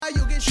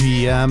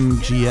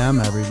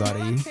GM,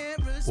 everybody.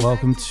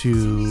 Welcome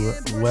to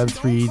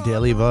Web3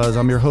 Daily Buzz.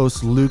 I'm your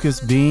host,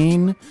 Lucas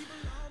Bean.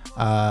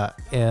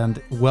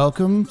 And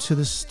welcome to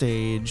the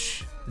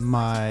stage,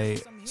 my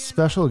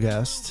special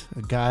guest,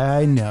 a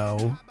guy I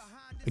know,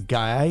 a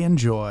guy I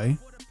enjoy.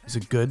 He's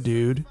a good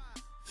dude.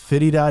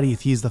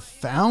 Fity.eth. He's the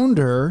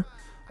founder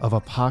of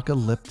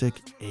Apocalyptic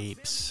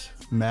Apes.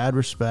 Mad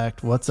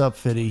respect. What's up,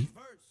 Fity?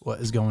 What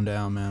is going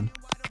down, man?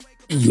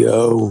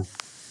 Yo.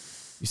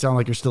 You sound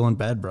like you're still in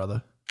bed,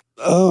 brother.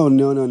 Oh,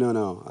 no.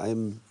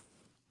 I'm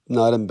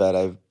not in bed.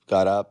 I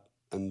got up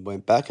and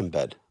went back in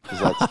bed. Is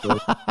that still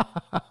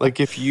like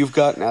if you've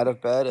gotten out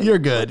of bed? You're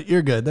good.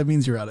 You're good. That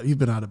means you've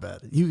been out of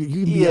bed. You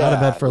can be out of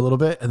bed for a little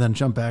bit and then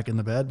jump back in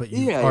the bed, but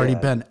you've already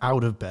been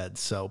out of bed.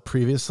 So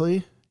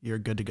previously, you're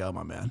good to go,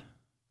 my man.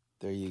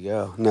 There you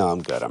go. No,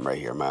 I'm good. I'm right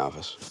here in my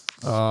office.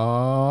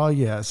 Oh,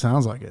 yeah. It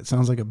sounds like it.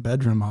 Sounds like a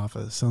bedroom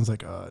office. Sounds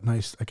like a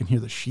nice, I can hear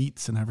the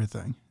sheets and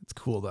everything. It's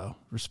cool, though.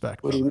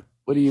 Respect. What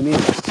do you mean?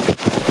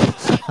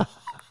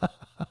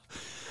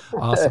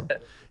 Awesome.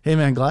 Hey,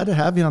 man, glad to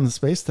have you on the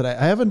space today.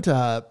 I haven't, we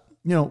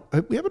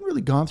haven't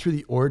really gone through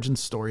the origin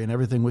story and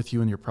everything with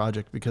you and your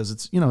project because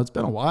it's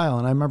been a while.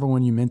 And I remember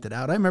when you minted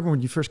out. I remember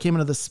when you first came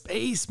into the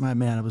space, my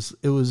man. It was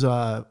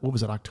what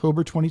was it,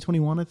 October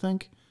 2021, I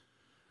think?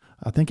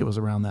 I think it was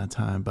around that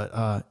time,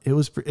 but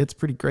it's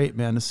pretty great,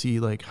 man, to see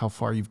like how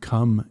far you've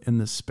come in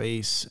this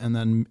space. And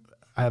then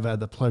I've had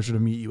the pleasure to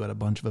meet you at a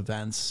bunch of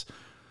events.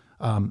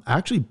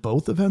 Actually,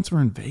 both events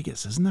were in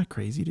Vegas. Isn't that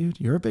crazy, dude?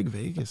 You're a big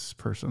Vegas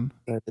person.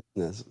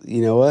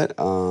 You know what?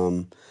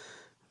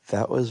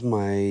 That was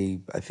my,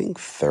 I think,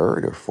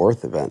 third or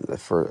fourth event. The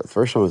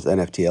first one was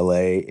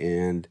NFTLA,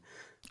 and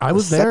I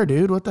was there,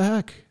 dude. What the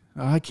heck?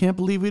 I can't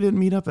believe we didn't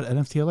meet up at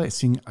NFTLA.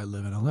 Seeing I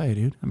live in LA,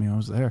 dude. I mean, I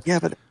was there. Yeah,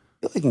 but I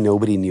feel like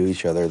nobody knew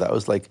each other. That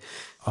was like,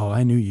 oh,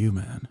 I knew you,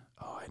 man.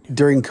 Oh, I knew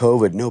during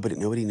COVID. Nobody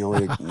knew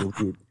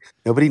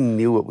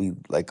what we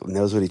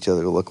knows what each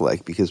other look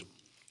like, because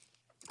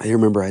I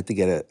remember I had to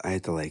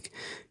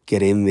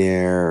get in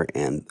there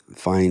and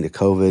find my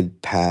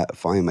COVID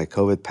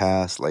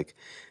pass. Like,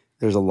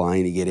 there's a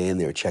line to get in.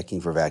 They were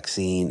checking for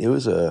vaccine. It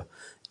was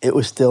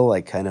still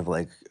like kind of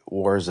like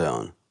war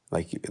zone.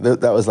 Like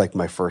that was like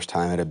my first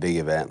time at a big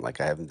event. Like,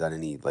 I haven't done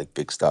any like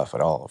big stuff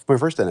at all. My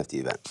first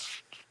NFT event.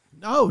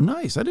 Oh,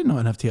 nice. I didn't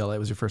know NFTLA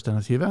was your first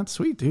NFT event.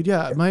 Sweet, dude.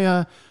 Yeah.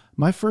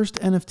 My first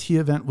NFT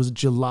event was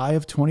July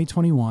of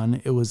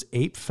 2021. It was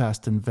Ape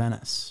Fest in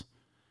Venice.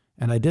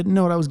 And I didn't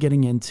know what I was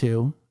getting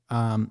into.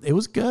 It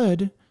was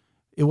good.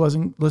 It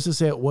wasn't, let's just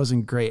say it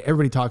wasn't great.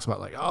 Everybody talks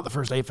about like, oh, the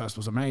first Ape Fest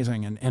was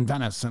amazing and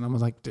Venice. And I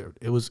was like, dude,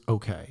 it was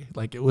okay.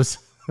 Like, it was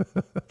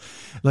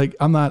like,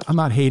 I'm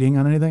not hating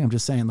on anything. I'm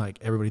just saying, like,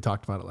 everybody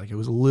talked about it. Like, it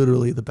was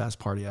literally the best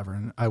party ever.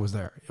 And I was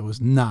there. It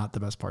was not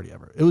the best party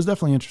ever. It was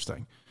definitely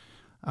interesting.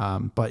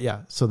 But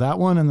yeah, so that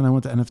one. And then I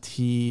went to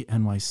NFT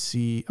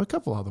NYC, a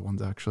couple other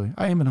ones, actually.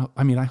 I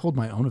hold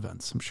my own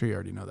events. I'm sure you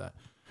already know that.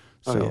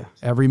 So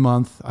every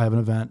month I have an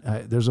event.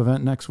 There's an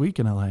event next week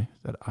in LA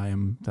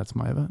that's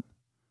my event.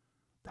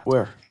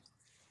 Where?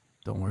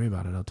 Don't worry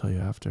about it. I'll tell you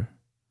after.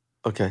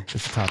 Okay.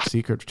 It's top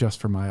secret just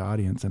for my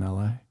audience in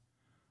LA.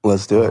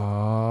 Let's do it.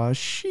 Oh,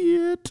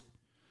 shit.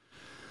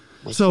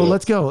 Let's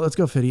go. Let's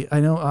go, Fity.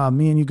 I know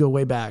me and you go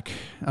way back,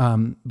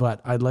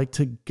 but I'd like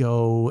to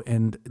go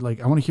and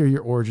I want to hear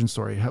your origin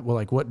story.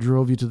 What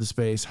drove you to the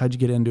space? How'd you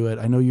get into it?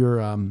 I know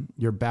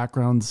your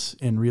background's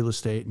in real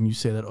estate, and you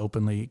say that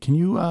openly. Can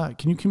you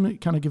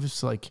kind of give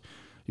us like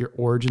your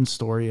origin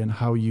story and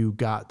how you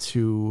got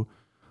to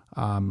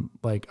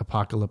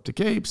Apocalyptic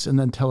Apes, and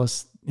then tell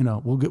us,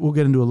 we'll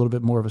get into a little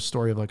bit more of a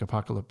story of like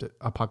Apocalyptic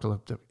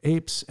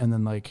Apes, and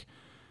then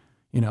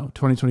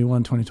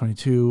 2021,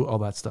 2022, all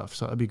that stuff.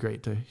 So it'd be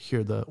great to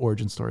hear the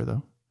origin story,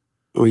 though.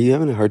 Were you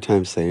having a hard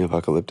time saying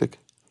apocalyptic?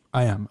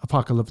 I am.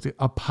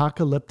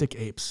 Apocalyptic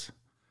Apes.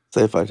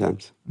 Say it 5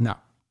 times. No.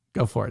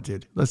 Go for it,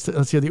 dude. Let's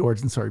hear the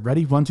origin story.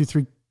 Ready? 1, 2,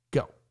 3,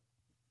 go.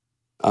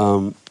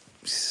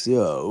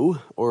 So,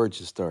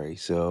 origin story.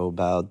 So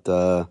about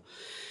a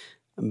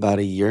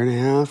year and a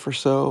half or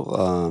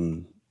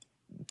so,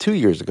 2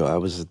 years ago, I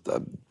was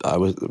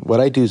what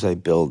I do is I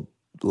build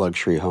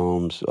luxury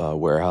homes,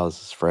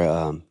 warehouses.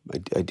 I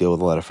deal with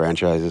a lot of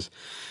franchises.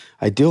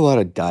 I do a lot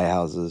of dye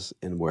houses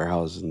and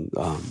warehouses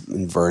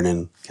in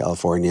Vernon,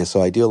 California.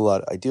 So I do a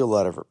lot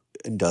of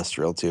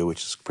industrial too,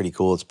 which is pretty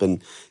cool. It's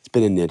been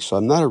a niche. So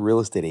I'm not a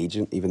real estate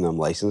agent, even though I'm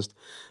licensed,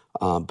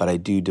 but I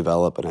do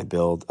develop and I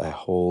build, I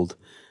hold,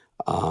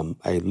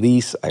 I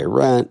lease, I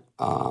rent.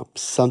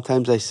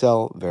 Sometimes I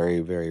sell, very,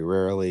 very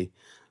rarely.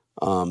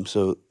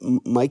 So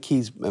my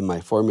keys and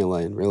my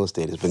formula in real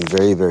estate has been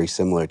very, very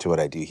similar to what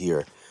I do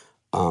here.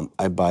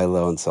 I buy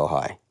low and sell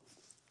high,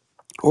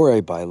 or I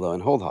buy low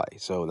and hold high.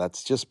 So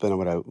that's just been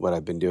what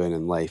I've been doing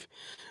in life.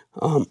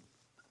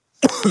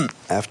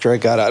 After I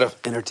got out of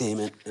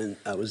entertainment, and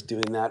I was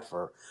doing that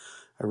for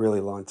a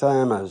really long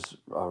time. I was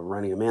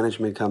running a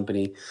management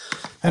company.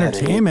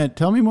 Entertainment?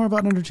 Tell me more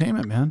about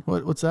entertainment, man.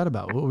 What's that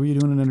about? What were you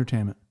doing in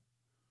entertainment?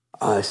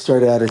 I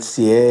started out at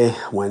CA,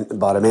 went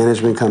bought a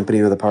management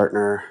company with a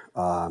partner.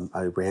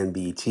 I ran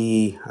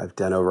BT. I've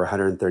done over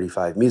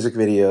 135 music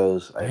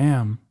videos.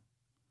 Damn.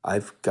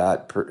 I've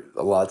got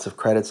lots of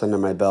credits under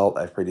my belt.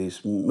 I've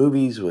produced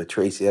movies with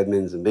Tracy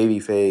Edmonds and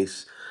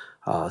Babyface,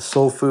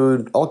 Soul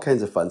Food, all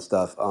kinds of fun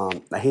stuff.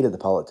 I hated the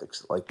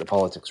politics. Like the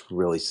politics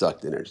really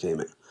sucked in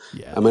entertainment.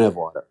 Yeah, I'm gonna dude. have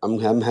water.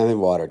 I'm having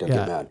water. Don't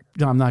get Yeah. mad.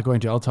 No, I'm not going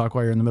to. I'll talk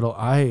while you're in the middle.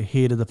 I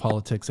hated the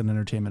politics and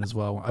entertainment as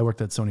well. I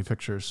worked at Sony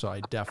Pictures, so I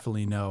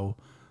definitely know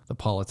the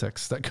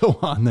politics that go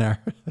on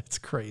there. It's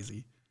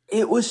crazy.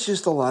 It was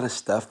just a lot of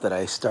stuff that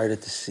I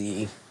started to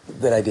see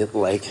that I didn't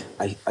like.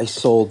 I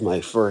sold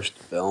my first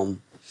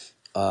film.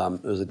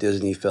 It was a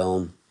Disney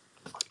film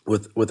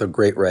with a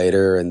great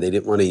writer, and they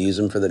didn't want to use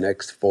him for the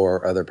next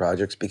four other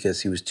projects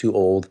because he was too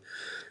old.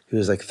 He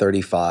was like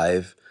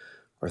 35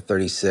 or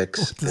 36.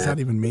 What does that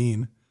even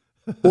mean?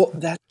 Well,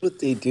 that's what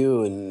they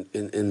do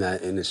in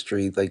that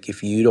industry. Like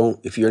if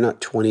you're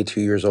not 22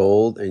 years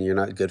old and you're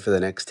not good for the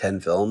next 10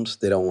 films,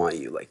 they don't want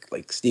you.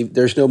 Like Steve,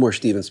 there's no more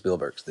Steven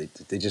Spielbergs.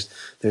 They just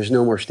there's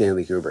no more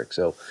Stanley Kubrick.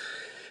 So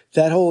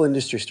that whole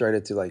industry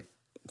started to like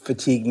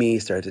fatigue me,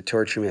 started to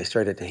torture me. I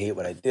started to hate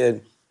what I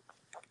did.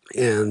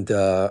 And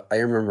I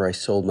remember I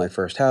sold my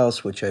first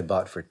house, which I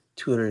bought for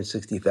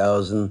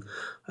 260,000.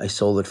 I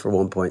sold it for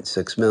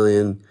 1.6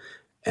 million,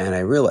 and I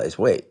realized,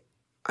 wait,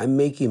 I'm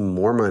making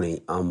more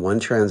money on one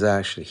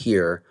transaction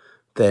here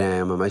than I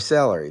am on my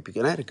salary.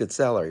 Because I had a good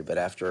salary, but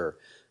after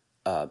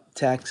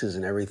taxes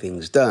and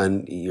everything's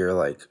done, you're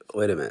like,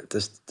 wait a minute,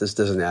 this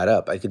doesn't add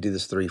up. I could do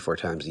this 3, 4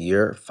 times a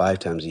year, 5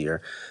 times a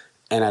year,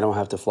 and I don't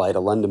have to fly to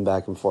London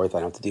back and forth. I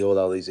don't have to deal with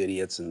all these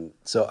idiots. And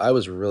so I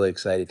was really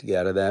excited to get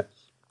out of that,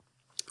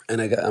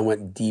 and I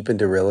went deep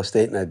into real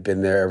estate, and I've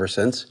been there ever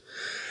since.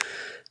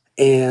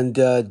 And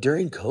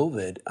during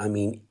COVID, I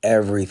mean,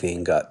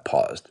 everything got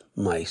paused.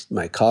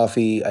 My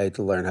coffee, I had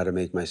to learn how to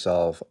make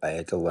myself. I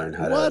had to learn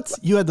how to. What?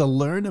 You had to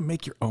learn to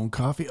make your own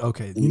coffee?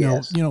 Okay.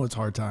 Yes, It's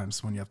hard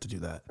times when you have to do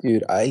that.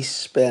 dude, I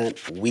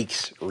spent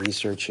weeks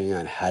researching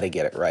on how to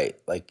get it right.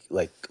 Like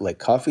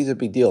coffee's a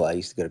big deal. I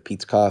used to go to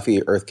Pete's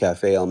Coffee, Earth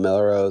Cafe on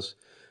Melrose,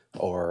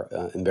 or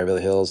in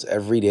Beverly Hills.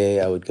 Every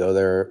day I would go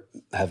there,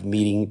 have a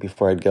meeting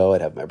before I'd go.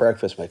 I'd have my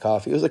breakfast, my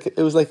coffee.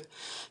 It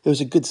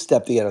was a good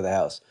step to get out of the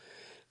house.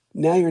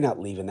 Now you're not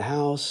leaving the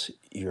house.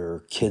 Your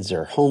kids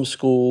are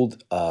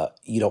homeschooled.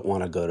 You don't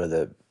want to go to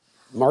the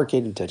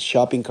market and touch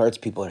shopping carts.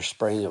 People are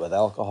spraying it with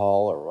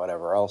alcohol or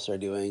whatever else they're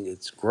doing.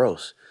 It's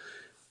gross.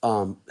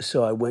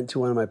 So I went to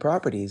one of my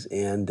properties,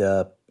 and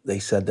they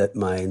said that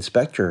my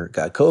inspector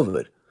got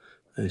COVID.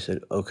 I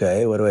said,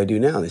 okay, what do I do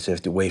now? They said, I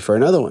have to wait for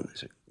another one. I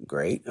said,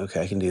 great.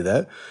 Okay, I can do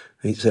that.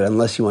 He said,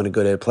 unless you want to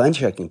go to plan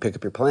check and pick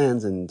up your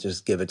plans and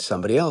just give it to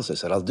somebody else. I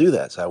said, I'll do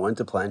that. So I went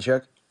to plan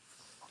check.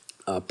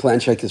 Plan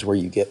check is where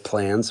you get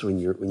plans when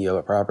you have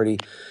a property,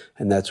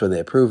 and that's when they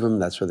approve them.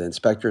 That's where the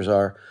inspectors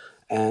are,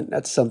 and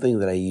that's something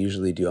that I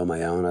usually do on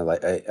my own.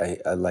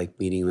 I like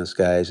meeting those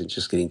guys and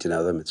just getting to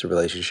know them. It's a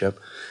relationship,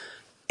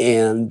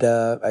 and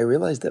I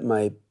realized that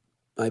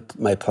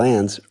my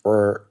plans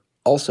were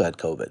also had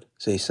COVID.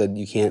 So he said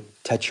you can't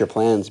touch your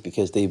plans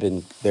because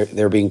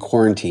they're being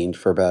quarantined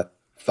for about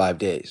 5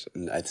 days.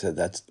 And I said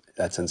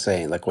that's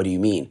insane. Like, what do you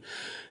mean?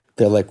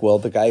 They're like, well,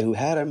 the guy who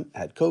had him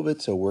had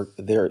COVID, so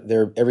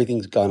they're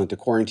everything's gone into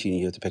quarantine.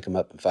 You have to pick him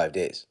up in 5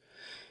 days.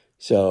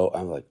 So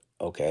I'm like,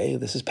 okay,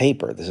 this is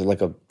paper. This is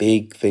like a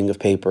big thing of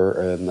paper,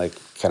 and like,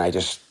 can I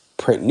just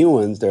print new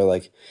ones? They're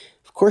like,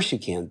 of course you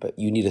can, but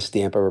you need a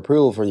stamp of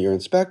approval from your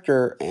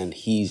inspector, and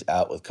he's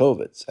out with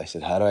COVID. So I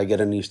said, how do I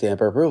get a new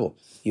stamp of approval?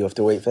 You have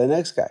to wait for the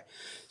next guy.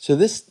 So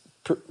this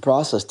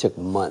process took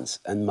months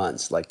and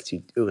months.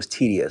 It was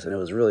tedious and it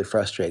was really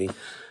frustrating.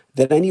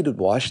 Then I needed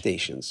wash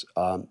stations.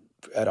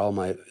 At all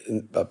my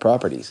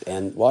properties.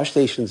 And wash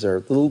stations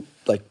are little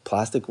like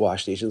plastic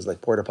wash stations, like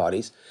porta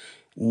potties.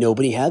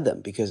 Nobody had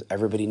them because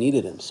everybody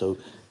needed them. So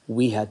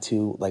we had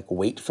to like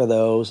wait for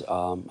those.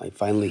 I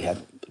finally had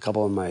a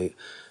couple of my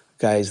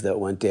guys that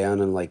went down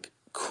and like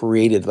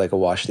created like a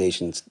wash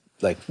station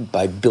like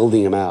by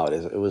building them out.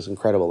 It was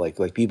incredible.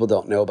 Like people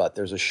don't know about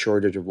there's a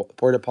shortage of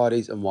porta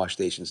potties and wash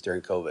stations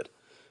during COVID.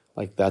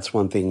 Like that's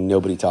one thing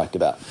nobody talked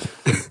about.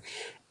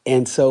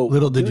 And so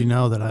Little did you doing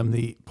know that I'm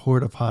the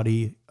porta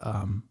potty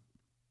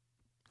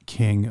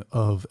king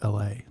of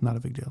LA. Not a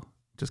big deal.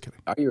 Just kidding.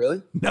 Are you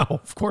really? No,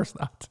 of course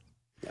not.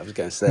 I was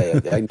gonna say,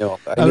 I know,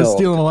 I I was know.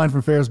 stealing a line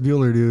from Ferris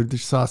Bueller, dude. The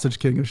Sausage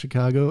King of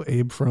Chicago,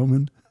 Abe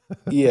Froman.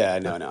 Yeah,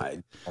 no.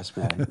 Trust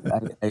me,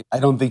 I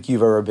don't think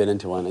you've ever been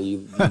into one.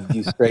 You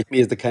strike me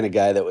as the kind of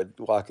guy that would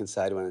walk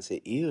inside one and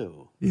say,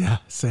 "Ew." Yeah,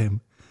 same.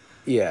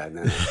 Yeah,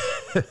 no.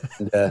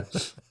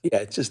 And,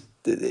 yeah,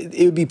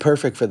 it would be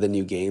perfect for the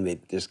new game they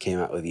just came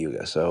out with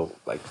Yuga. So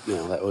like,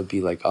 that would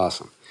be like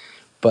awesome.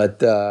 But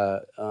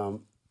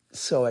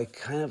so I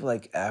kind of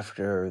like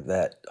after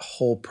that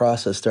whole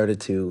process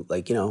started to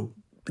like,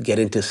 get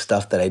into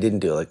stuff that I didn't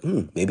do. Like,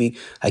 maybe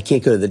I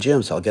can't go to the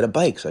gym, so I'll get a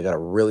bike. So I got a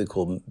really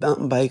cool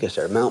mountain bike. I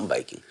started mountain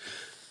biking.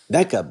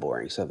 that got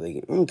boring. So I'm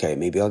thinking, okay,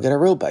 maybe I'll get a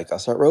road bike. I'll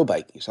start road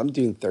biking. So I'm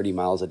doing 30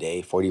 miles a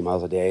day, 40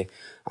 miles a day.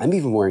 I'm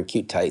even wearing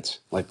cute tights.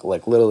 Like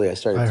literally, I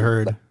started I to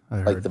heard.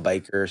 I like the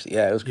heard. bikers.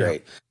 Yeah, it was Yep.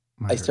 great.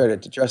 I I heard.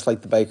 started to dress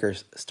like the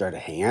bikers, started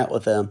to hang out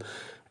with them.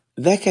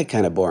 That got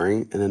kind of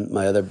boring. And then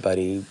my other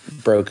buddy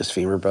broke his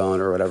femur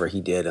bone or whatever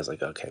he did. I was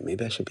like, okay,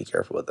 maybe I should be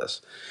careful with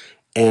this.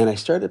 And I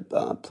started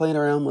playing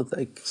around with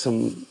like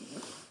some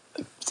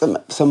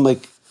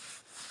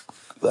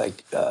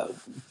like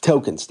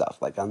token stuff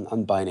like on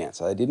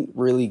Binance. I didn't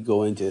really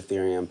go into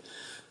Ethereum.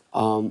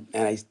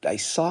 And I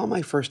saw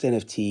my first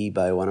NFT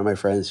by one of my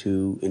friends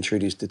who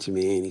introduced it to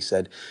me, and he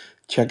said,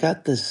 "Check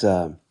out this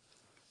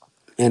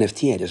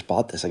NFT. I just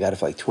bought this. I got it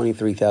for like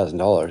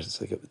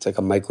 $23,000. It's like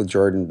a Michael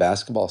Jordan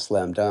basketball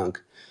slam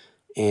dunk.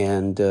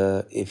 And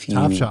if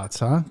Top you, Shots,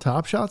 huh?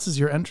 Top Shots is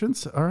your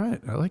entrance. All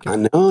right, I like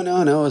it. no,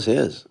 it was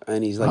his."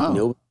 And he's like, Oh.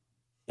 "No,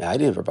 yeah, I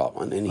never bought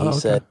one." And Oh,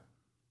 okay.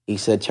 he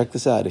said, "Check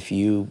this out. If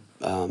you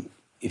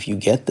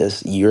get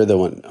this, you're the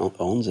one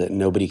owns it. And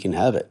nobody can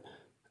have it."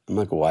 I'm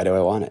like, "Why do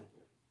I want it?"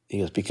 He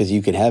goes, "Because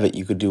you can have it.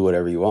 You could do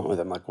whatever you want with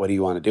it." I'm like, "What do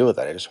you want to do with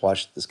it?" I just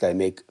watched this guy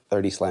make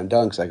 30 slam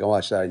dunks. I can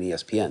watch that on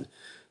ESPN.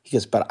 He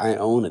goes, "But I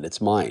own it. It's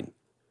mine."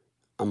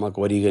 I'm like,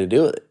 "What are you going to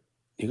do with it?"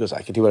 He goes,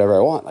 "I can do whatever I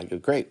want." I go,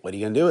 "Great. What are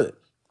you going to do with it?"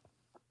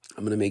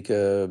 "I'm going to make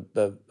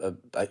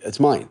it's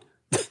mine."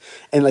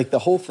 And like the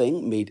whole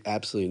thing made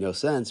absolutely no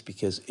sense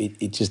because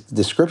it just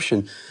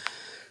description.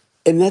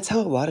 And that's how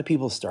a lot of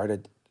people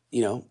started,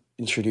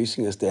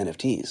 introducing us to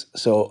NFTs.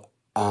 So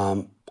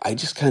I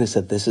just kind of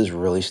said, this is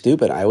really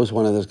stupid. I was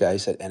one of those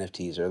guys that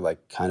NFTs are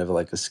like kind of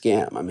like a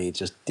scam. I mean,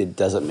 it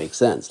doesn't make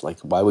sense. Like,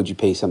 why would you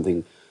pay so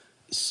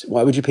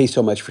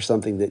much for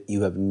something that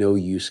you have no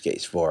use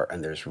case for?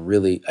 And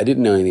I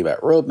didn't know anything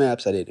about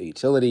roadmaps. I didn't know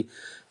utility.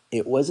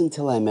 It wasn't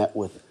until I met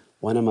with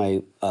one of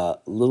my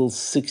little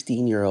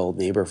 16-year-old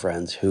neighbor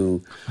friends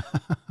who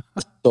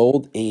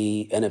sold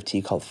a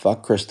NFT called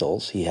Fuck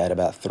Crystals. He had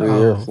about three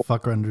or Oh, four.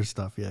 fuck render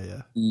stuff. Yeah,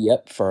 yeah.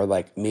 Yep, for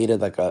like made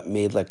like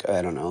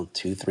I don't know,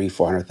 two, three,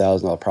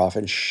 $400,000 profit.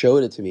 And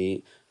showed it to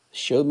me,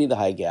 showed me the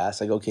high gas.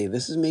 Like, okay,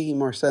 this is making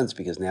more sense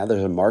because now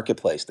there's a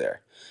marketplace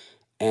there.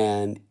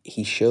 And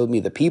he showed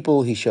me the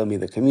people, he showed me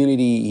the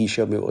community, he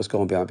showed me what was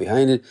going on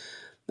behind it.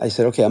 I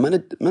said, okay, I'm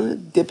gonna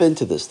dip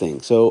into this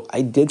thing. So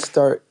I did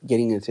start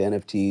getting into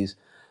NFTs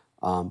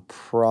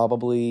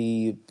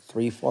probably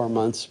 3, 4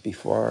 months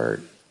before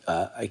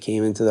I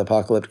came into the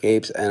Apocalyptic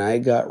Apes, and I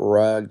got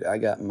rugged. I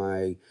got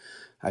my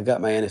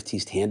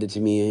NFTs handed to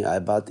me. I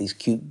bought these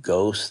cute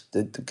ghosts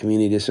that the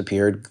community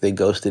disappeared. They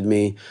ghosted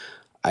me.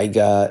 I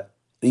got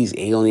these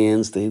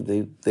aliens.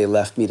 They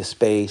left me to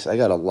space. I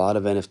got a lot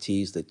of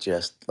NFTs that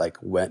just like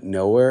went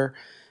nowhere.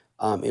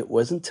 It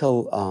wasn't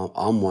until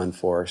on One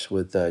Force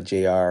with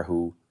Jr.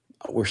 who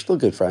we're still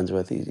good friends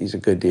with. He's a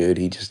good dude.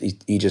 He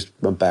just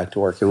went back to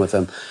working with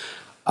him.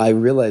 I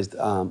realized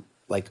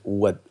like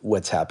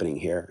what's happening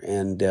here,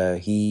 and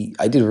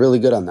I did really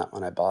good on that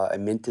one. I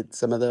minted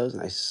some of those,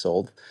 and I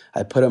sold.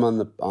 I put them on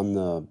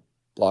the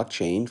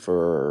blockchain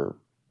for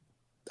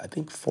I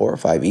think 4 or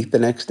 5 ETH the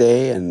next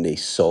day, and they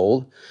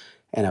sold.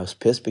 And I was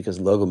pissed because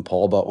Logan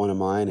Paul bought one of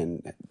mine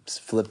and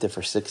flipped it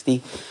for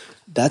 60.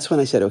 That's when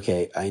I said,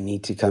 okay, I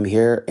need to come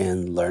here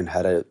and learn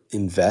how to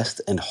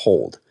invest and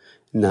hold,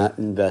 not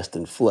invest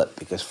and flip,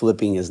 because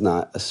flipping is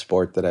not a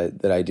sport that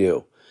I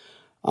do.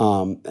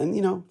 And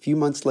a few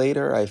months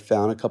later, I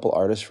found a couple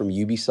artists from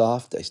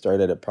Ubisoft. I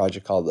started a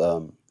project called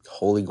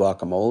Holy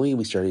Guacamole.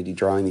 We started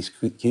drawing these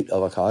cute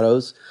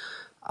avocados.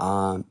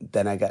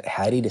 Then I got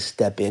Hattie to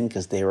step in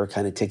because they were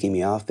kind of ticking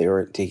me off. They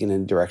weren't taking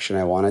in the direction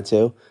I wanted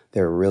to. They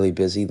were really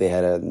busy. They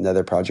had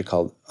another project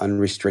called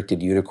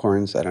Unrestricted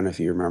Unicorns. I don't know if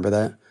you remember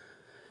that.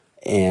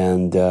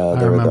 And I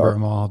they were remember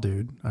them all,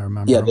 dude. I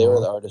remember yeah, them they were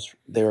the all. artists.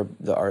 They were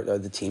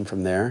the team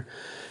from there.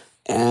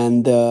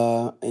 And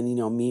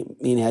me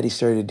and Hattie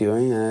started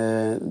doing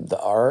the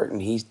art,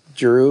 and he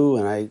drew,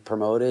 and I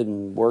promoted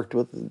and worked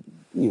with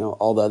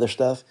all the other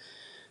stuff.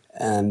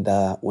 And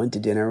went to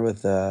dinner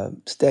with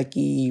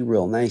Stecky,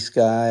 real nice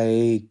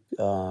guy,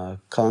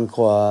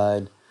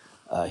 Conquad,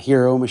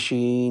 Hero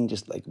Machine.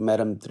 Just like met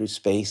him through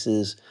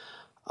Spaces.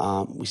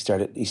 He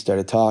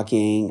started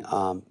talking,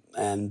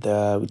 and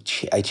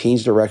I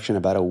changed direction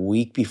about a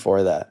week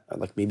before that, or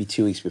like maybe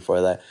 2 weeks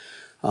before that.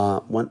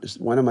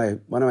 One of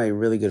my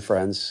really good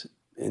friends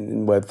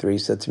in Web3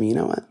 said to me, "You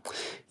know what?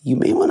 You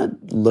may want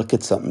to look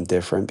at something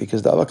different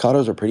because the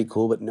avocados are pretty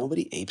cool, but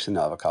nobody apes into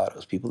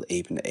avocados. People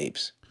ape into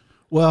apes."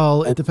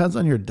 Well, it And depends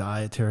on your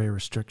dietary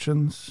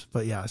restrictions,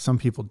 but yeah, some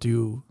people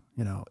do,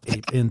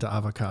 ape into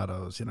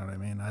avocados. You know what I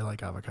mean? I like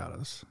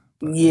avocados,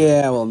 but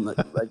yeah, yeah, well,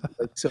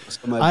 so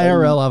my buddy.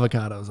 IRL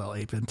avocados I'll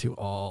ape into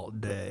all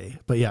day.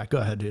 But yeah, go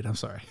ahead, dude. I'm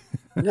sorry.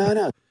 No,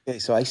 no. Okay,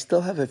 so I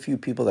still have a few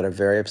people that are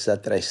very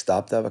upset that I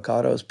stopped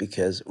avocados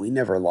because we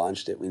never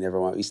launched it. We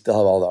never went. We still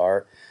have all the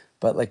art.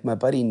 But like my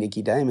buddy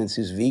Nicky Diamonds,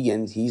 who's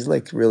vegan, he's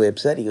like really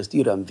upset. He goes,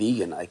 "Dude, I'm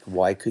vegan. Like,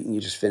 why couldn't you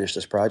just finish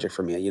this project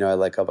for me? I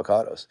like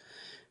avocados."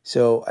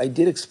 So I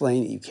did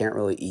explain that you can't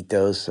really eat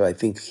those. So I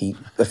think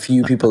a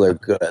few people are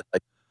good.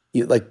 Like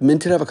like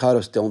minted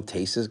avocados don't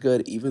taste as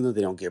good, even though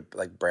they don't get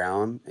like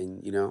brown,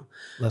 and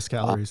Less uh,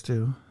 calories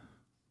too.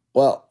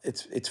 well,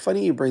 it's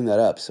funny you bring that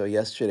up. So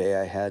yesterday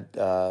I had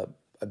a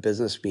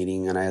business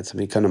meeting, and I had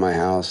somebody come to my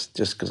house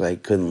just because I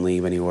couldn't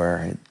leave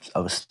anywhere. I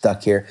was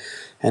stuck here,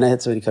 and I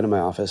had somebody come to my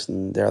office,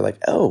 and they're like,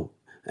 "Oh,"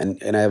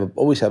 and I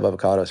always have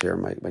avocados here.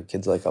 My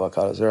kids like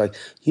avocados. They're like,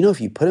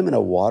 if you put them in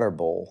a water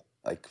bowl,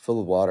 like full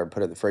of water,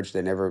 put it in the fridge,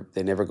 they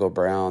never go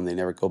brown, they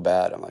never go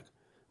bad. I'm like,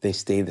 they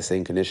stay the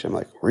same condition. I'm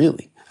like,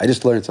 really? I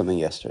just learned something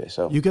yesterday.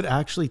 So You could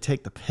actually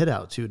take the pit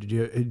out too.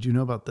 Did you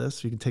know about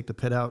this? You can take the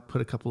pit out,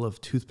 put a couple of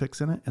toothpicks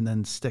in it, and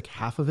then stick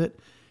half of it,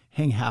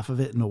 hang half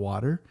of it in the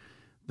water,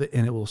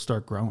 and it will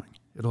start growing.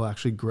 It'll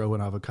actually grow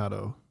an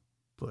avocado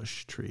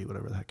bush, tree,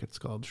 whatever the heck it's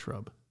called,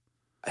 shrub.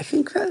 I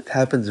think that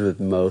happens with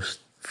most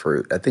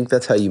fruit. I think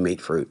that's how you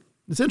make fruit.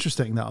 It's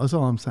interesting, though. That's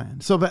all I'm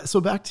saying. So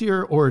back to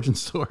your origin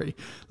story.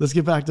 Let's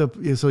get back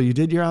to so you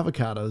did your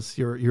avocados.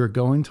 You're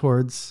going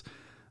towards,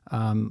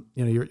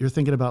 you're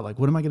thinking about like,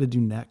 what am I going to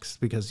do next?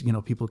 Because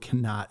people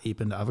cannot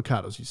ape into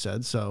avocados. You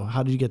said so.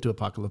 How did you get to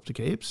Apocalyptic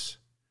Apes?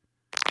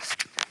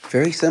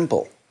 Very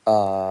simple.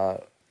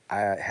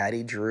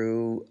 Hattie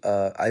drew.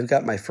 I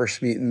got my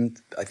first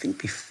mutant, I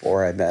think,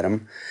 before I met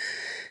him,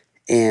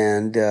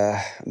 and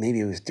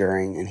maybe it was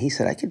during. And he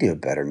said I could do a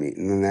better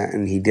mutant than that,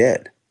 and he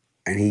did.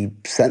 And he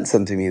sent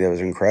some to me that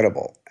was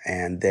incredible.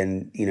 And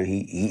then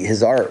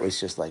his art was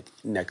just like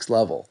next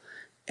level.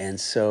 And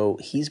so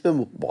he's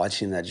been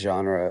watching that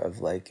genre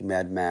of like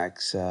Mad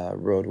Max,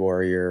 Road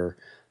Warrior.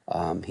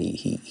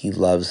 He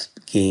loves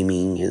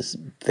gaming. His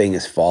thing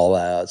is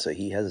Fallout, so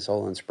he has his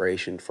whole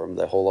inspiration from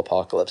the whole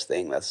apocalypse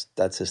thing.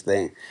 That's his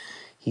thing.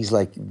 He's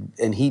like,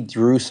 and he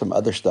drew some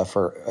other stuff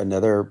for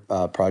another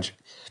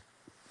project,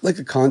 like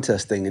a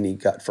contest thing, and he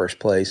got first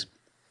place.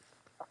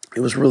 It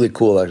was really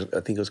cool. I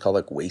think it was called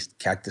like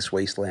Cactus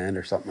Wasteland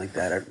or something like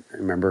that. I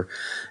remember,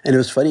 and it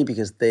was funny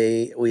because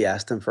we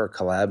asked them for a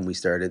collab, and we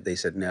started. They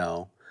said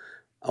no.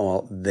 Oh,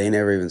 well, they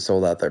never even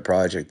sold out their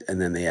project,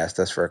 and then they asked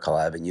us for a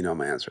collab, and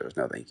my answer was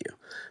no, thank you.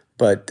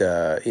 But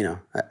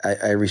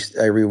I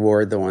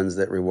reward the ones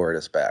that reward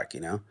us back,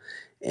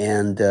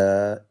 and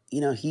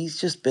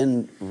he's just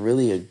been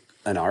really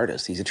an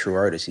artist. He's a true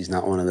artist. He's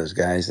not one of those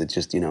guys that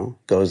just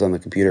goes on the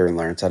computer and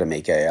learns how to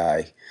make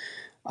AI.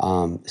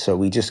 So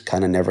we just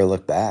kind of never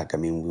looked back. I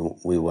mean,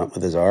 we went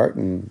with his art,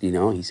 and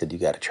he said, "You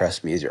got to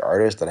trust me as your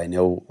artist, that I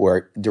know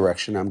where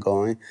direction I'm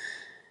going."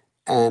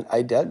 And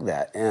I dug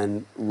that.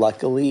 And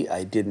luckily,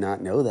 I did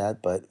not know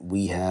that, but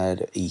we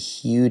had a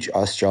huge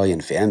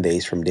Australian fan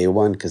base from day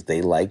one because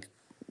they like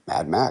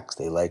Mad Max,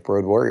 they like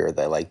Road Warrior,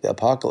 they like the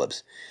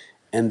Apocalypse.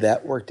 And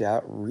that worked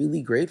out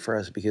really great for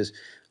us because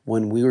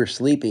when we were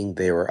sleeping,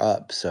 they were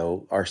up.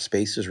 So our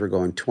spaces were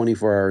going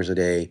 24 hours a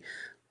day.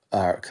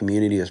 Our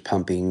community was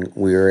pumping.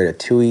 We were at a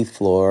 2E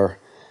floor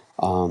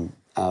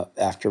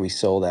after we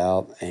sold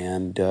out,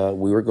 and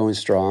we were going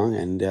strong,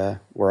 and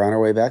we're on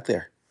our way back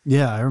there.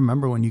 Yeah, I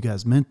remember when you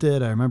guys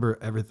minted. I remember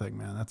everything,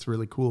 man. That's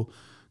really cool.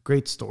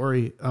 Great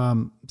story.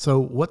 So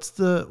what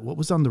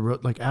was on the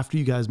road like after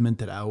you guys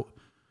minted out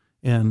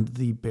and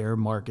the bear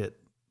market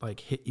like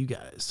hit you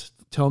guys?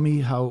 Tell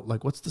me how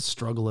like what's the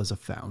struggle as a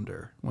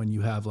founder when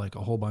you have like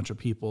a whole bunch of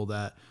people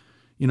that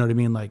you know what I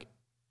mean, like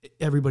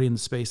everybody in the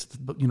space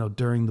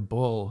during the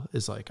bull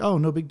is like, oh,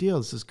 no big deal,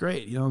 this is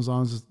great, as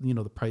long as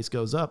the price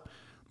goes up,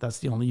 that's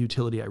the only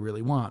utility I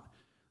really want.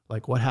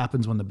 Like what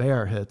happens when the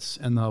bear hits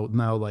and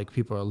now like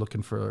people are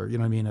looking for,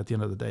 what I mean, at the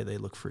end of the day they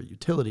look for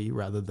utility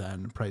rather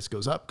than price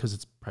goes up because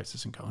its price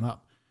isn't going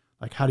up.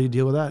 Like how do you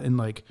deal with that? And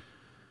like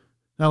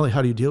not only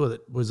how do you deal with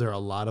it, was there a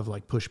lot of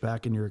like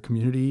pushback in your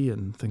community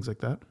and things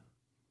like that?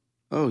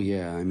 Oh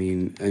yeah, I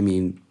mean,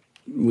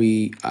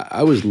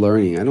 I was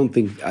learning. I don't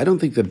think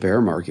the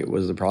bear market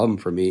was the problem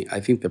for me. I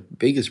think the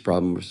biggest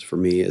problem was for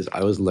me is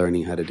I was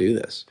learning how to do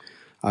this.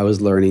 I was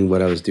learning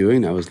what I was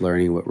doing. I was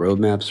learning what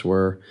roadmaps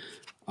were.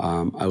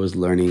 I was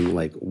learning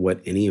like what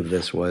any of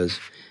this was,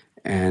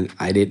 and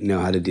I didn't know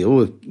how to deal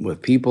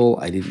with people.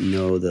 I didn't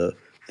know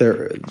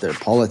their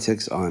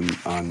politics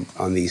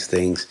on these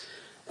things.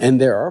 And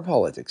there are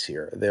politics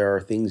here. There are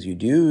things you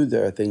do.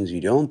 There are things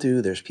you don't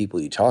do. There's people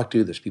you talk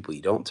to. There's people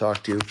you don't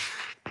talk to.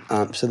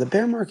 So the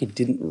bear market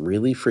didn't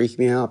really freak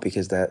me out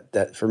because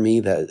that for me,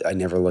 that I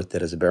never looked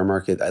at as a bear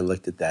market. I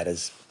looked at that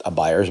as a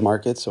buyer's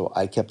market. So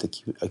I kept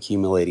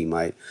accumulating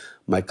my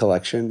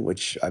collection,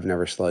 which I've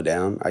never slowed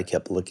down. I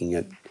kept looking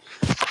at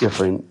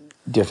different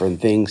different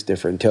things,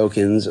 different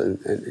tokens,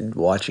 and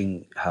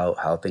watching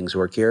how things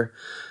work here.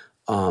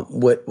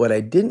 What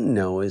I didn't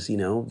know is,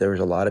 there was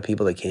a lot of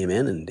people that came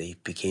in and they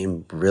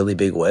became really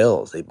big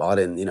whales. They bought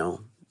in,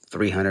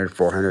 300,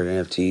 400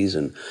 NFTs,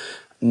 and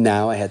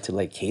now I had to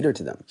like cater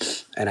to them.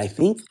 And I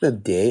think the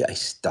day I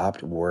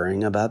stopped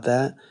worrying about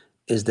that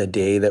is the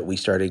day that we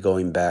started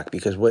going back,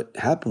 because what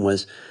happened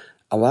was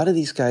a lot of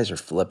these guys are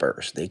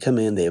flippers. They come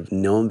in, they have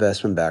no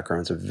investment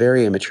background. It's a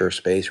very immature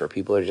space where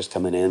people are just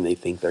coming in, they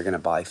think they're going to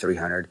buy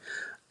 300,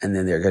 and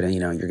then they're going to,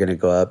 you're going to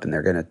go up and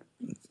they're going to,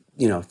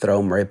 throw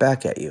them right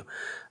back at you.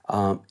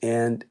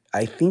 And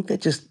I think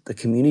that just the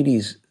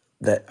communities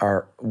that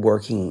are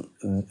working,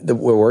 that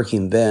were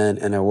working then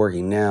and are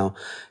working now,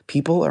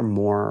 people are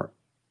more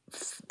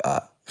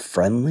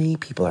friendly.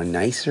 People are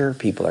nicer.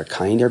 People are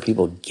kinder.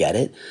 People get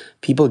it.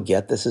 People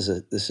get this is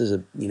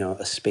a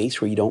a space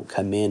where you don't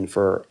come in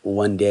for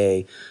one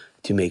day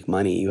to make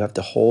money. You have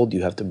to hold.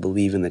 You have to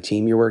believe in the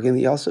team you're working.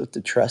 You also have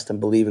to trust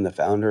and believe in the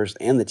founders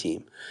and the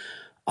team.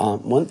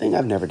 One thing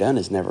I've never done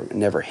is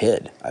never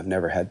hid. I've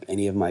never had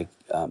any of my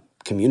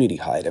community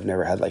hide. I've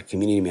never had like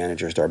community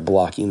managers start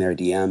blocking their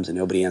DMs and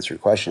nobody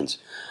answered questions.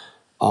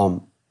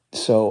 Um,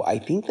 so I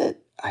think that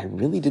I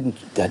really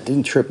that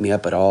didn't trip me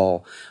up at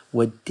all.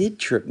 What did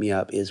trip me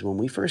up is when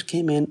we first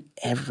came in,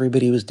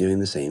 everybody was doing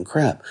the same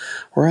crap.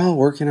 We're all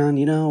working on,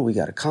 we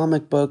got a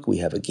comic book, we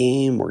have a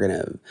game, we're gonna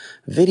have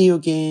a video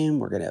game,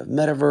 we're gonna have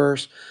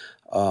metaverse,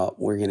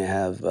 we're gonna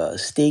have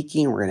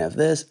staking, we're gonna have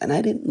this, and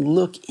I didn't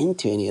look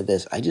into any of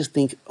this. I just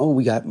think, oh,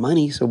 we got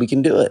money, so we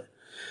can do it.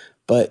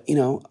 But,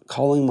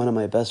 calling one of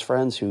my best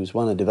friends who's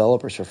one of the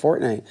developers for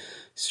Fortnite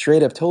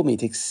straight up told me it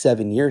takes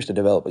 7 years to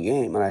develop a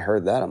game. And I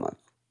heard that. I'm like,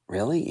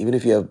 really? Even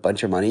if you have a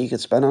bunch of money you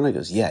could spend on it? He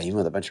goes, yeah, even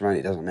with a bunch of money,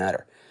 it doesn't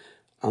matter.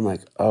 I'm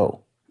like, oh.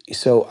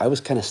 So I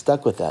was kind of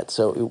stuck with that.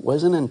 So it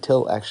wasn't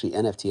until actually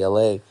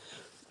NFTLA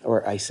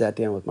where I sat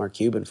down with Mark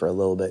Cuban for a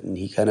little bit and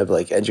he kind of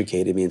like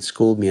educated me and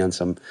schooled me on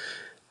some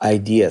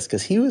ideas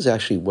because he was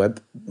actually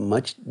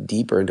much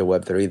deeper into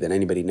Web3 than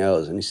anybody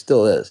knows. And he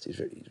still is.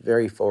 He's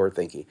very forward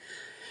thinking.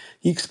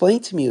 He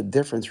explained to me the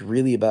difference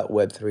really about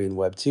Web3 and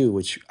Web2,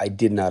 which I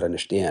did not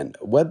understand.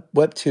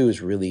 Web2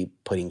 is really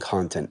putting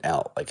content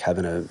out, like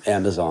having an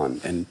Amazon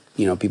and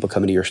people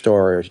coming to your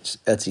store or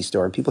Etsy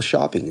store and people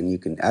shopping and you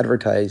can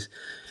advertise.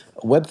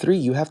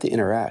 Web3, you have to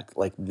interact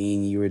like me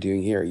and you were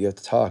doing here. You have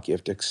to talk. You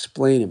have to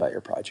explain about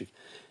your project.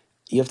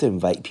 You have to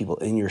invite people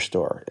in your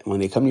store. And when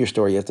they come to your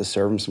store, you have to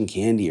serve them some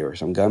candy or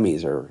some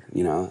gummies or,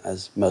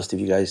 as most of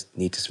you guys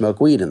need to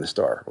smoke weed in the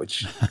store,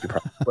 which you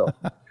probably will.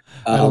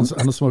 I don't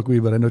smoke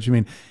weed, but I know what you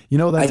mean. I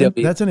don't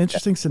need. That's an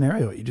interesting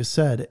scenario. What you just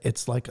said.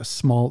 It's like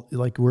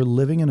like we're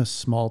living in a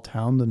small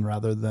town than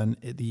rather than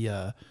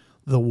the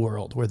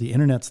world, where the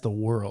internet's the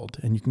world,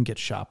 and you can get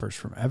shoppers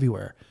from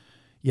everywhere.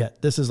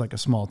 Yet this is like a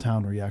small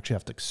town where you actually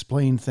have to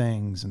explain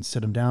things and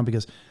sit them down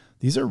because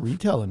these are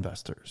retail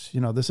investors.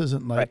 This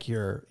isn't like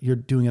you're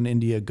doing an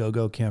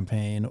Indiegogo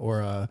campaign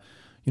or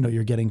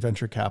you're getting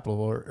venture capital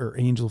or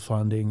angel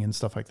funding and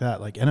stuff like that.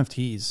 Like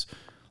NFTs,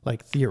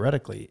 like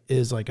theoretically,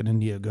 is like an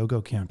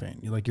Indiegogo campaign.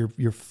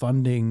 You're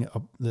funding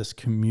this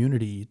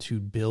community to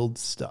build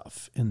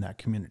stuff in that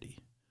community,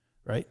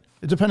 right?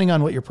 Depending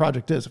on what your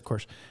project is, of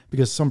course,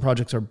 because some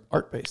projects are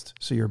art based,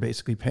 so you're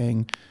basically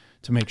paying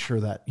to make sure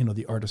that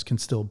the artist can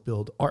still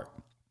build art,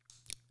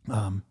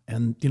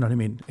 and you know what I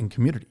mean. In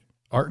community,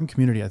 art and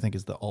community, I think,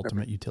 is the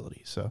ultimate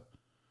utility. So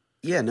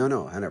Yeah, no,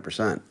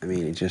 100%. I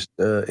mean,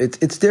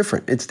 it's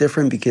different. It's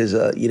different because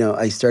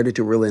I started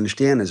to really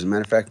understand. As a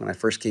matter of fact, when I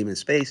first came in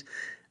space,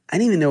 I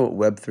didn't even know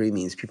what Web3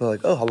 means. People are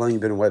like, "Oh, how long you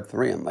been in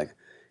Web3?" I'm like,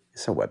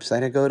 "It's a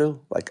website I go to."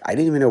 Like, I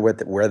didn't even know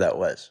where that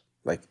was.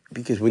 Like,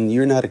 because when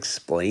you're not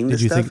explained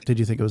this stuff, did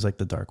you think it was like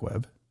the dark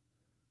web?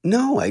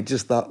 no, I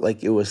just thought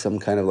like it was some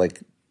kind of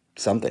like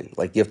something.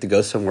 Like you have to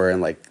go somewhere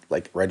and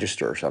like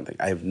register or something.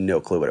 I have no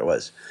clue what it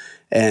was.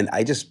 And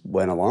I just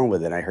went along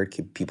with it. And I heard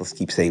people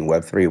keep saying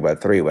Web3,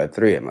 Web3,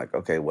 Web3. I'm like,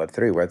 okay,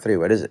 Web3, Web3,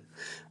 what is it?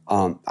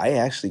 I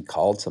actually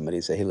called somebody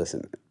and said, hey,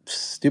 listen,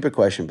 stupid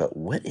question, but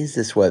what is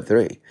this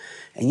Web3?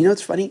 And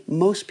it's funny?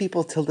 Most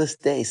people till this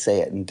day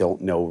say it and don't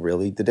know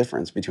really the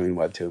difference between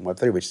Web2 and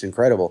Web3, which is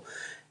incredible.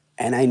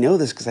 And I know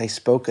this because I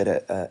spoke at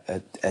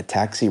a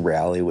Taxi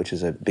Rally, which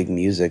is a big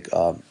music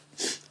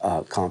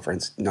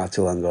conference not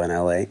too long ago in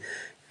LA.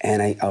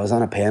 And I was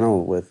on a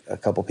panel with a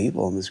couple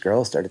people, and this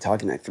girl started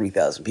talking to like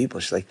 3,000 people.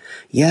 She's like,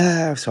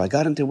 yeah, so I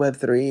got into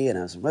Web3, and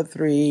I was in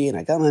Web3, and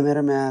I got my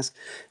MetaMask,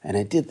 and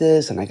I did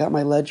this, and I got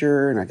my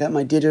ledger, and I got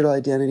my digital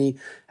identity.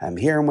 I'm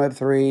here in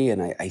Web3,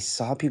 and I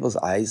saw people's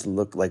eyes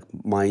look like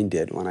mine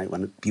did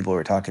when people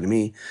were talking to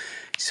me.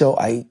 So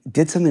I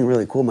did something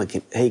really cool. I'm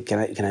like, hey,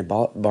 can I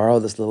borrow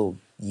this little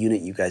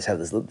unit you guys have?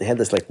 They had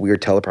this like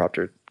weird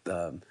teleprompter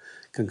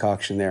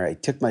concoction there. I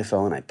took my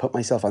phone, I put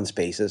myself on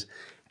Spaces,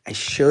 I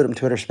showed them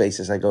Twitter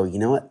Spaces. I go, you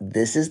know what?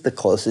 This is the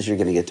closest you're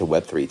going to get to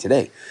Web3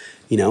 today.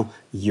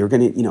 You're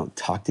going to,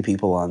 talk to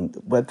people on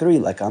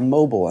Web3, like on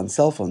mobile, on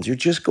cell phones. You're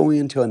just going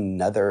into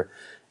another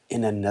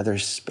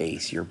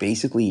space.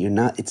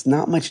 It's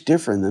not much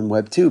different than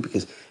Web2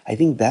 because I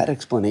think that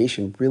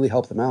explanation really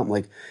helped them out. I'm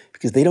like,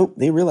 because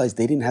they realized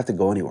they didn't have to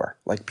go anywhere.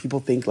 Like people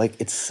think like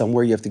it's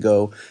somewhere you have to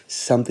go,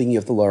 something you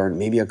have to learn,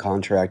 maybe a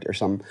contract or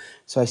some.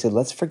 So I said,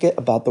 let's forget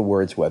about the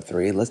words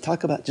Web3. Let's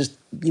talk about just,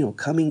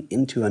 coming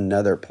into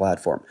another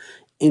platform,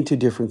 into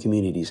different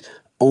communities,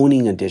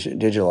 owning a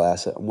digital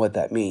asset and what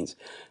that means.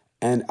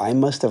 And I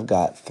must have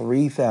got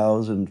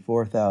 3,000,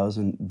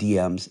 4,000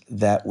 DMs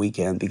that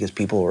weekend because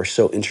people were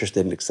so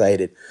interested and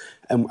excited.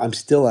 And I'm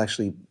still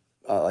actually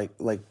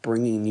like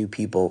bringing new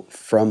people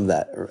from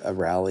that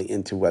rally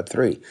into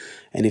Web3.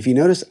 And if you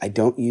notice, I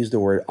don't use the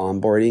word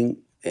onboarding.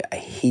 I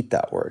hate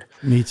that word.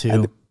 Me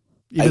And too.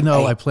 Even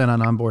though I plan on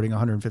onboarding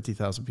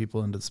 150,000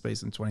 people into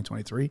space in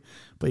 2023.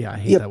 But yeah, I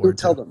hate Yeah, that but word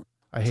tell too. them.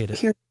 I hate it.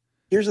 Here,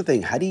 here's the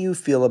thing. How do you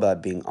feel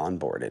about being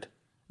onboarded?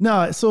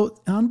 No, so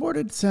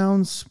onboarded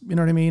sounds, you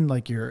know what I mean?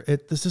 Like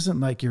this isn't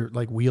like you're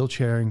like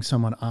wheelchairing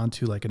someone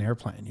onto like an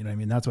airplane. You know what I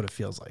mean? That's what it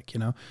feels like, you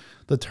know?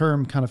 The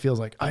term kind of feels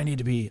like I need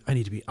to be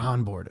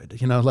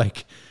onboarded, you know,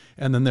 like,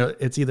 and then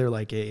it's either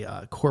like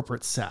a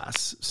corporate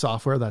SaaS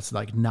software that's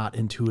like not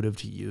intuitive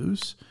to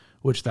use,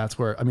 which that's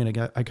where, I mean,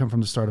 I come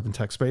from the startup and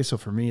tech space. So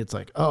for me, it's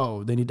like,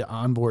 oh, they need to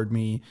onboard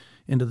me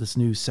into this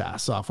new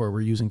SaaS software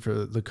we're using for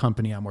the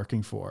company I'm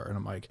working for. And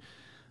I'm like,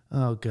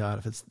 oh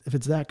God, if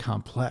it's that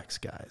complex,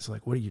 guys,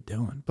 like what are you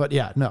doing? But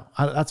yeah, no,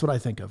 that's what I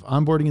think of.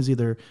 Onboarding is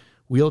either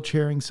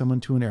wheelchairing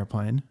someone to an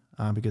airplane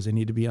because they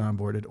need to be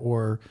onboarded,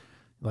 or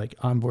like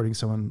onboarding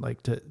someone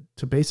like to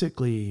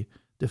basically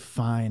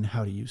define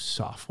how to use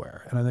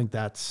software. And I think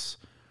that's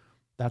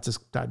just,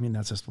 I mean,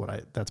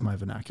 that's my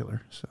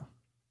vernacular. So.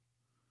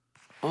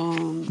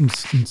 Um,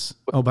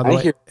 Oh, by the I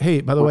way, hear.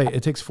 hey, by the way,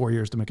 it takes 4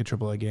 years to make a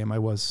AAA game. I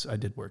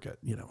did work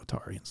at,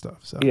 Atari and stuff.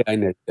 So. Yeah, I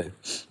know.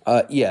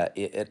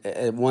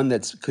 Yeah, one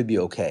that's could be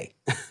okay.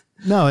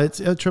 No, it's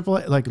a triple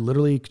A, like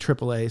literally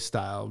triple A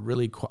style,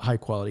 really high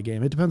quality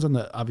game. It depends on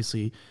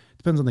obviously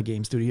depends on the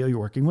game studio you're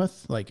working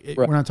with. Like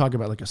Right. we're not talking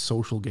about like a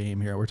social game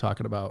here. We're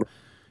talking about,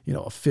 a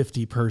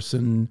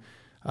 50-person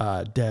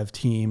dev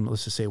team,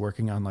 let's just say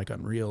working on like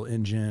Unreal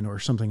Engine or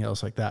something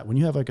else like that. When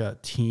you have like a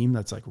team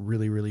that's like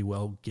really, really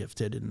well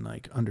gifted and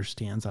like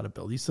understands how to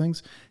build these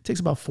things, it takes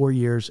about 4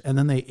 years, and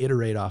then they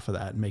iterate off of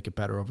that and make it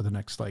better over the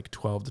next like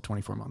 12 to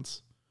 24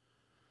 months.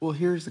 Well,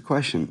 here's the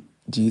question.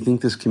 Do you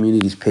think this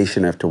community is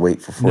patient enough to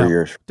wait for four No,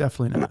 years?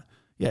 definitely not.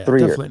 Yeah, 3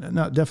 years. definitely not.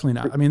 No, definitely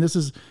not. I mean,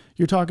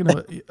 you're talking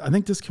about, I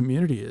think this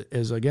community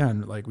is,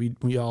 again, like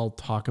we all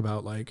talk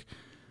about like,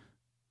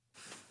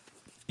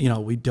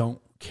 we don't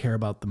care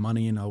about the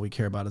money and all we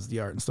care about is the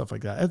art and stuff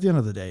like that. At the end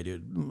of the day,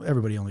 dude,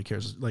 everybody only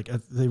cares, like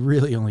they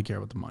really only care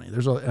about the money.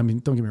 I mean,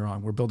 don't get me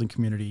wrong. We're building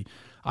community.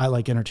 I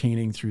like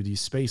entertaining through these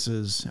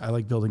spaces. I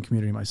like building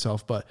community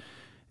myself, but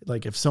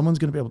like if someone's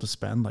going to be able to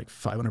spend like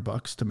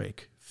 $500 to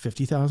make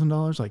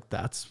 $50,000, like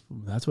that's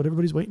what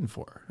everybody's waiting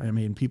for. I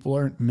mean, people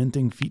aren't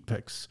minting feet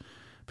pics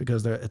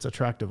because it's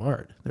attractive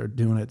art. They're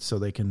doing it so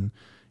they can,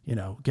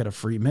 get a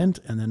free mint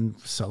and then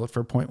sell it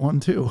for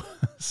 0.12.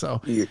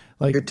 So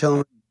like You're telling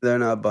me they're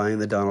not buying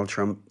the Donald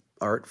Trump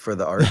art for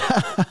the art?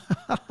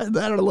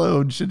 that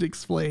alone should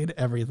explain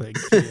everything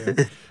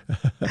to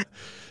you.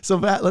 So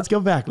let's go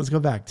back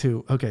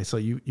to, okay, so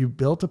you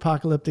built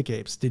Apocalyptic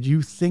Apes. Did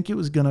you think it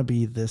was going to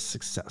be this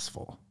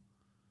successful?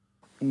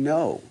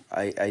 No,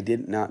 I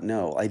did not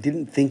know. I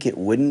didn't think it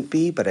wouldn't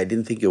be, but I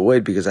didn't think it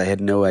would because I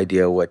had no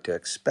idea what to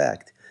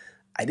expect.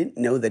 I didn't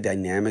know the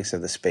dynamics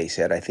of the space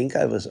yet. I think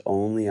I was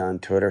only on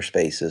Twitter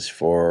Spaces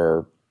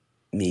for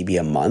maybe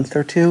a month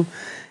or two.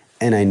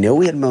 And I know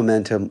we had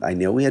momentum. I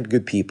know we had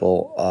good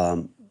people.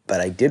 But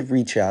I did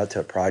reach out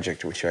to a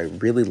project which I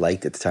really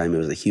liked at the time. It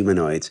was the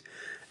humanoids.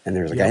 And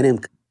Yep.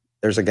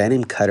 there's a guy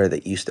named Cutter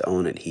that used to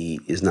own it. He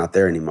is not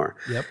there anymore.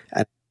 Yep. And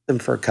I asked him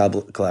for a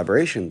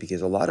collaboration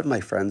because a lot of my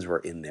friends were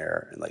in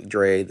there, like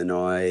Dre, the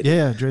Noid.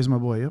 Yeah, Dre's my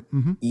boy. Yep.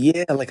 Mm-hmm.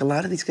 Yeah, like a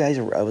lot of these guys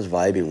I was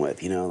vibing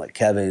with, like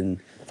Kevin,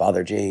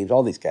 Father James,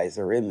 all these guys,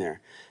 they're in there.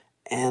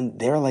 And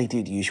they're like,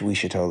 dude, we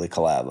should totally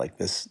collab. Like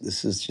this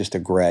is just a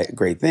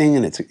great thing,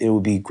 and it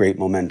would be great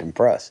momentum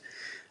for us.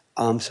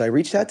 So I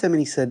reached out to him,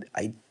 and he said,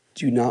 I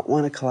do not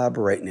want to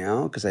collaborate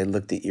now because I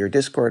looked at your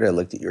Discord, I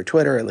looked at your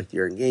Twitter, I looked at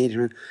your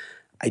engagement.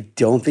 I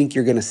don't think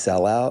you're going to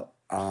sell out.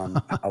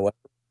 However,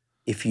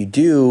 if you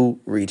do,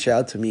 reach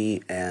out to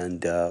me,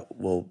 and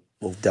we'll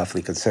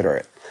definitely consider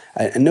it.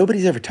 And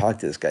nobody's ever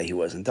talked to this guy. He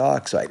wasn't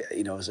doc, so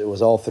it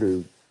was all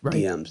through Right.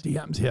 DMs.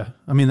 DMs. Yeah.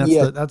 I mean,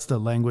 Yeah, that's the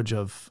language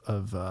of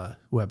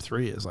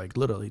Web3 is like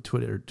literally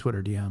Twitter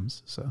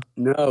DMs. So.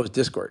 no, it was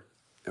Discord.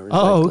 It was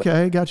Oh, like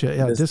okay. Gotcha.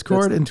 Yeah. that's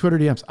Discord and Twitter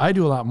DMs. I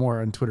do a lot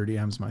more on Twitter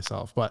DMs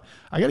myself, but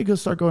I got to go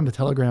start going to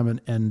Telegram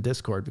and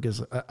Discord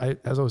because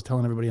as I was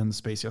telling everybody on the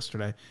space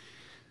yesterday,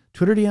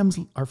 Twitter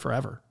DMs are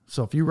forever.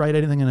 So if you write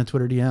anything in a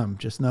Twitter DM,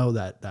 just know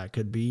that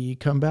could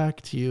come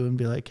back to you and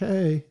be like,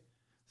 hey,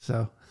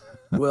 so.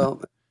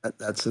 well,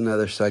 that's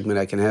another segment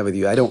I can have with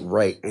you. I don't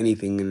write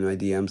anything in my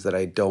DMs that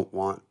I don't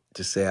want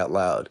to say out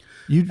loud.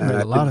 You And write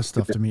I a lot of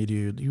stuff to me,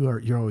 dude.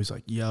 You're always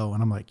like, yo,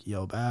 and I'm like,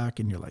 yo back,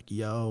 and you're like,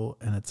 yo,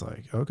 and it's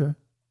like, okay.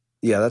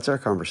 Yeah, that's our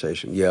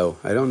conversation. Yo,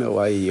 I don't know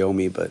why you yo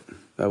me, but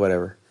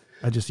whatever.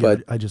 I just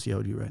But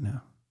yelled you right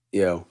now.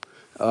 yo,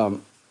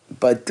 um,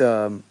 but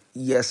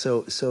yeah.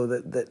 So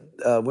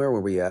where were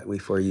we at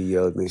before you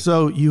yelled me?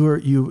 So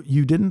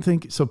you didn't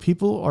think so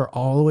people are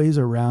always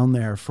around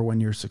there for when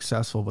you're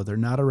successful, but they're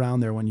not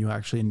around there when you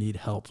actually need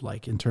help,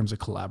 like in terms of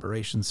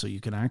collaboration, so you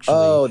can actually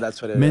Oh,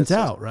 that's what it mint is.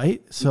 out,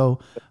 right? So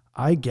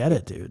I get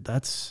it, dude.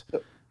 That's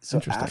So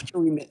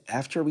interesting.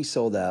 after we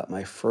sold out,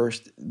 my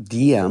first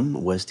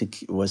DM was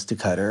to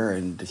Cutter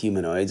and the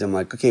humanoids. I'm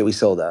like, okay, we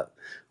sold out.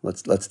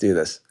 Let's do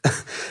this.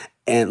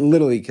 And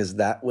literally, because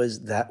that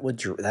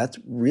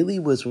really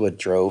was what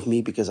drove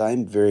me, because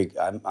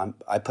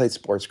I played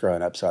sports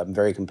growing up, so I'm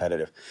very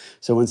competitive.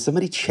 So when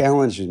somebody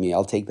challenges me,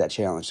 I'll take that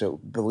challenge. So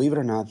believe it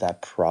or not,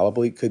 that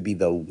probably could be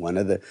the one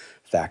of the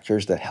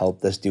factors that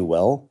helped us do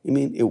well. I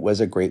mean, it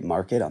was a great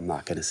market. I'm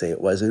not going to say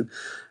it wasn't.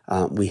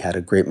 We had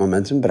a great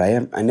momentum, but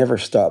I never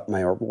stopped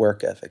my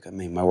work ethic. I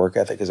mean, my work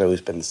ethic has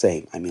always been the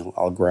same. I mean,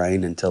 I'll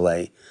grind until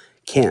I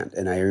can't.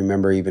 And I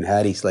remember even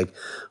Hattie's like,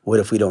 what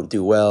if we don't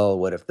do well?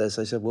 What if this?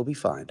 I said, we'll be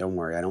fine. Don't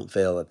worry. I don't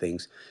fail at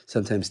things.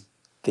 Sometimes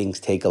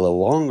things take a little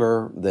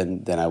longer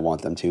than I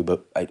want them to,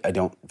 but I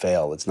don't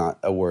fail. It's not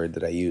a word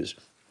that I use.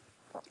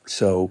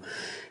 So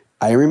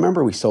I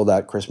remember we sold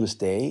out Christmas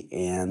Day,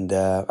 and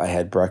I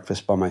had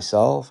breakfast by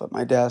myself at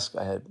my desk.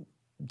 I had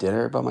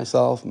dinner by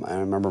myself. I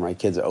remember my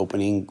kids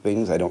opening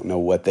things. I don't know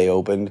what they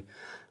opened.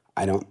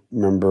 I don't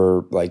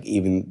remember, like,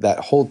 even that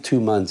whole 2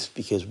 months,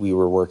 because we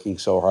were working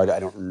so hard. I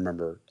don't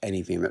remember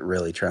anything that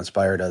really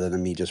transpired other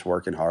than me just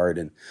working hard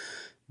and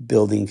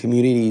building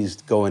communities,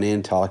 going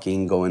in,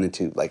 talking, going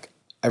into like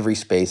every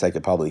space I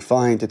could probably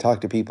find to talk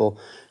to people,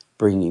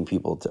 bringing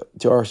people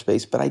to our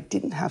space. But I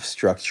didn't have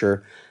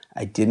structure.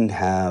 I didn't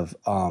have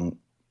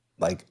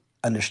like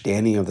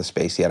understanding of the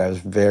space yet. I was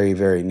very,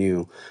 very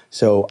new.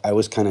 So I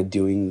was kind of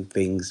doing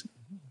things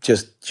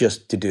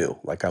just to do.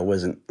 Like, I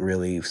wasn't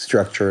really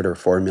structured or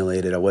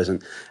formulated.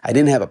 I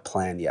didn't have a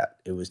plan yet.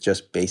 It was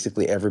just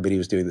basically everybody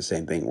was doing the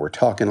same thing. We're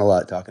talking a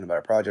lot, talking about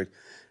a project,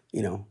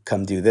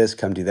 come do this,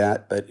 come do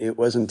that. But it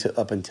wasn't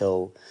up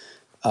until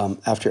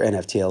after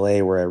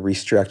NFTLA where I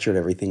restructured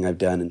everything I've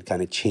done and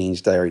kind of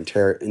changed our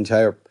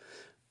entire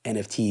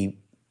NFT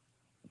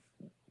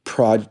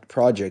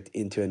project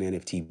into an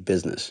NFT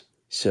business.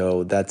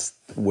 So that's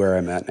where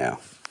I'm at now.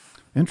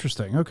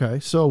 Interesting. Okay.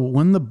 So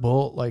when the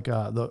bull, like,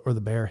 or the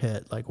bear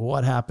hit, like,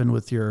 what happened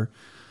with your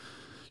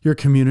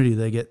community?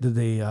 Did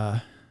they,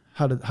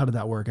 how did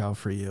that work out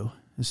for you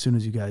as soon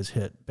as you guys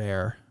hit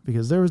bear?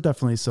 Because there was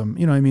definitely some,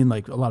 you know what I mean?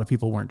 Like, a lot of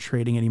people weren't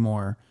trading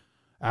anymore.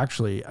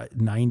 Actually,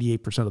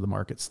 98% of the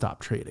market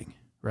stopped trading.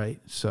 Right.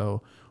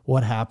 So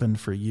what happened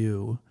for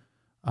you,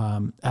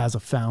 as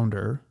a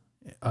founder,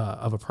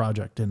 of a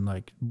project, and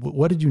like,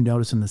 what did you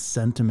notice in the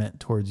sentiment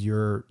towards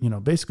your,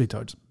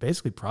 towards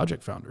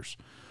project founders?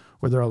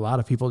 Were there a lot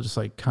of people just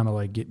like kind of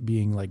like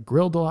being like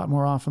grilled a lot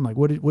more often? Like,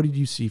 what did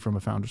you see from a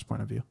founder's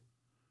point of view?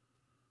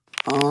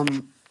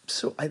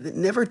 So it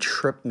never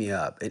tripped me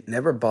up. It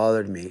never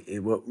bothered me.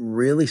 What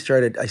really I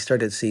started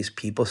to see is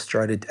people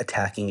started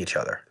attacking each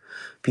other.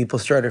 People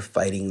started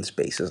fighting in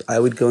spaces. I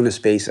would go into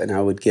space and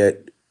I would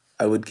get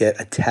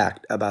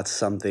attacked about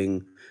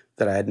something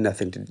that had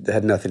nothing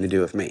to do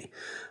with me.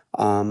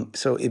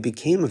 So it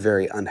became a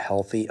very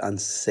unhealthy,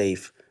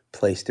 unsafe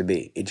place to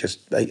be. It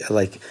just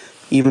like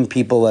even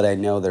people that I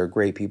know that are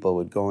great people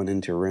would go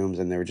into rooms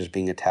and they were just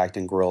being attacked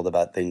and grilled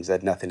about things that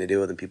had nothing to do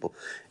with them. People,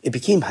 it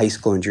became high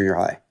school and junior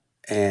high,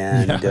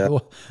 Yeah, and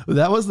well,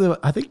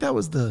 I think that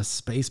was the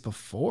space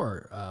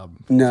before.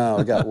 no,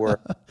 it got worse.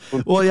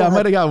 When Well, yeah, people it have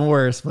might have gotten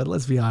worse, but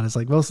let's be honest.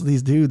 Like, most of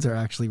these dudes are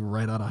actually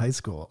right out of high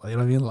school. You know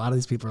what I mean? A lot of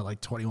these people are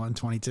like 21,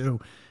 22,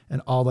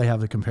 and all they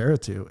have to compare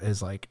it to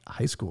is like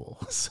high school.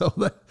 So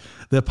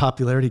the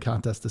popularity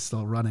contest is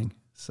still running.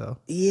 So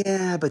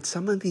Yeah, but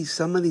some of these,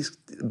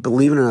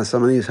 believe it or not,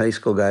 some of these high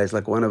school guys,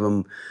 like one of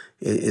them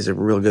is a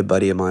real good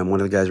buddy of mine.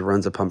 One of the guys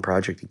runs a pump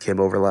project. He came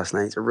over last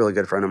night. He's a really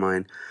good friend of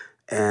mine,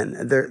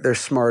 and they're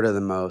smarter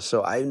than most.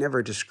 So I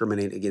never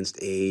discriminate against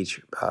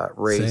age, same,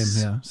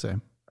 race. yeah,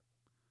 same.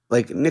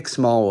 Like Nick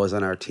Small was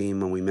on our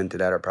team when we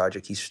minted out our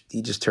project.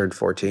 He just turned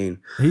 14.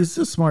 He's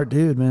a smart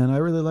dude, man. I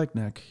really like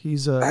Nick. I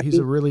He's a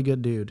mean, really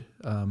good dude.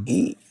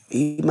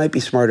 he might be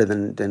smarter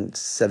than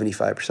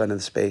 75% of the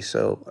space.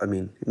 So I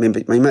mean,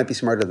 maybe he might be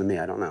smarter than me.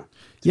 I don't know.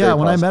 It's Yeah, very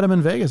when I possible. met him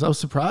in Vegas, I was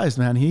surprised,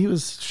 man. He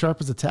was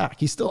sharp as a tack.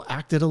 He still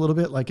acted a little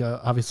bit like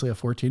obviously a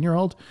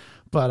 14-year-old,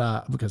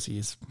 but because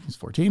he's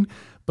 14,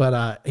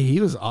 but he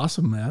was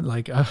awesome, man.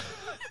 Like,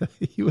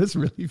 he was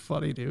really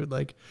funny, dude.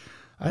 Like,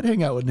 I'd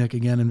hang out with Nick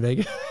again in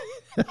Vegas.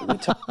 We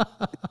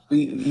talked.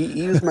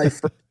 He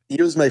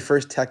was my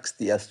first text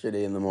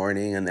yesterday in the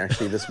morning, and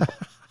actually this morning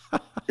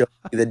showed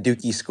me the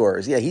Dookie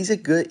scores. Yeah, he's a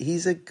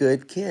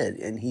good kid,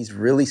 and he's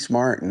really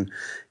smart, and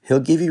he'll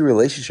give you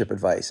relationship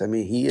advice. I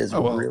mean, he is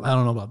Oh, well, really I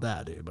don't know about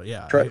that, dude, but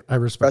yeah, trust I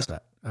respect trust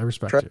that. I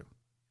respect trust, you.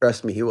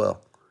 trust me, he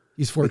will,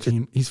 He's because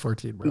 14. He's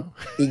 14, he, bro.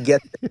 he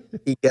gets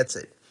it. He gets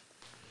it.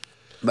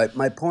 But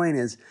my point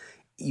is,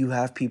 you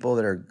have people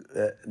that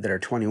are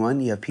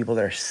 21. You have people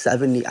that are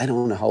 70. I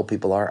don't know how old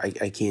people are.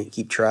 I can't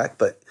keep track.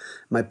 But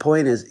my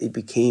point is, it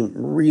became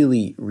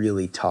really,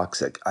 really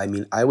toxic. I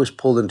mean, I was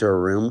pulled into a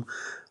room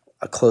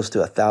close to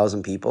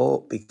 1,000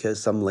 people because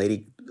some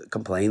lady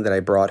complained that I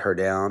brought her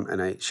down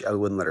and I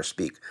wouldn't let her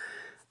speak.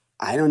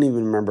 I don't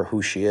even remember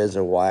who she is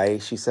or why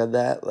she said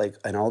that. Like,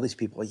 and all these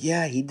people,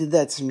 yeah, he did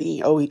that to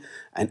me. Oh,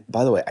 and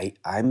by the way,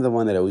 I'm the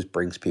one that always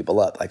brings people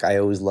up. Like, I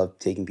always love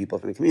taking people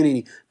from the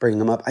community, bringing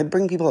them up. I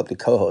bring people up to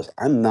co-host.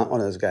 I'm not one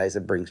of those guys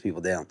that brings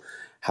people down.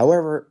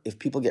 However, if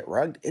people get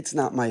rugged, it's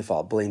not my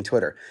fault. Blame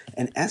Twitter.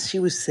 And as she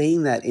was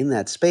saying that in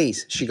that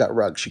space, she got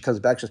rugged. She comes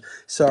back, she says,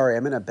 sorry,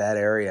 I'm in a bad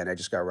area and I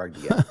just got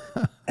rugged again.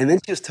 And then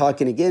she was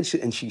talking again,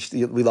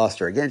 we lost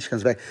her again. She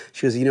comes back.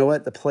 She goes, you know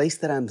what? The place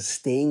that I'm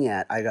staying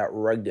at, I got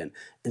rugged in.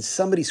 And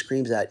somebody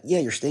screams out, yeah,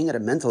 you're staying at a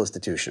mental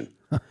institution.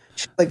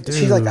 She's like,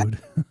 she's like, Dude.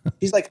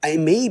 She's like, I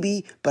may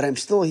be, but I'm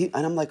still here.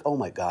 And I'm like, oh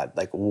my God,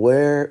 like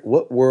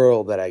what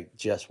world that I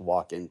just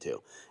walk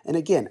into? And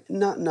again,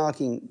 not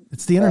knocking,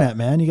 It's the uh, internet,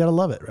 man. You got to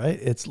love it, right?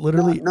 It's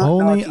literally not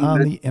only knocking on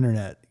men. the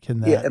internet can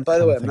Yeah. And that by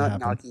the kind way, of I'm thing not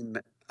happen.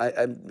 knocking,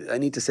 I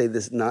need to say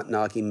this, not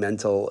knocking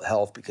mental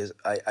health because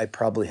I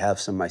probably have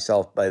some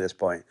myself by this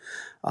point.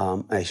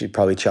 I should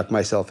probably chuck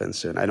myself in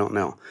soon. I don't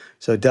know.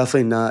 So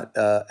definitely not,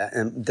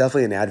 I'm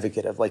definitely an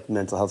advocate of like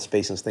mental health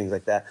spaces, things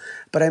like that.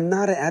 But I'm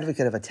not an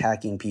advocate of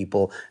attacking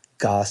people,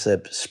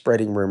 gossip,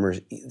 spreading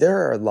rumors. There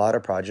are a lot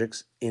of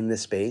projects in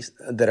this space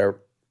that are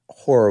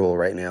horrible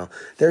right now.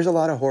 There's a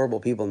lot of horrible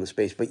people in the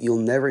space, but you'll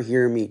never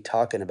hear me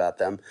talking about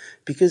them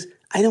because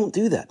I don't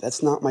do that.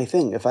 That's not my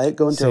thing. If I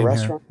go into a Same here.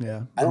 restaurant,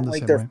 Yeah, I I'm don't the like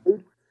same their way.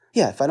 food.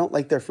 Yeah, if I don't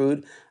like their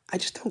food, I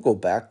just don't go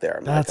back there.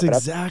 I'm like, That's but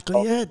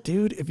exactly I'm, it,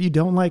 dude. If you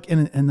don't like,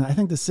 and I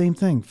think the same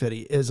thing,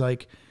 Fitty, is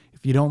like,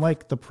 if you don't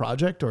like the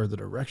project or the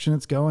direction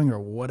it's going or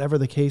whatever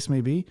the case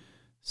may be,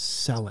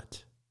 sell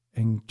it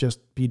and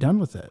just be done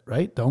with it,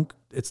 right? Don't,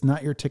 it's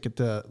not your ticket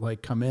to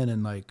like come in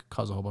and like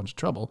cause a whole bunch of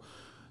trouble.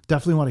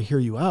 Definitely want to hear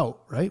you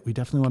out, right? We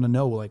definitely want to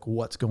know like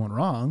what's going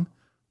wrong,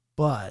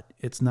 but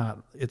it's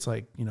not, it's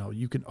like,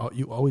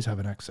 you always have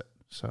an exit.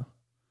 So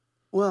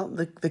well,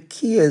 the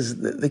key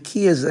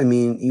is, I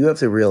mean, you have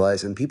to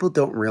realize, and people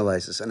don't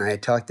realize this. And I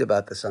talked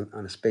about this on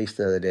a space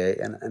the other day,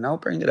 and I'll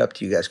bring it up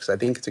to you guys because I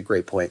think it's a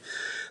great point.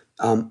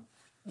 Um,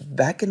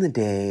 Back in the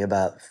day,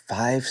 about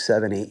 5,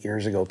 7, 8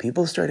 years ago,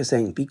 people started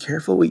saying, be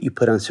careful what you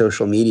put on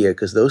social media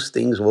because those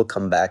things will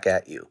come back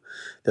at you.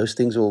 Those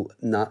things will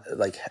not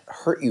like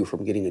hurt you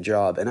from getting a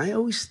job. And I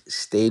always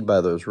stayed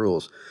by those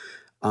rules.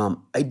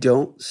 I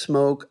don't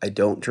smoke. I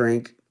don't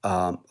drink.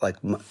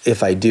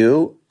 If I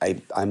do,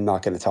 I'm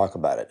not going to talk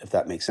about it, if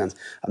that makes sense.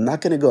 I'm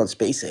not going to go on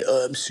space and say,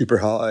 oh, I'm super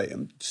high.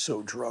 I'm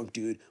so drunk,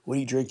 dude. What are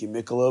you drinking?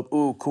 Michelob?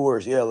 Ooh,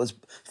 Coors. Yeah, let's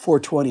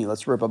 420.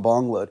 Let's rip a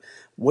bong load.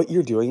 What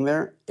you're doing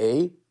there,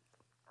 A,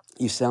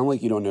 you sound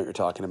like you don't know what you're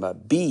talking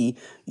about. B,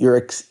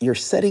 you're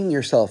setting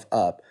yourself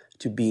up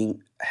to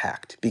being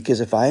hacked.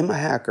 Because if I'm a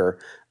hacker,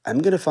 I'm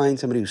going to find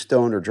somebody who's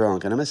stoned or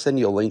drunk, and I'm going to send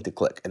you a link to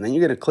click. And then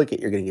you're going to click it,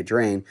 you're going to get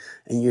drained,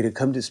 and you're going to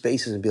come to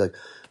spaces and be like,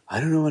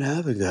 I don't know what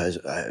happened, guys.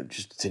 I'm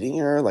just sitting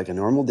here like a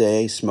normal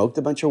day, smoked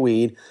a bunch of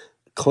weed,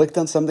 clicked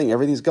on something,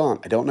 everything's gone.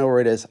 I don't know where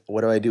it is.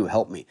 What do I do?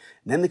 Help me.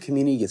 And then the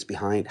community gets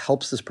behind,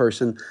 helps this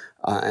person.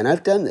 And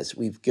I've done this.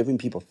 We've given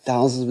people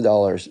thousands of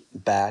dollars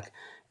back,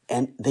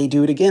 and they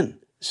do it again.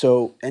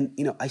 So, and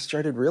I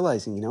started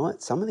realizing, you know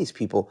what? Some of these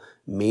people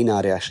may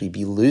not actually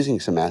be losing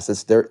some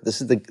assets. This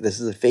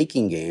is a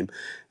faking game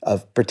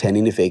of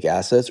pretending to fake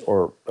assets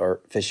or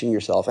phishing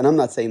yourself. And I'm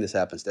not saying this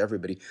happens to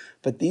everybody,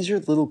 but these are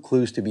little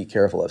clues to be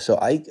careful of. So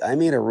I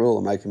made a rule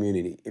in my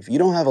community. If you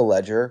don't have a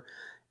ledger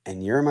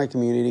and you're in my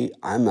community,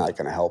 I'm not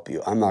going to help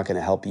you. I'm not going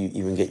to help you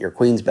even get your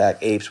queens back,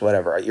 apes,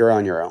 whatever. You're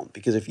on your own.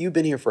 Because if you've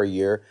been here for a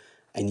year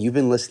and you've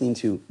been listening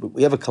to,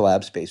 we have a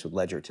collab space with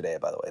Ledger today,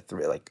 by the way,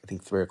 at I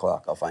think 3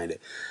 o'clock, I'll find it.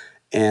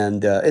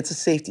 And it's a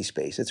safety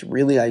space. It's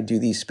really, I do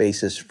these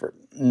spaces for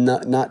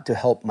not to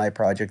help my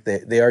project.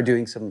 They are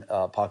doing some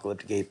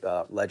Apocalyptic Ape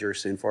ledger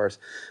soon for us,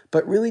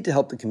 but really to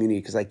help the community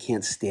because I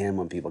can't stand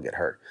when people get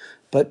hurt.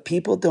 But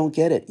people don't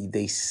get it.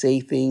 They say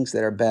things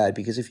that are bad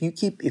because if you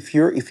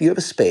have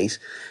a space,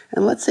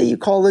 and let's say you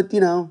call it,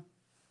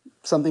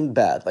 something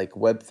bad, like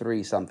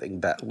Web3 something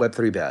bad,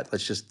 Web3 bad.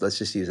 Let's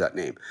just use that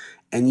name.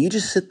 And you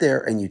just sit there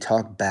and you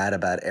talk bad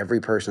about every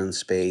person in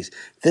space.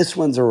 This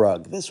one's a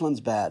rug. This one's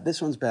bad.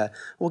 This one's bad.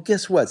 Well,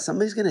 guess what?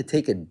 Somebody's going to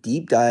take a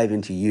deep dive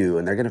into you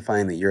and they're going to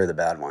find that you're the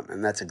bad one.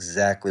 And that's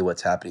exactly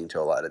what's happening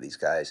to a lot of these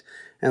guys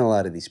and a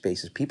lot of these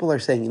spaces. People are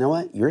saying, you know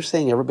what? You're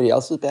saying everybody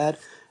else is bad.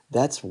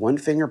 That's one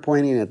finger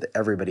pointing at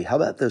everybody. How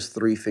about those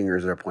three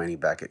fingers that are pointing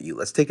back at you?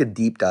 Let's take a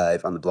deep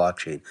dive on the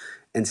blockchain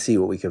and see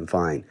what we can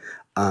find.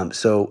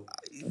 So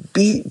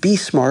be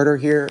smarter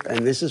here,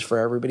 and this is for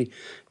everybody.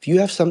 If you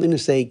have something to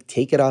say,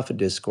 take it off of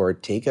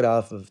Discord, take it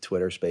off of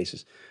Twitter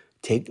Spaces,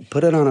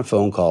 put it on a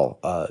phone call,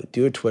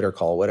 do a Twitter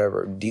call,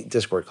 whatever,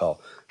 Discord call,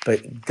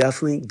 but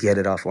definitely get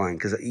it offline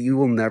because you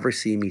will never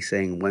see me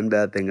saying one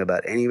bad thing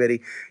about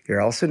anybody.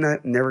 You're also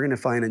never going to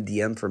find a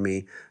DM for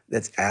me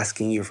that's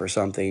asking you for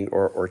something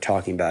or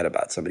talking bad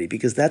about somebody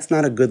because that's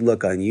not a good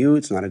look on you.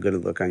 It's not a good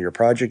look on your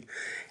project.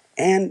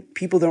 And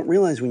people don't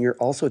realize when you're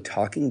also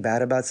talking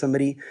bad about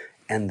somebody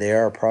and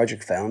they're a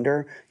project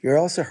founder, you're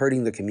also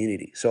hurting the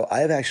community. So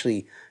I've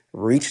actually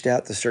reached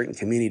out to certain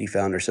community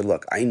founders, said,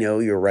 look, I know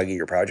you're rugging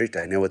your project.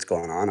 I know what's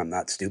going on. I'm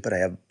not stupid.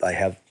 I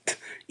have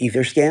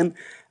Etherscan.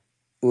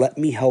 Let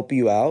me help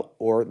you out,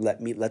 or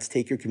let's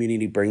take your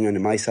community, bring them to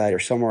my side or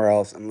somewhere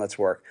else, and let's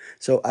work.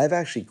 So I've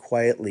actually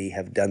quietly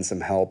have done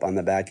some help on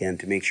the back end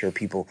to make sure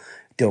people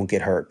don't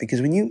get hurt.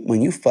 Because when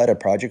you fight a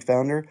project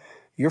founder,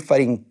 you're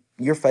fighting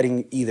you're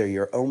fighting either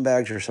your own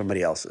bags or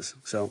somebody else's.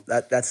 So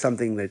that's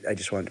something that I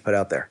just wanted to put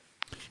out there.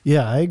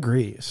 Yeah, I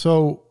agree.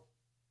 So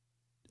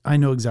I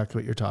know exactly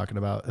what you're talking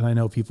about. And I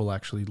know people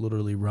actually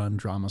literally run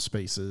drama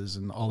spaces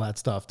and all that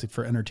stuff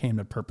for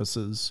entertainment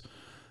purposes.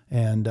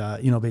 And,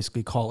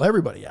 basically call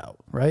everybody out,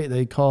 right?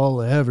 They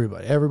call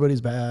everybody. Everybody's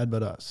bad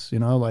but us,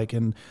 like,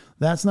 and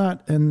that's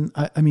not, and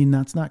I mean,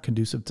 that's not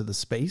conducive to the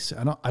space.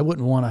 I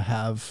wouldn't want to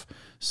have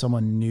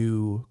someone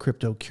new,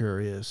 crypto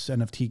curious,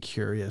 NFT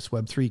curious,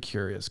 Web3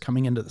 curious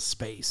coming into the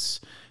space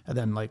and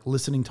then like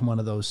listening to one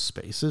of those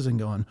spaces and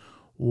going,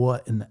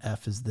 what in the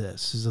F is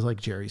this? Is this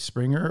like Jerry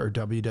Springer or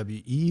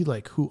WWE?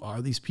 Like, who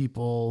are these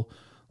people?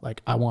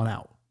 Like, I want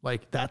out.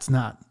 Like, that's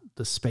not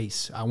the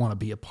space I want to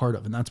be a part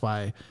of. And that's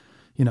why,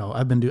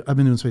 I've been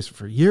doing space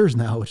for years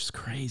now, which is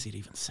crazy to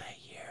even say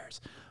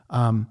years.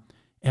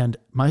 And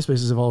my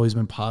spaces have always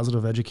been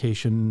positive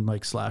education,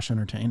 like /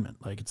 entertainment.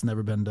 Like, it's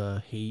never been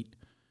to hate.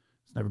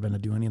 It's never been to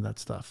do any of that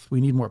stuff.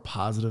 We need more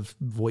positive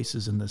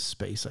voices in this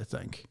space, I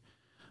think.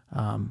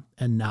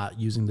 And not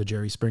using the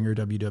Jerry Springer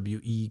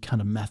WWE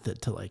kind of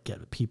method to like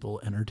get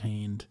people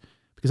entertained,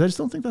 because I just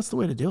don't think that's the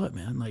way to do it,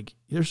 man. Like,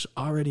 there's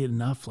already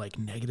enough like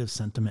negative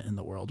sentiment in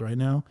the world right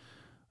now.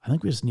 I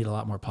think we just need a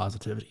lot more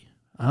positivity.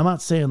 I'm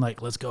not saying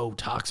like, let's go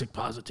toxic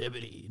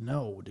positivity.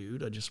 No,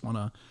 dude. I just want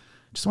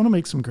to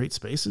make some great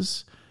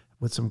spaces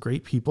with some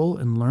great people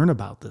and learn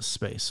about this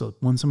space. So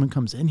when someone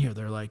comes in here,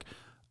 they're like,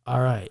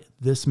 all right,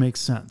 this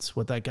makes sense.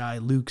 What that guy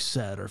Luke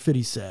said, or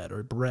Fity said,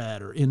 or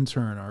Brett, or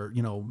intern, or,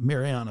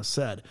 Mariana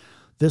said,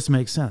 this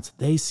makes sense.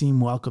 They seem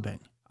welcoming.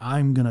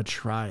 I'm going to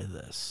try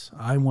this.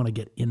 I want to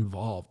get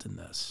involved in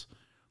this.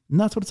 And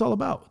that's what it's all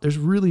about. There's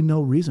really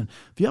no reason.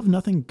 If you have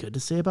nothing good to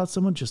say about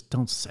someone, just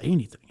don't say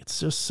anything.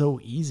 It's just so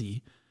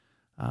easy.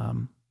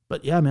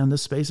 But yeah, man,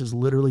 this space is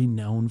literally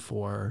known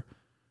for,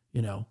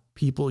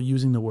 people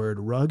using the word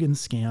rug and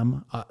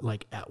scam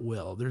like at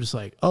will. They're just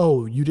like,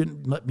 oh, you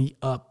didn't let me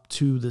up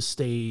to the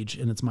stage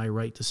and it's my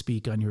right to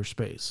speak on your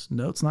space.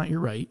 No, it's not your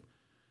right.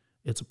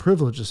 It's a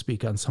privilege to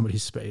speak on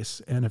somebody's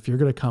space. And if you're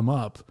going to come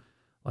up,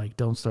 like,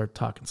 don't start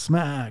talking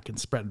smack and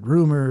spread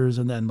rumors.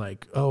 And then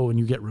like, oh, and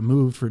you get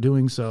removed for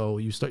doing so.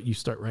 You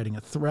start writing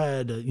a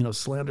thread,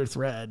 slander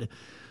thread,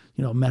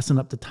 messing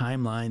up the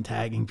timeline,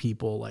 tagging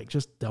people. Like,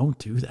 just don't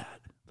do that.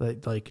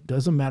 Like,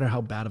 doesn't matter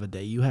how bad of a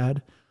day you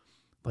had.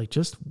 Like,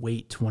 just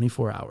wait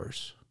 24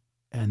 hours.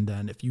 And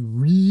then if you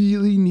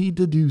really need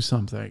to do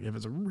something, if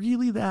it's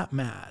really that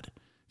mad,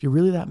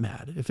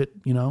 if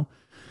it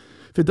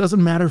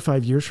doesn't matter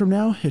 5 years from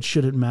now, it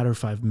shouldn't matter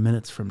 5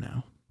 minutes from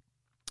now.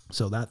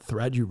 So that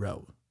thread you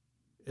wrote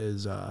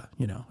is,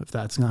 if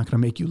that's not going to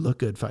make you look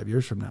good 5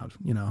 years from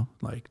now,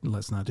 like,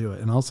 let's not do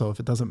it. And also, if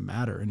it doesn't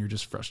matter and you're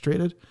just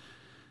frustrated,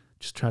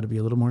 just try to be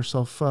a little more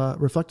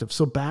self-reflective.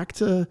 So back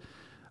to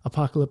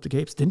Apocalyptic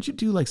Apes. Didn't you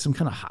do like some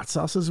kind of hot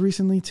sauces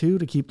recently too,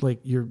 to keep like,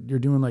 you're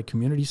doing like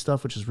community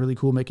stuff, which is really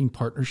cool, making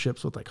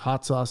partnerships with like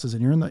hot sauces,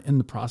 and you're in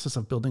the process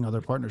of building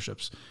other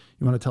partnerships.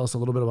 You want to tell us a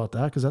little bit about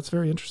that? Because that's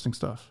very interesting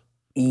stuff.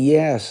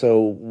 Yeah, so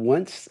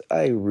once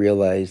I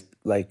realized,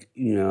 like,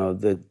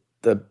 the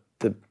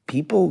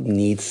people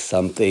need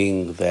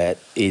something that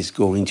is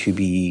going to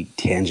be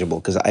tangible,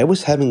 because I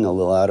was having a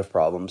lot of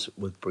problems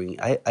with bringing.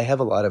 I have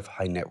a lot of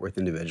high net worth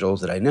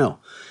individuals that I know.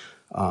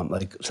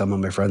 Like, some of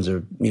my friends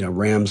are,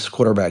 Rams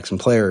quarterbacks and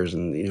players,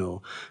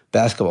 and,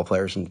 basketball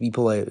players, and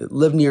people that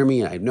live near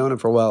me, and I've known them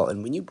for a while.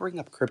 And when you bring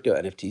up crypto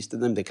NFTs to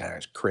them, they kind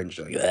of cringe.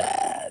 They're like,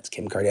 ah, it's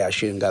Kim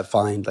Kardashian got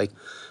fined like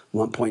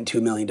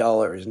 $1.2 million.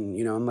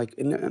 And, I'm like,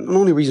 and the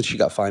only reason she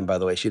got fined, by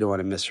the way, she didn't want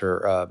to miss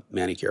her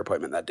manicure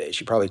appointment that day.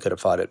 She probably could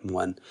have fought it and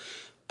won.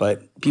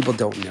 But people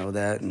don't know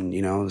that, and,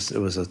 it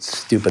was a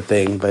stupid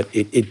thing. But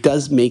it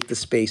does make the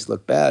space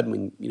look bad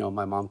when,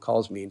 my mom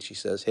calls me and she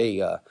says, hey,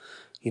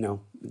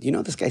 do you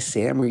know this guy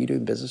Sam? Are you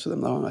doing business with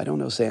him? No, I don't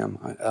know Sam.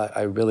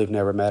 I really have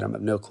never met him. I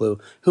have no clue.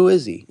 Who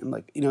is he? I'm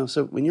like,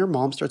 so when your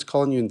mom starts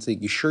calling you and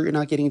saying, you sure you're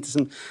not getting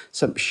into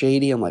some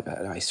shady? I'm like,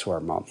 I swear,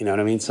 Mom. You know what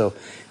I mean? So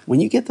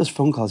when you get those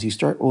phone calls, you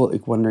start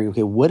like wondering,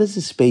 okay, what does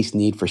this space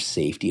need for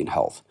safety and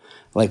health?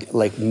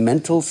 Like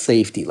mental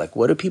safety. Like,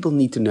 what do people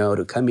need to know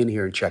to come in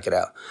here and check it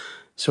out?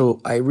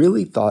 So I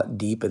really thought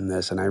deep in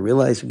this, and I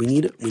realized we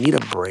need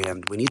a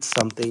brand. We need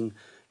something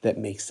that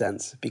makes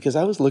sense, because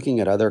I was looking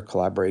at other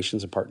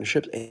collaborations and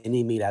partnerships, and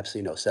they made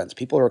absolutely no sense.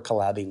 People are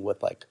collabing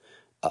with like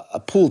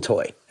a pool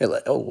toy. They're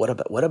like, oh, what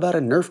about a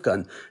Nerf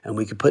gun? And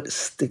we could put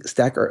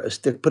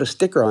put a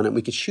sticker on it. And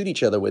we could shoot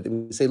each other with it.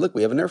 And we say, look,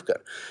 we have a Nerf gun.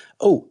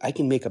 Oh, I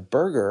can make a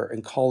burger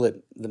and call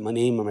it my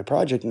name on my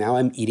project. Now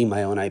I'm eating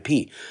my own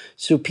IP.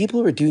 So people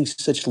are doing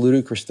such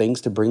ludicrous things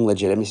to bring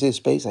legitimacy to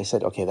space. I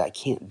said, okay, that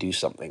can't do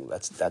something.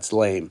 That's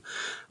lame.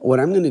 What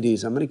I'm going to do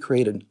is I'm going to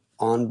create an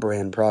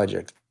on-brand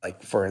project.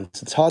 Like, for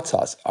instance, hot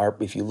sauce.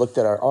 If you looked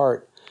at our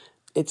art,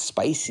 it's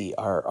spicy.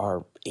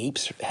 Our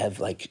apes have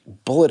like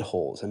bullet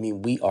holes. I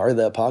mean, we are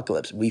the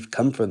apocalypse. We've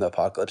come from the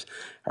apocalypse.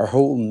 Our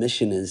whole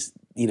mission is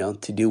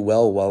to do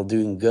well while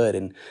doing good.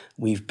 And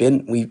we've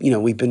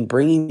been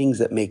bringing things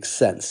that make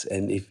sense.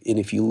 And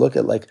if you look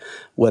at like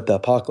what the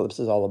apocalypse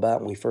is all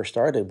about, when we first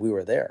started, we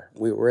were there.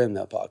 We were in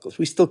the apocalypse.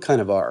 We still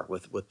kind of are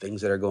with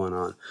things that are going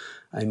on.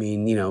 I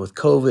mean, with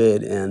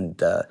COVID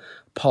and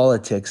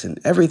politics and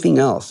everything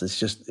else, it's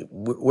just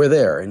we're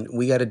there, and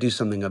we got to do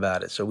something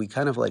about it. So we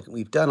kind of like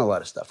we've done a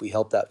lot of stuff. We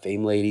helped out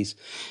Fame ladies.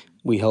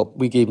 We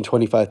gave them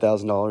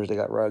 $25,000. They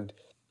got rugged.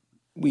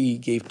 We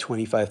gave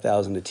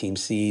 25,000 to Team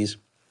C's.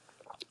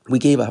 We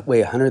gave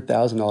away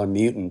 $100,000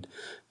 mutant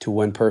to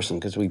one person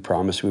because we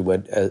promised we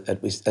would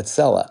at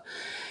Sella.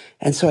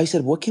 And so I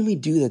said, what can we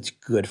do that's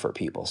good for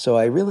people? So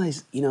I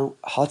realized,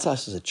 hot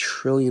sauce is $1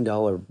 trillion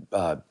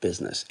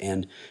business,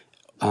 and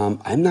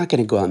I'm not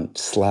going to go out and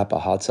slap a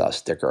hot sauce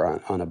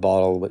sticker on a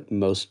bottle, what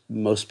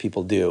most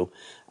people do.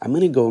 I'm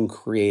going to go and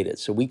create it.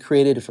 So we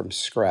created it from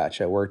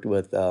scratch. I worked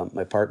with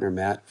my partner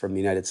Matt from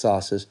United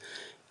Sauces,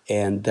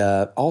 and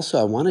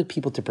also, I wanted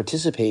people to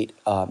participate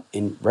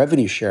in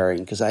revenue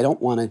sharing because I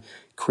don't want to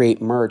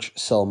create merch,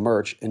 sell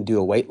merch, and do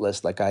a wait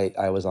list like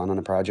I was on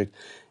a project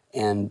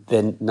and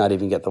then not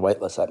even get the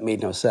wait list. That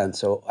made no sense.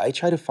 So I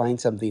try to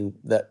find something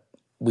that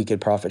we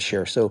could profit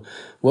share. So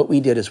what we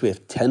did is we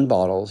have 10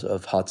 bottles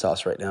of hot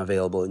sauce right now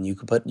available, and you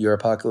could put your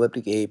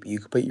Apocalyptic Ape, you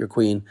could put your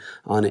Queen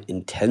on it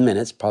in 10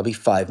 minutes, probably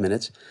 5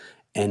 minutes,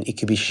 and it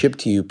could be shipped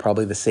to you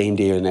probably the same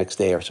day or the next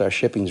day. So our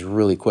shipping is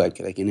really quick.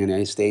 Like in the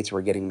United States,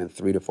 we're getting them in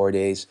 3 to 4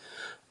 days.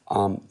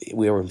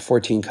 We are in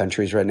 14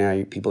 countries right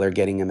now. People are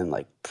getting them in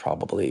like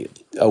probably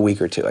a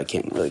week or two. I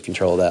can't really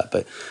control that,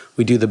 but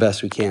we do the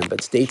best we can.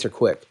 But states are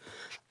quick.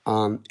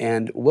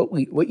 And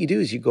what you do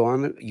is you go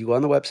on the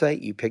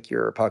website, you pick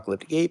your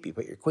Apocalyptic Ape, you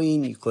put your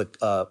Queen, you click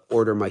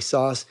order my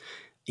sauce,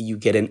 you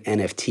get an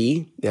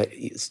NFT that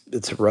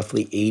it's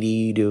roughly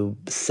 80 to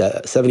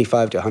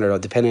 75 to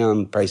 $100 depending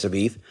on the price of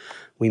ETH.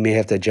 We may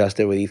have to adjust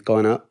it with ETH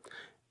going up,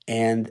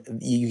 and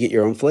you get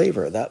your own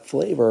flavor. That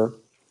flavor,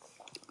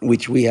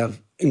 which we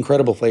have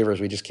incredible flavors.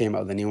 We just came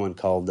out with a new one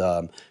called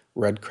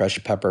red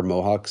crushed pepper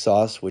mohawk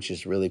sauce, which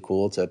is really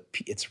cool.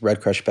 It's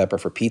red crushed pepper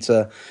for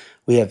pizza.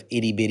 We have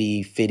itty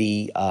bitty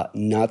fitty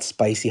not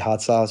spicy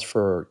hot sauce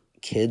for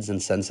kids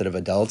and sensitive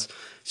adults.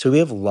 So we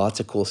have lots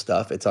of cool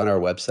stuff. It's on our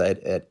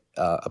website at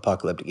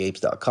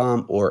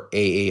apocalypticapes.com or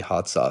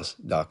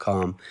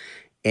aahotsauce.com.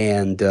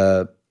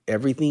 And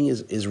everything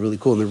is really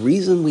cool. And the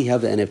reason we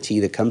have the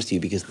NFT that comes to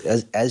you,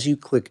 because as you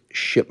click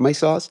ship my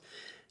sauce,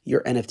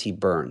 your NFT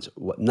burns.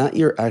 Not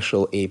your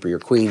actual ape or your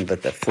queen,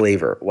 but the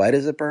flavor. Why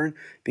does it burn?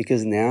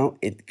 Because now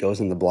it goes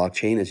in the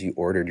blockchain as you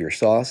ordered your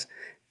sauce.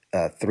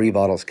 3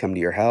 bottles come to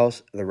your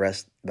house. The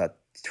rest, about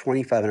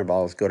 2,500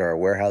 bottles, go to our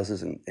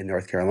warehouses in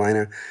North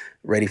Carolina,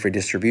 ready for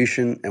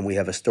distribution. And we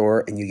have a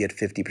store, and you get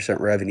 50%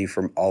 revenue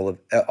from all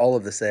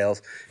of the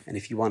sales. And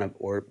if you want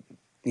to,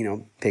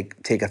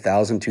 take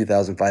 1,000,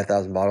 2,000,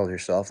 5,000 bottles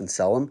yourself and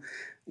sell them,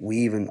 we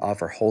even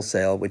offer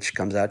wholesale, which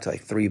comes out to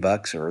like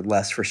 $3 or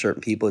less for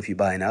certain people if you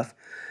buy enough.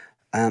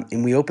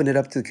 And we open it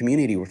up to the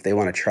community. If they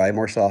want to try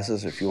more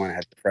sauces, or if you want to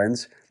have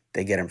friends,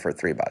 they get them for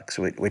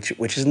 $3,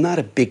 which is not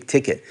a big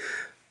ticket.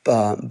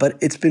 But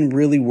it's been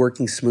really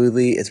working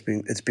smoothly. It's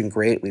been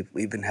great.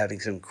 We've been having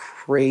some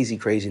crazy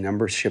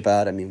numbers ship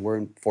out. I mean, we're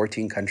in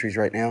 14 countries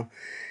right now.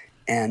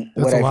 And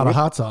That's a lot of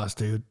hot sauce,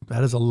 dude.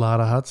 That is a lot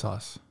of hot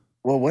sauce.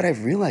 well, what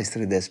I've realized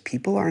through this,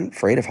 people aren't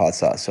afraid of hot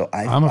sauce. So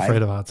I'm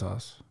afraid of hot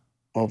sauce.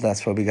 Well,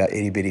 that's why we got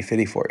itty bitty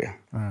fitty for you.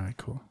 All right,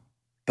 cool.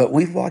 But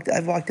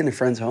I've walked into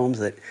friends' homes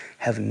that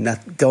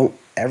don't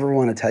ever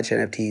want to touch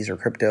NFTs or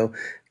crypto,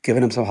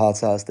 giving them some hot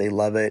sauce. They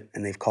love it.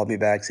 And they've called me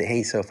back, say,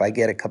 hey, so if I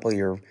get a couple of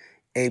your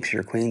apes,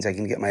 your queens, I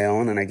can get my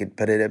own and I could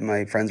put it at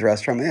my friend's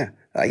restaurant. Yeah,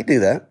 I could do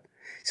that.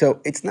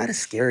 So it's not a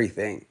scary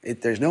thing.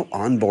 There's no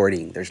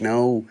onboarding. There's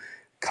no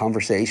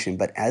conversation.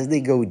 But as they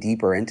go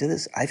deeper into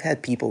this, I've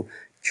had people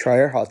try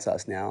our hot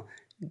sauce now,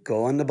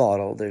 go on the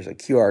bottle. There's a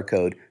QR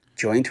code,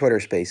 join Twitter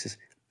Spaces,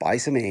 buy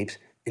some apes,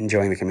 and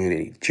join the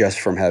community just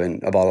from having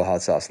a bottle of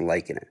hot sauce and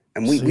liking it.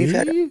 And we've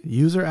had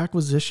user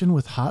acquisition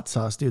with hot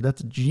sauce, dude.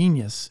 That's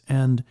genius.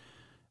 And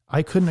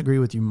I couldn't agree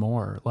with you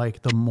more.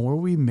 Like, the more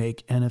we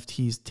make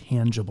NFTs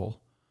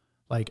tangible,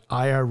 like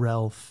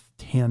IRL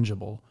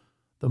tangible,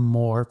 the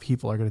more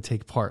people are going to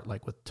take part,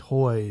 like with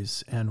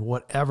toys and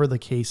whatever the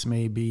case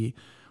may be.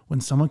 When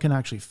someone can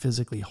actually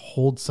physically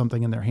hold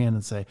something in their hand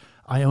and say,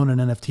 I own an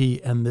NFT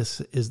and this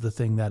is the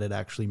thing that it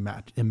actually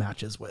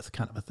matches with,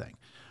 kind of a thing.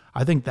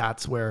 I think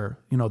that's where,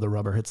 the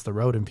rubber hits the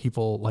road, and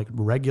people, like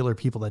regular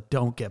people that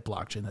don't get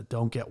blockchain, that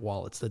don't get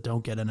wallets, that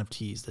don't get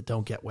NFTs, that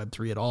don't get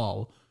Web3 at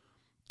all,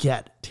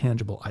 get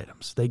tangible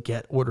items. They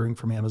get ordering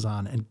from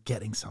Amazon and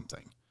getting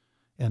something.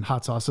 And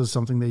hot sauce is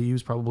something they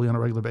use probably on a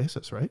regular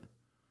basis, right?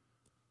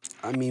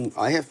 I mean,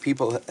 I have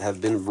people have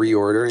been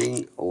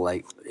reordering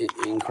like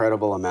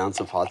incredible amounts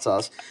of hot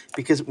sauce,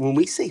 because when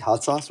we say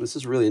hot sauce, this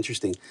is really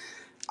interesting.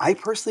 I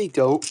personally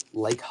don't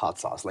like hot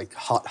sauce, like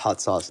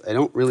hot sauce. I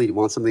don't really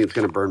want something that's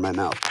going to burn my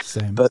mouth.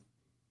 Same. But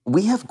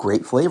we have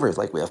great flavors.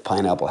 Like we have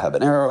pineapple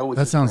habanero.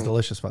 That sounds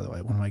delicious, by the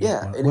way. When do I get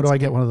Yeah, one? and Where do I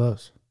get one of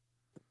those?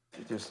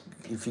 Just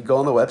if you go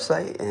on the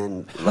website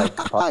and like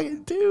talk,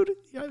 Dude,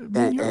 yeah, me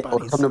and you are or come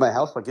buddies. to my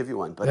house, I'll give you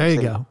one. But I'm There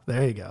you saying, go.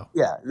 There you go.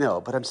 yeah,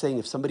 no, but I'm saying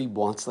if somebody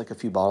wants like a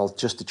few bottles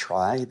just to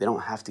try, they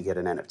don't have to get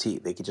an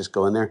NFT. They could just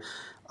go in there,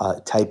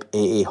 type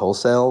AA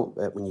wholesale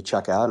when you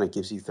check out, and it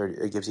gives you 30,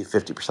 it gives you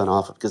 50%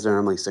 off because they're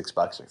normally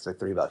 $6. It's like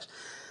 $3.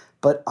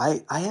 But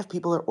I have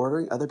people that are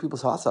ordering other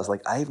people's hot sauce.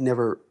 Like I've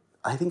never,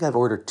 I think I've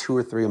ordered two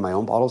or three of my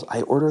own bottles.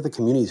 I order the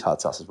community's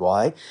hot sauces.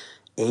 Why?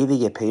 A, they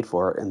get paid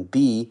for it, and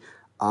B,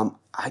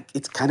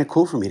 it's kind of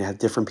cool for me to have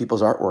different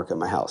people's artwork at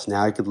my house.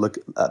 Now I could look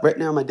right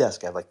now on my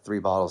desk. I have like three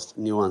bottles,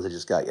 new ones I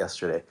just got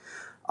yesterday.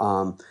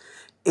 Um,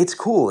 it's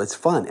cool. It's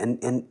fun,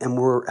 and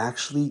we're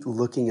actually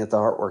looking at the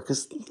artwork.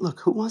 Because look,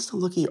 who wants to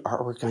look at your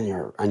artwork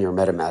on your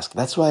MetaMask?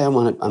 That's why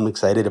I'm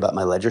excited about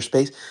my Ledger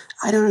space.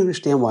 I don't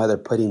understand why they're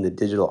putting the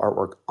digital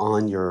artwork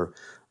on your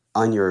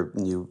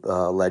new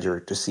Ledger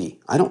to see.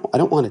 I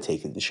don't want to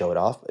take it and show it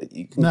off.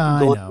 You No, can I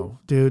go. know,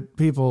 dude.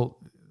 People,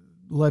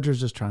 Ledger's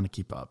just trying to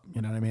keep up.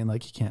 You know what I mean?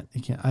 Like you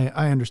can't.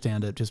 I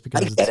understand it just I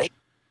because get it's, it.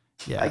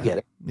 I yeah, get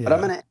it. But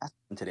I'm yeah. going to ask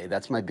them today.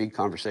 That's my big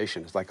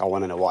conversation. It's like I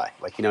want to know why.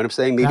 Like you know what I'm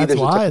saying? Maybe That's there's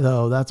a why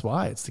though. That's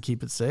why it's to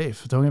keep it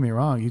safe. Don't get me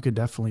wrong. You could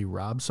definitely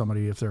rob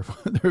somebody if they're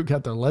they've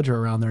got their ledger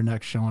around their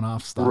neck showing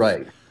off stuff.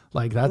 right.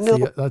 Like No,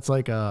 that's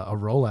like a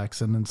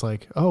Rolex, and it's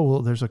like, oh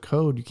well, there's a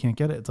code, you can't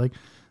get it. It's like,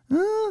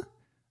 uh,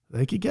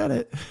 they could get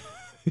it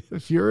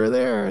if you're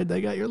there and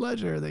they got your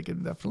ledger. They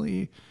can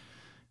definitely,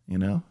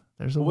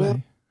 there's a well,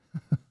 way.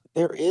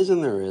 there is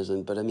and there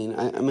isn't, but I mean,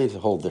 it's a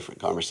whole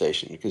different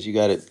conversation because you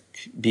got to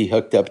be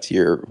hooked up to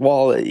your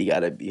wallet. You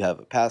have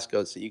a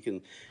passcode so you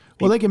can.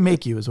 Well, they People, can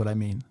make you, is what I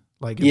mean.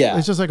 Like if yeah,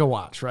 it's just like a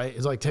watch, right?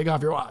 It's like take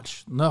off your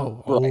watch.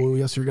 No. right. Oh,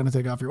 yes, you're gonna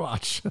take off your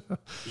watch.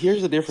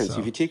 Here's the difference. If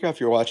So you take off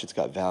your watch, it's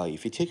got value.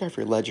 If you take off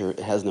your ledger, it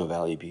has no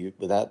value.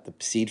 Without the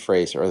seed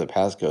phrase or the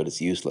passcode,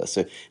 it's useless.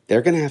 So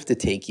they're going to have to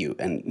take you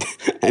and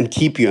and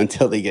keep you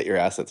until they get your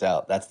assets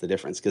out. That's the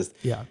difference because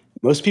yeah.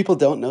 most people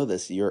don't know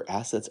this. Your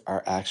assets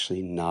are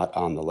actually not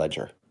on the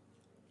ledger.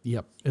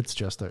 Yep, it's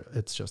just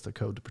a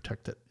code to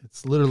protect it.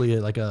 It's literally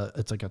like a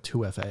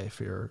 2FA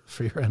for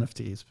your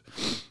NFTs.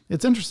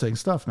 It's interesting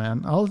stuff,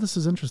 man. All of this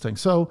is interesting.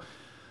 So,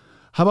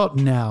 how about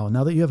now?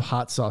 Now that you have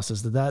hot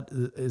sauces,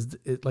 is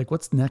it like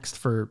what's next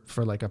for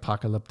like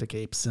Apocalyptic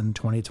Apes in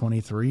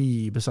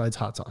 2023 besides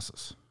hot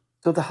sauces?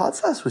 So the hot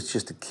sauce was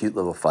just a cute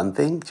little fun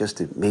thing, just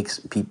to make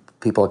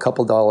people a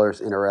couple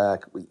dollars,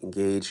 interact, we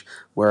engage.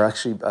 We're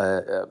actually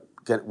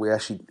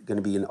going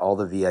to be in all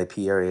the VIP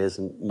areas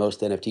and most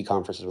NFT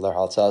conferences with our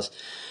hot sauce.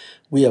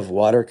 We have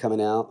water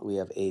coming out. We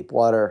have Ape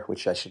Water,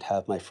 which I should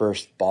have my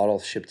first bottle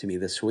shipped to me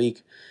this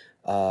week.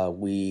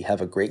 We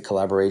have a great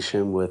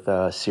collaboration with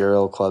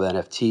Cereal Club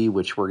NFT,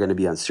 which we're going to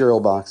be on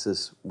cereal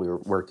boxes. We're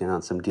working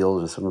on some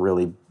deals with some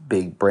really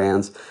big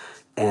brands,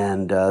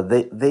 and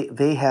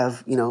they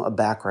have a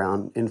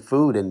background in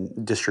food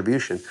and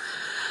distribution.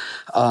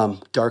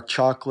 Dark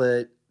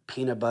chocolate,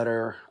 peanut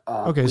butter.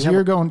 Okay, We so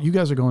have you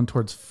guys are going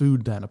towards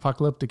food then.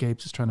 Apocalyptic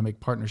Apes is trying to make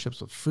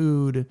partnerships with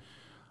food,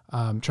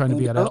 trying to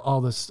be at no,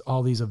 all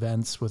these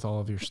events with all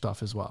of your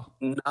stuff as well.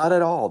 not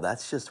at all.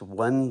 That's just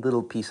one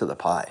little piece of the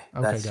pie.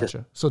 Okay, That's just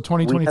gotcha. So we have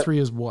 2023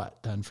 is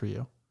what then for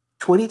you?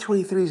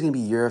 2023 is going to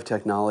be year of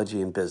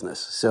technology and business.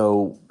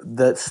 So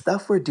the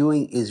stuff we're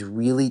doing is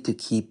really to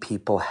keep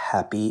people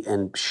happy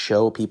and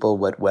show people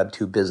what Web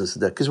 2 business is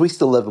because we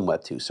still live in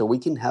Web 2. So we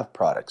can have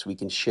products, we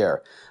can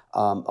share.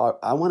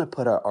 I want to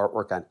put our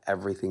artwork on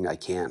everything I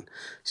can.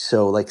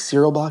 So like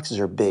cereal boxes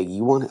are big.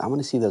 I want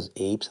to see those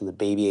apes and the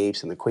baby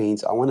apes and the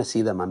queens. I want to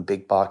see them on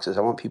big boxes.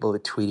 I want people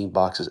tweeting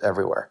boxes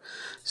everywhere.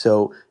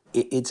 So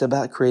it's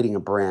about creating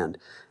a brand.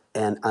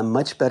 And I'm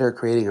much better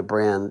creating a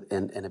brand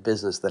and a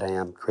business than I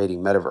am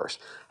creating metaverse.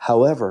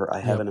 However, I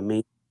have Yep. an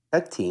amazing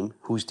tech team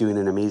who's doing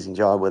an amazing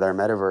job with our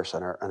metaverse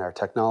and our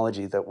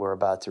technology that we're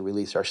about to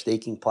release our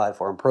staking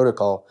platform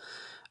protocol.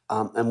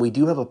 And we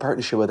do have a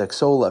partnership with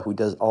Exola, who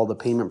does all the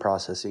payment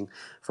processing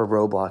for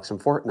Roblox and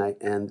Fortnite.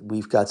 And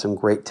we've got some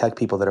great tech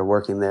people that are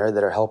working there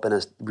that are helping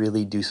us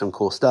really do some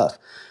cool stuff.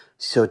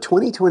 So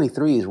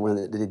 2023 is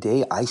when the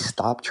day I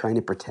stopped trying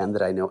to pretend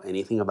that I know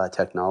anything about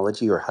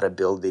technology or how to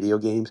build video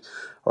games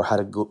or how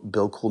to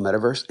build cool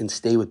metaverse and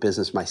stay with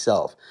business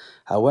myself.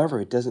 However,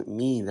 it doesn't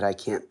mean that I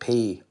can't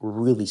pay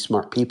really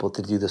smart people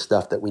to do the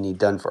stuff that we need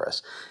done for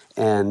us.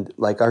 And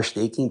like our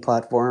staking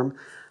platform,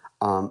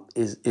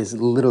 is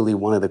literally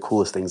one of the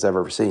coolest things I've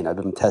ever seen. I've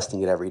been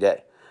testing it every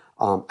day.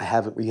 We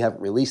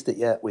haven't released it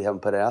yet. We haven't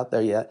put it out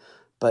there yet.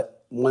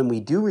 But when we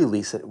do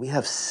release it, we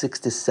have 6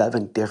 to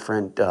 7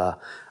 different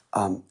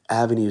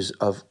avenues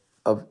of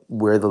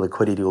where the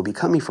liquidity will be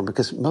coming from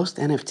because most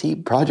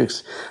NFT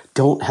projects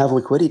don't have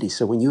liquidity.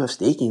 So when you have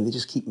staking, they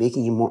just keep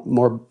making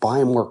you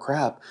buying more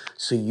crap.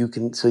 You're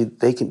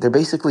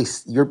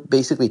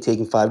basically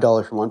taking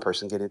 $5 from one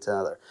person, getting it to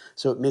another.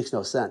 So it makes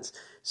no sense.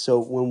 So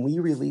when we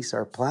release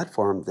our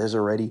platform, there's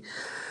already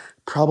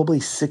probably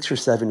 6 or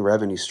 7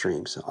 revenue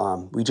streams.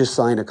 We just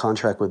signed a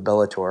contract with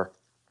Bellator,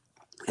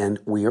 and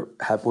we're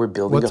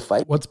building a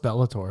fight. What's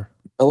Bellator?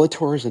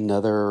 Bellator is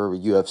another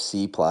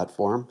UFC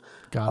platform.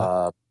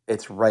 Got it.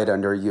 it's right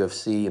under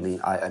UFC.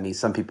 I mean,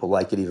 some people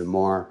like it even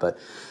more, but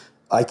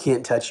I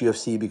can't touch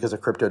UFC because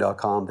of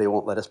crypto.com. They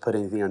won't let us put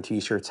anything on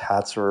t-shirts,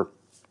 hats, or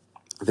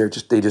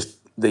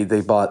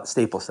they bought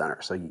Staples Center,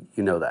 so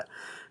you know that.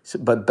 So,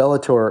 but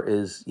Bellator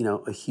is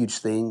a huge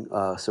thing.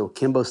 So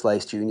Kimbo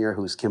Slice Jr.,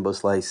 who's Kimbo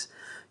Slice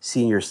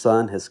Senior's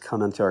son, has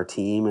come into our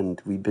team,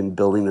 and we've been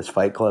building this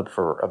fight club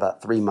for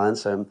about 3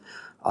 months. And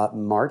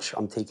March,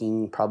 I'm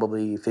taking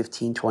probably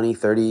 15, 20,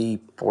 30,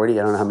 40.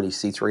 I don't know how many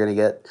seats we're going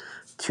to get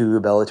to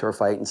a Bellator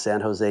fight in San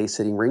Jose,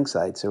 sitting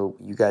ringside. So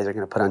you guys are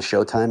going to put on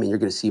Showtime, and you're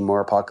going to see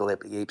more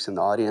Apocalyptic Apes in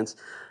the audience.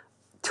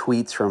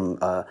 Tweets from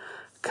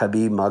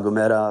Khabib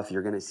Magomedov.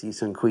 You're going to see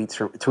some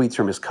tweets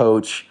from his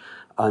coach.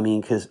 I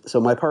mean, so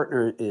my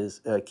partner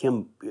is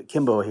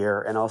Kimbo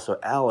here, and also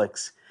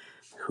Alex,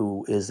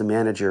 who is the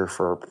manager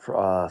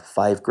for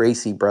Five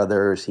Gracie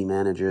Brothers. He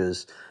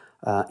manages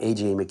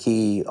AJ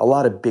McKee, a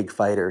lot of big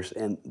fighters,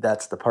 and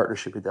that's the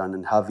partnership we've done.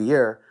 And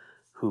Javier,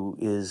 who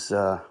is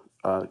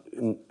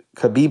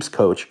Khabib's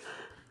coach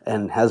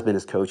and has been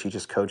his coach. He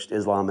just coached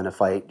Islam in a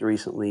fight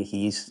recently.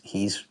 He's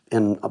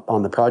in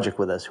on the project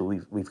with us, who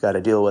we've got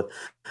to deal with.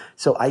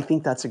 So I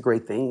think that's a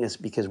great thing, is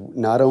because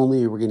not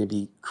only are we going to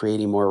be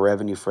creating more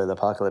revenue for the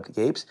Apocalyptic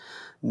Apes,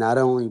 not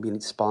only be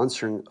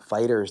sponsoring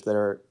fighters that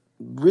are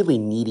really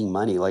needing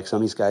money, like some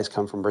of these guys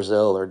come from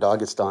Brazil or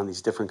Dagestan,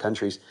 these different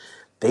countries.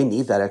 They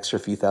need that extra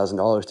few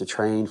 $1,000s to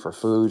train, for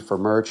food, for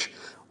merch,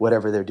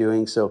 whatever they're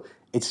doing. So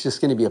it's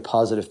just going to be a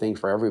positive thing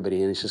for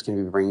everybody, and it's just going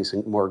to be bringing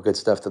some more good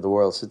stuff to the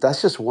world. So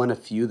that's just one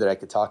of few that I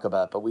could talk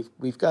about. But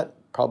we've got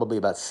probably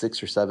about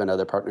 6 or 7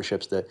 other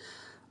partnerships that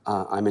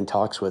I'm in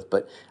talks with.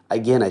 But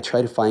again, I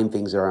try to find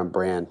things that are on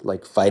brand.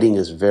 Like fighting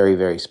is very,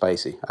 very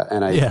spicy,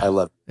 and I Yeah,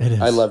 love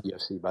it I is. love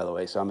UFC, by the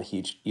way. So I'm a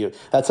huge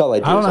that's all I I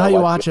do don't is know I how you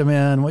watch watch it,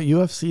 man. What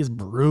UFC is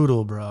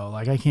brutal, bro.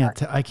 Like I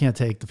can't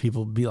take the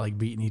people be like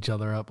beating each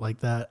other up like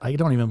that. I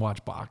don't even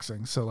watch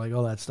boxing, so like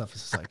all that stuff is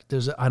just like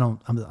there's I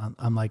don't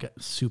I'm like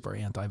super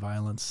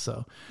anti-violence,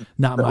 so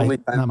the only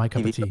time not my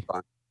cup of TV goes tea.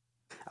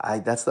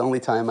 on. That's the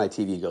only time my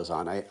TV goes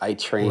on. I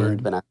trained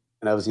Word. when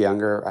I was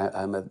younger.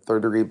 I'm a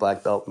third-degree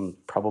black belt in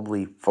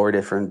probably 4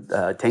 different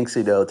Tang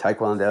Soo Do,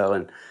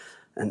 Taekwondo,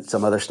 and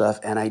some other stuff.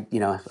 And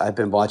I've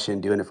been watching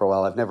and doing it for a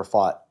while. I've never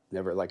fought,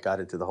 never like got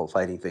into the whole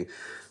fighting thing.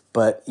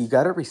 But you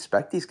got to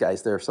respect these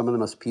guys. They're some of the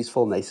most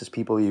peaceful, nicest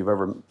people you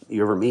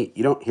ever meet.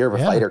 You don't hear of a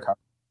Yeah. fighter.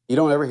 You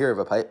don't ever hear of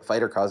a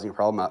fighter causing a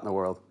problem out in the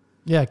world.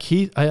 Yeah,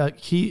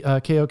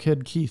 KO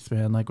Kid Keith,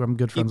 man. Like I'm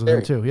good Keith friends with him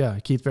Berry. too. Yeah,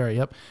 Keith Berry.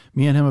 Yep,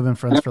 me and him have been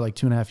friends for like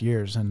 2.5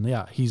 years, and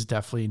yeah, he's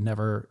definitely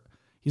never.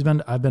 He's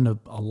been. I've been to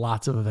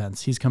lots of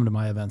events. He's come to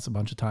my events a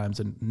bunch of times,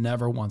 and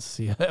never once has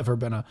he ever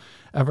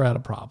had a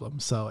problem.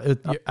 So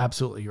you're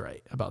absolutely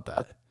right about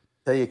I'll that.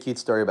 tell you a cute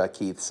story about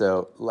Keith.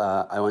 So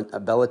I went a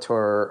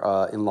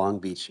Bellator in Long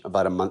Beach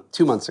about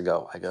 2 months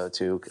ago.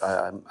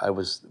 I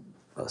was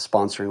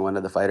sponsoring one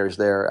of the fighters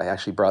there. I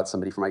actually brought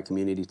somebody from my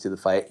community to the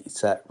fight. He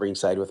sat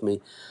ringside with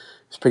me.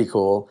 It's pretty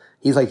cool.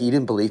 He's like, he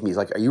didn't believe me. He's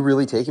like, "Are you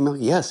really taking me?"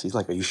 Yes. He's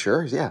like, "Are you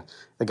sure?" Yeah.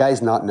 The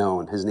guy's not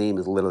known. His name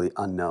is literally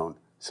unknown.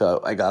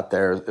 So I got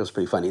there. It was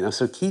pretty funny.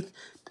 So Keith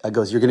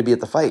goes, "You're going to be at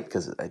the fight,"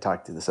 because I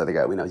talked to this other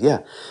guy we know. Yeah,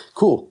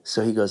 cool.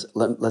 So he goes,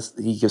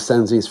 he just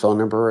sends me his phone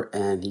number,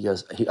 and he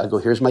goes, I go,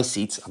 "Here's my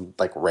seats." I'm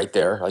like right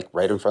there, like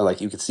right in front.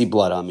 Like you could see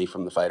blood on me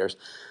from the fighters.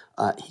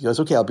 He goes,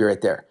 "Okay, I'll be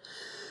right there."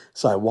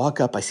 So I walk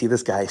up, I see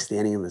this guy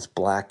standing in this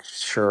black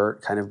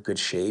shirt, kind of good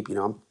shape.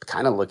 I'm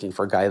kind of looking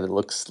for a guy that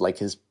looks like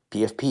his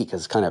PFP,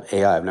 because it's kind of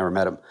AI. I've never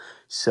met him.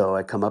 So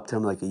I come up to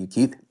him like, "Are you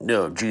Keith?"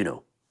 "No,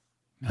 Gino."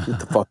 What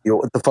the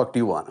fuck do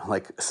you want?" I'm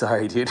like,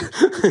 "Sorry, dude.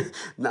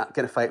 Not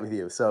gonna fight with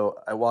you." So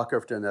I walk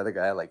over to another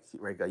guy, like,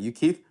 right guy, "You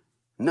Keith?"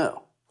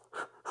 "No."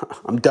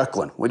 "I'm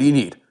Declan. What do you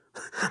need?"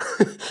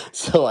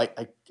 So I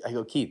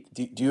go, "Keith,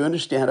 do you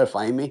understand how to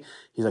find me?"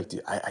 He's like,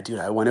 "Dude,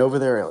 I went over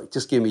there. Like,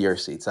 just give me your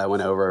seats." I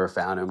went over,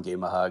 found him, gave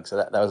him a hug. So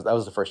that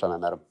was the first time I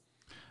met him.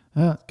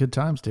 Yeah, good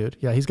times, dude.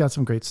 Yeah, he's got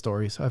some great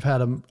stories. I've had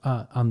him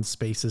on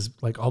Spaces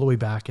like all the way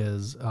back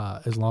as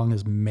long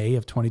as May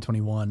of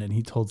 2021, and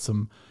he tells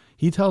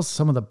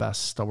some of the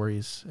best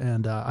stories.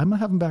 And I'm gonna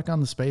have him back on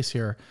the Space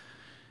here.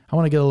 I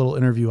want to get a little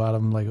interview out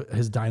of him. Like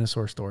his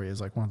dinosaur story is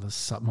like one of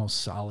the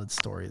most solid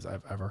stories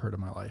I've ever heard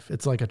in my life.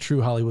 It's like a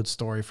true Hollywood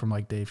story from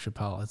like Dave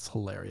Chappelle. It's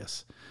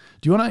hilarious.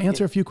 Do you want to Yeah,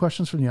 answer a few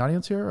questions from the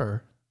audience here,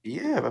 or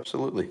yeah,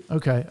 absolutely.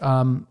 okay?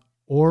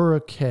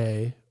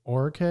 Orake.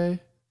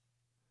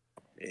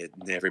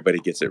 Everybody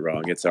gets it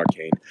wrong. It's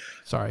arcane.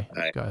 Sorry,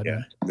 go ahead, Yeah,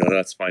 man. no,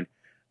 that's fine.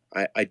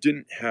 I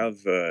didn't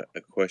have a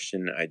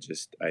question. I'd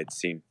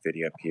seen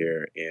Fity up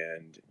here,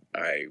 and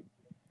I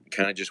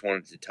kind of just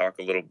wanted to talk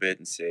a little bit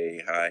and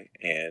say hi.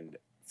 And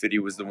Fity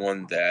was the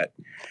one that,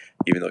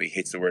 even though he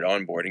hates the word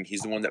onboarding,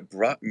 he's the one that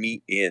brought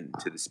me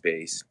into the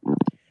space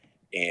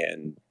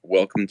and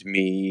welcomed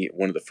me.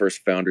 One of the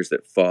first founders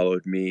that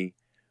followed me,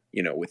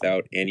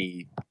 without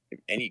any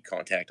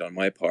contact on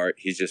my part.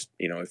 He's just,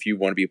 if you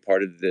want to be a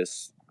part of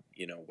this,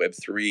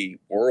 Web3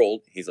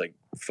 world, he's like,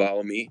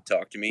 follow me,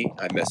 talk to me.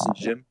 I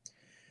messaged him.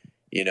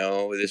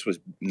 This was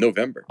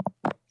November.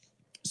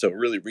 So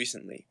really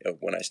recently,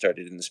 when I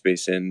started in the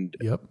space, and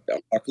Yep.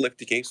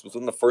 Apocalyptic Apes was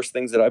one of the first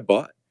things that I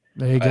bought.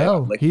 There you I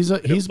go. like He's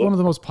one of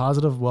the most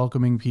positive,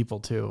 welcoming people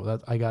too.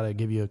 That I gotta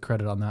give you a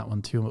credit on that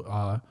one too.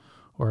 Or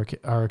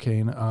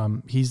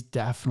Hurricane. He's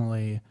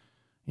definitely,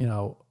 you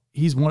know,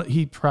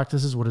 he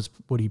practices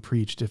what he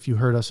preached. If you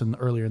heard us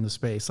earlier in the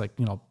space, like,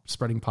 you know,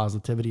 spreading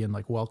positivity and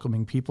like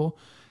welcoming people,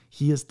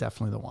 he is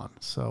definitely the one.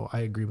 So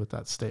I agree with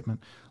that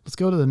statement. Let's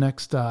go to the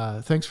next.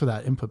 Thanks for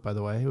that input, by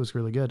the way. It was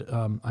really good.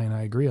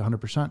 I agree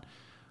 100%.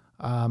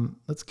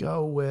 Let's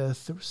go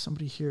with, there was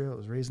somebody here that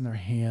was raising their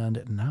hand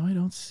and now I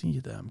don't see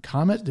them.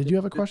 Comet, did you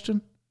have a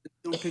question?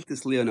 Don't pick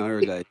this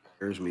Leonardo guy. It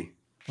scares me.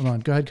 Hold on.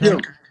 Go ahead, Yeah,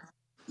 Comet.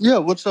 yeah.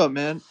 What's up,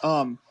 man?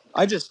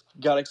 I just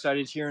got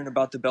excited hearing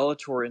about the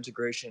Bellator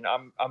integration.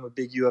 I'm a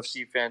big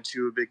UFC fan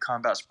too, a big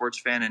combat sports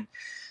fan, and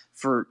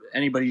for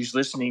anybody who's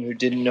listening who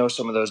didn't know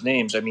some of those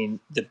names, I mean,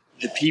 the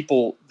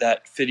people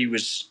that Fitty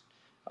was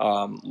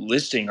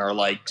listing are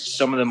like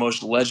some of the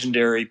most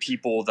legendary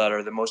people that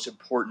are the most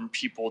important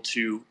people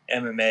to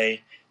MMA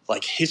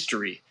like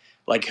history.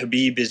 Like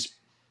Habib is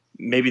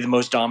maybe the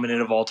most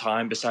dominant of all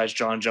time besides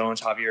John Jones.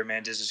 Javier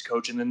Hernandez's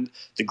coach, and then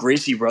the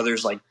Gracie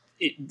brothers.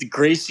 The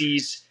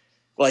Gracies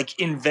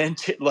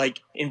invented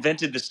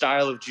the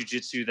style of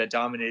jiu-jitsu that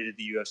dominated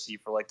the UFC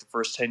for like the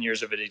first 10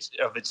 years of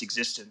its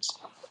existence.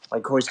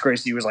 Like Royce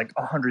Gracie was like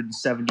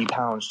 170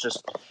 pounds,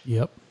 just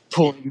Yep.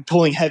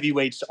 pulling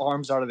heavyweights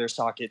arms out of their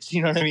sockets.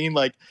 You know what I mean?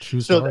 Like,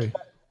 True so story.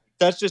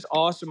 that's just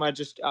awesome.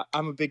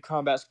 I'm a big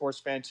combat sports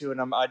fan too,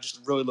 and I just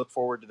really look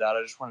forward to that.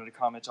 I just wanted to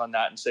comment on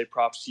that and say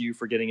props to you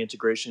for getting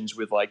integrations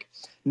with like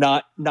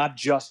not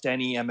just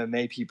any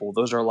MMA people.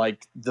 Those are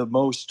like the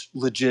most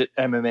legit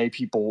MMA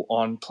people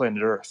on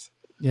planet Earth.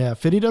 Yeah,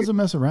 Fitty doesn't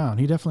mess around.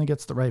 He definitely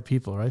gets the right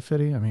people, right,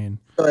 Fitty? I mean,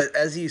 But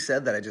as you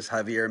said that,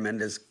 Javier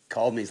Mendez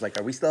called me. He's like,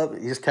 "Are we still?"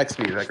 He just texted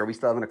me. He's like, "Are we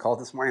still having a call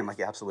this morning?" I'm like,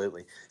 "Yeah,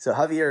 absolutely." So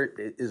Javier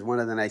is one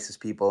of the nicest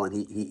people,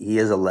 and he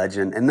is a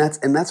legend. And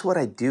that's what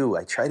I do.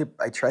 I try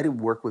to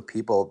work with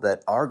people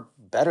that are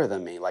better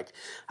than me. Like,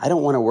 I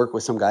don't want to work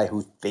with some guy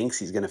who thinks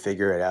he's going to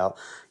figure it out.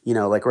 You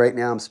know, like right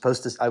now,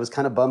 I was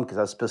kind of bummed because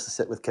I was supposed to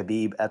sit with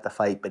Khabib at the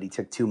fight, but he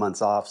took 2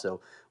 months off,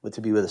 so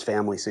to be with his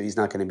family, so he's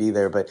not going to be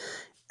there. But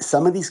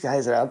some of these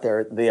guys are out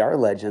there. They are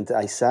legends.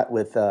 I sat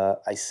with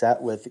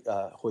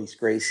Royce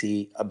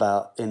Gracie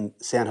about in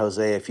San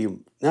Jose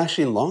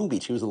actually in Long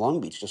Beach. He was in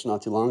Long Beach just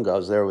not too long ago. I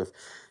was there with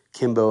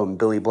Kimbo and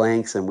Billy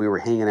Blanks, and we were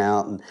hanging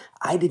out. And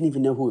I didn't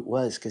even know who it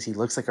was because he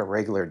looks like a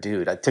regular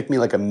dude. It took me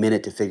like a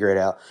minute to figure it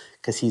out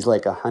because he's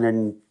like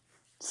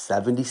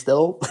 170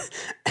 still,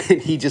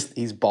 and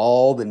he's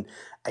bald. And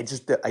I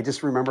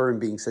just remember him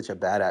being such a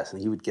badass,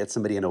 and he would get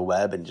somebody in a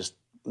web and just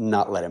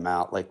not let him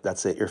out. Like,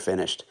 that's it, you're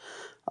finished.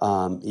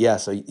 Yeah,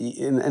 so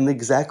and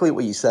exactly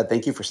what you said.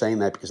 Thank you for saying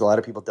that because a lot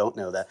of people don't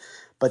know that.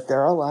 But there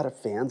are a lot of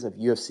fans of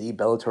UFC,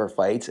 Bellator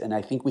fights, and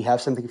I think we have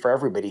something for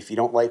everybody. If you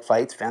don't like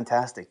fights,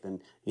 fantastic.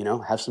 Then,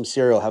 have some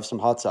cereal, have some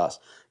hot sauce,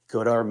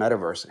 go to our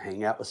metaverse,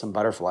 hang out with some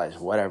butterflies,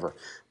 whatever.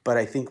 But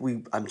I think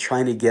I'm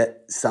trying to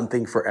get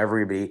something for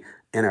everybody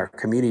in our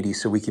community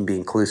so we can be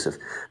inclusive.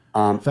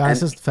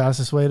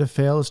 fastest way to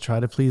fail is try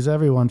to please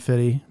everyone,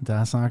 Fitty.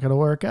 That's not going to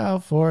work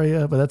out for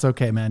you, but that's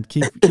okay, man.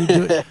 Keep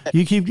doing.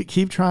 You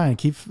keep trying.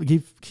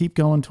 Keep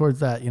going towards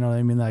that. You know what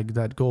I mean?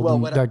 That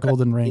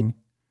golden ring.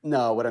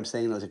 No, what I'm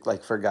saying is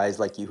like for guys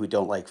like you who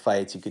don't like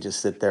fights, you could just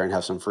sit there and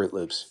have some Fruit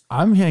Loops.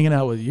 I'm hanging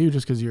out with you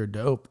just because you're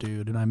dope,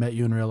 dude. And I met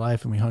you in real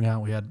life, and we hung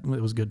out. It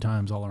was good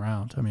times all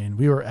around. I mean,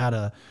 we were at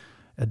a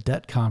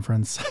debt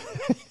conference.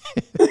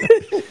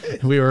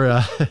 We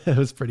were. It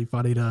was pretty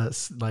funny to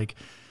like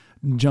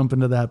jump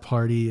into that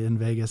party in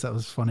Vegas. That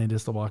was funny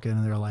just to walk in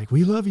and they're like,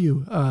 "We love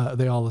you."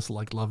 They all just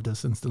like loved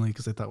us instantly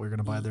because they thought we were going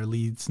to buy their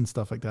leads and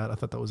stuff like that. I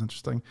thought that was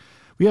interesting.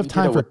 We have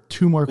time for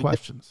two more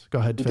questions. Go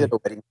ahead.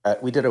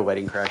 We did a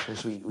wedding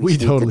crashers. We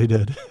totally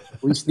did.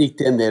 We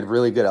sneaked in. They had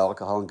really good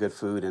alcohol and good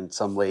food, and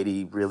some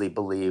lady really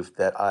believed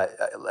that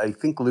I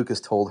think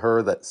Lucas told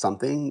her that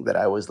something that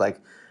I was like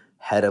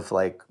head of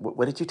like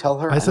what did you tell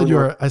her? I said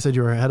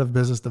you were head of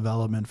business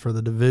development for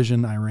the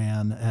division I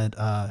ran at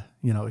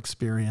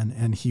Experian,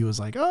 and he was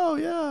like, "Oh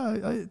yeah,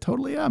 I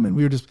totally am." And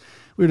we were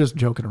just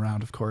joking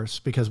around, of course,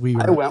 because we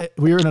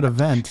were in an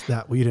event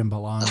that we didn't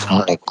belong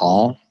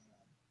in.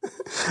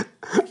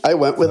 I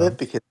went with it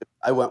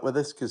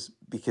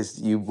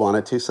because you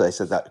wanted to, so I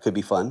said that could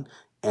be fun.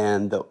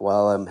 And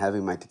while I'm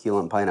having my tequila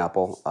and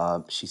pineapple,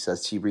 she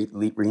says she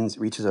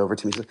reaches over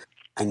to me and says,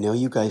 "I know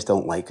you guys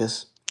don't like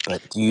us,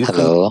 but do you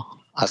Hello,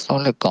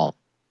 Assalamualaikum."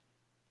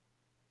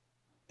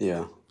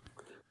 Yeah.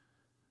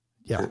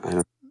 Yeah. I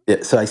don't.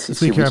 Yeah. So I see.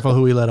 Just be careful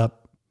who we let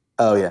up.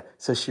 Oh yeah.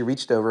 So she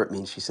reached over at me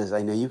and she says,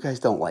 "I know you guys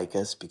don't like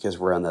us because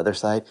we're on the other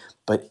side,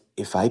 but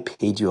if I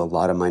paid you a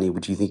lot of money,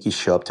 would you think you'd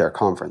show up to our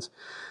conference?"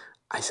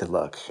 I said,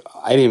 "Look,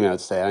 I didn't even know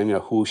what to say. I don't even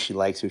know who she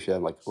likes,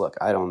 I'm like, look,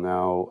 I don't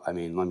know. I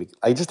mean,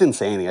 I just didn't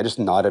say anything. I just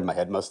nodded my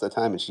head most of the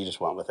time and she just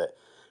went with it.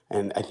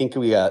 And I think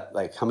we got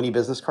like how many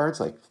business cards?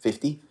 Like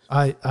 50?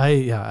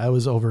 I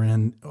was over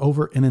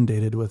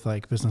inundated with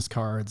like business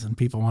cards and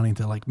people wanting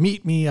to like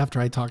meet me after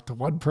I talked to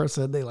one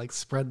person. They like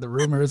spread the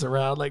rumors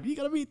around, like, you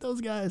got to meet those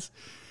guys.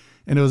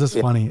 And it was just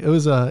funny. It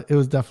was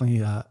definitely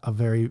a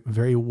very,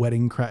 very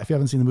Wedding Crash. If you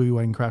haven't seen the movie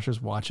Wedding Crashers,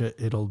 watch it.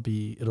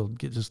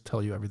 Just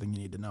tell you everything you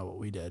need to know what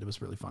we did. It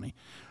was really funny.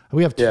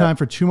 We have time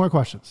for 2 more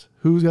questions.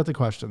 Who's got the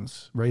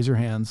questions? Raise your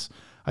hands.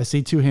 I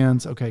see 2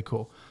 hands. Okay,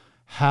 cool.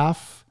 I'm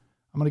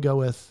going to go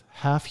with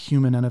half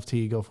human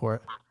NFT. Go for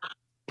it.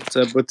 What's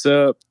up? What's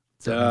up?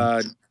 What's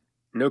up,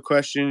 No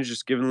questions,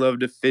 just giving love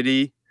to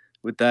Fity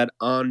with that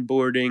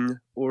onboarding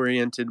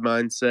oriented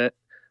mindset.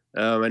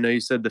 I know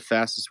you said the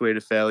fastest way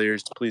to failure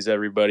is to please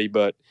everybody,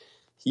 but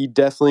he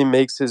definitely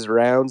makes his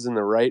rounds in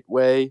the right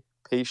way,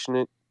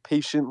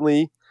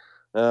 patiently,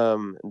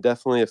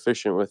 definitely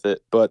efficient with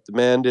it. But the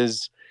man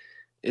is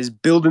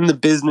building the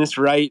business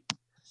right,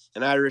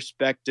 and I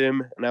respect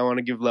him, and I want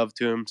to give love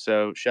to him.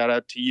 So shout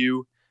out to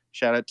you.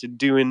 Shout out to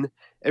doing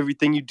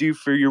everything you do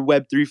for your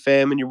Web3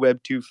 fam and your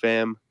Web2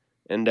 fam.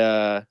 And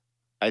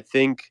I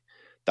think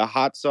the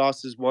hot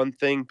sauce is one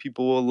thing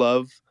people will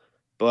love,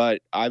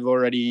 but I've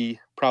already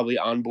probably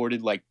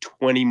onboarded like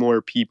 20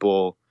 more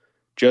people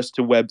just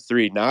to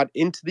Web3, not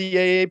into the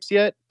apes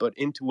yet, but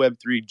into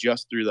Web3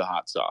 just through the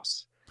hot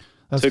sauce.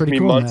 That's pretty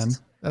cool, man.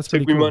 That's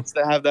pretty cool. Took me months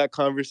to have that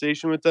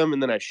conversation with them,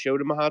 and then I showed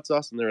them a hot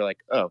sauce, and they were like,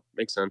 "Oh,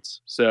 makes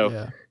sense."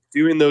 So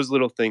doing those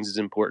little things is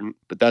important.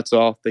 But that's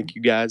all. Thank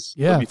you, guys.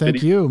 Yeah,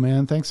 thank you,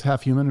 man. Thanks,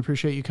 Half Human.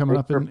 Appreciate you coming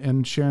up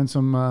and sharing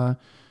some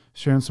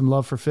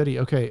love for Fity.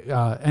 Okay,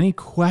 any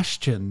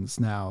questions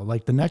now?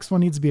 Like the next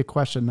one needs to be a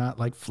question, not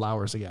like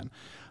flowers again.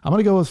 I'm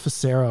gonna go with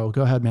Ficero.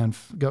 Go ahead, man.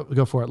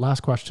 Go for it.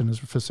 Last question is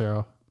for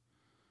Ficero.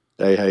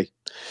 Hey.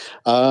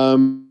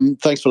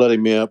 Thanks for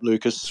letting me up,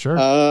 Lucas. Sure.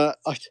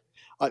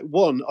 I've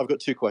got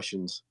 2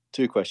 questions.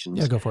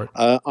 Yeah, go for it.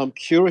 I'm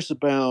curious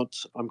about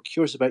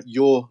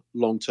your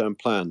long-term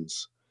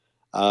plans,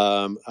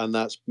 and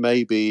that's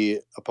maybe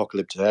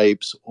Apocalyptic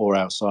Apes or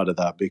outside of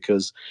that,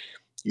 because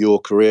your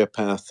career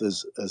path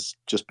has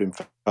just been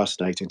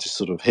fascinating to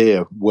sort of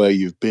hear where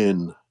you've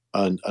been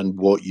and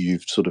what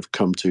you've sort of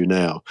come to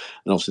now,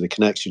 and obviously the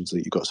connections that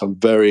you've got. So I'm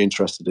very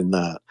interested in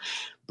that.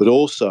 But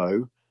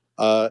also,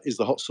 is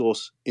the hot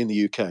sauce in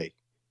the UK?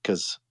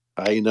 Because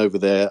I ain't over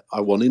there.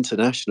 I want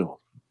international.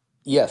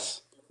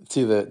 Yes,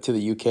 to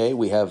the UK.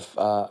 We have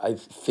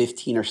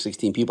 15 or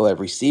 16 people that have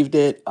received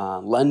it.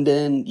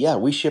 London, yeah,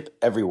 we ship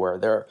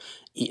everywhere.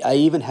 I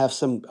even have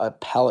a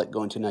pallet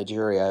going to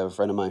Nigeria. I have a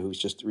friend of mine who's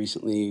just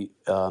recently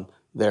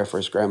there for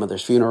his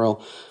grandmother's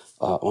funeral.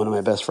 One of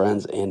my best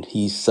friends, and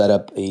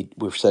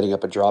we're setting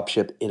up a drop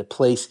ship in a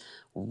place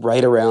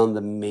right around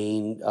the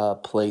main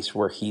place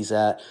where he's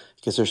at,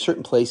 because there's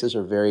certain places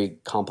are very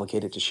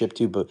complicated to ship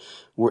to, but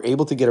we're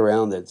able to get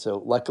around it.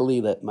 So luckily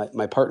that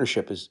my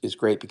partnership is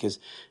great, because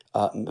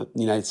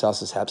United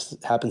Sauces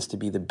happens to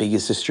be the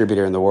biggest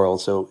distributor in the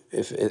world. So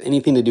if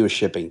anything to do with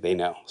shipping, they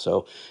know.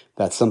 So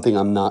that's something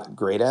I'm not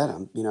great at.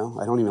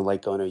 I don't even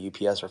like going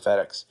to UPS or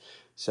FedEx.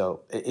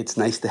 So it's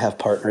nice to have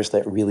partners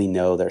that really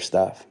know their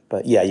stuff.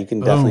 But yeah, you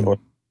can definitely.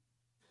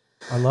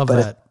 I love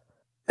that.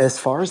 As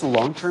far as the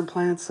long-term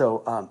plan,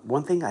 so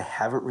one thing I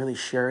haven't really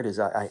shared is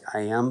I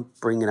am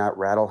bringing out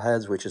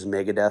Rattleheads, which is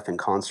Megadeth in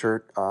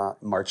concert,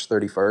 March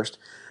 31st.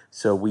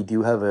 So we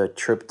do have a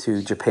trip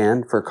to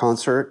Japan for a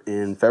concert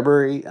in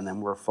February, and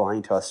then we're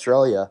flying to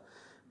Australia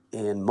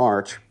in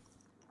March.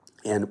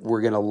 And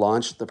we're going to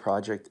launch the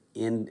project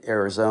in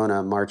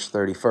Arizona March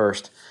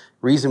 31st.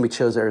 Reason we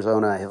chose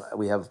Arizona,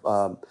 we have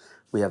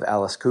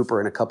Alice Cooper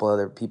and a couple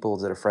other people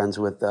that are friends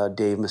with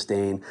Dave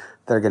Mustaine.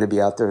 They're going to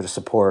be out there to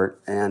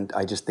support, and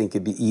I just think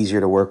it'd be easier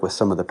to work with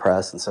some of the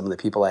press and some of the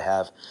people I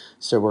have.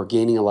 So we're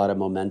gaining a lot of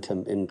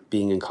momentum in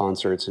being in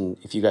concerts. And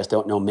if you guys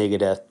don't know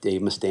Megadeth,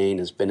 Dave Mustaine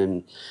has been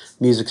in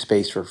music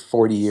space for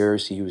 40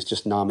 years. He was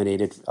just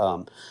nominated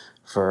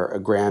for a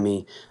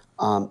Grammy.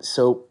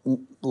 So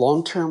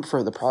long term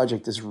for the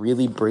project is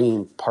really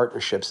bringing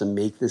partnerships and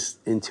make this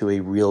into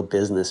a real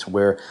business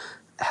where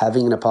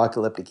having an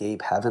Apocalyptic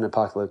Ape, having an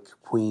Apocalyptic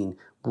Queen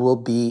will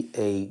be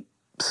a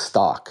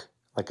stock,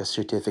 like a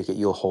certificate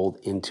you'll hold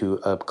into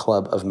a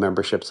club of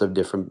memberships of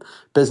different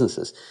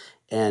businesses.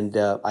 And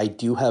I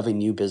do have a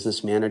new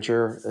business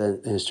manager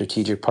and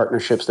strategic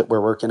partnerships that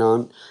we're working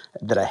on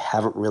that I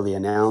haven't really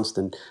announced.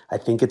 And I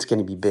think it's going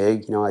to be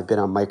big. I've been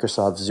on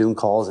Microsoft Zoom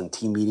calls and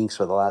team meetings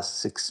for the last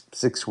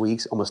six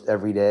weeks, almost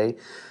every day.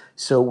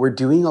 So we're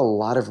doing a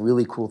lot of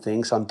really cool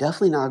things. So I'm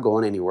definitely not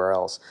going anywhere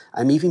else.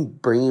 I'm even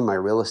bringing my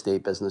real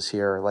estate business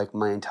here. Like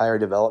my entire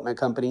development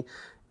company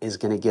is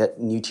going to get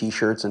new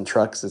T-shirts and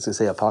trucks. It's going to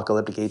say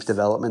Apocalyptic Apes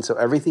Development. So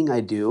everything I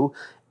do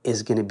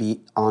is going to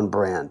be on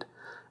brand.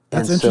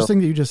 That's interesting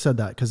that you just said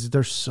that, because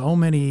there's so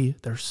many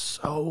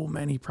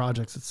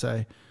projects that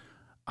say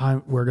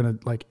we're gonna,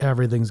 like,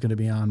 everything's gonna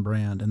be on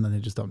brand, and then they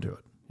just don't do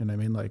it. You know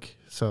what I mean? Like,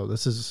 so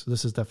this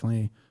is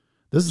definitely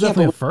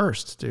a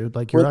first, dude.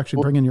 Like, you're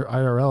actually bringing your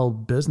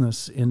IRL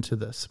business into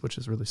this, which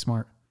is really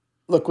smart.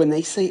 Look, when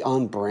they say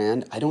on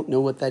brand, I don't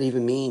know what that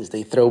even means.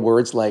 They throw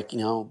words like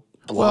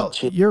Well,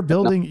 blockchain.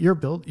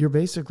 you're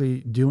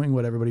basically doing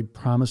what everybody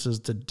promises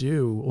to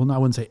do. Well, no, I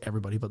wouldn't say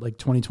everybody, but like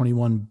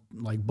 2021,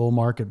 like bull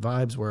market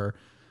vibes where,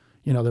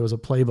 there was a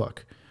playbook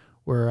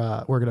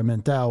where we're going to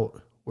mint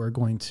out. We're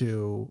going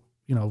to,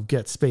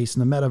 get space in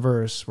the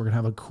metaverse. We're going to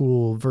have a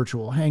cool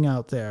virtual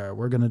hangout there.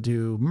 We're going to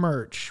do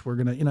merch. We're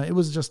going to, it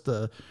was just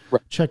the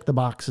Right. check the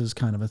boxes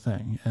kind of a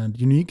thing. And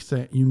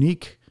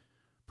unique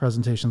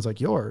presentations like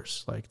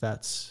yours, like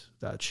that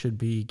should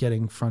be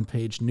getting front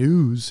page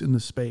news in the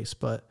space.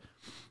 But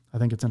I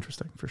think it's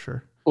interesting for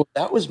sure. Well,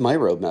 that was my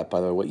roadmap, by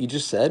the way. What you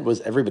just said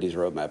was everybody's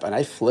roadmap. And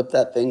I flipped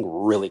that thing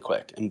really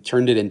quick and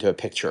turned it into a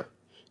picture.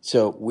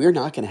 So we're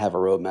not going to have a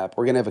roadmap.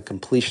 We're going to have a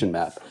completion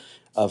map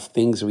of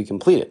things we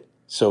completed.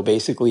 So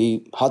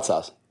basically, hot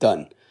sauce,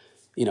 done.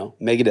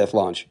 Megadeth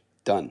launch,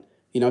 done.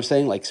 You know what I'm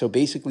saying? Like, so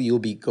basically you'll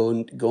be go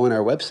on our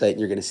website and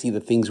you're going to see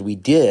the things we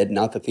did,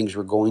 not the things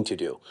we're going to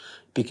do.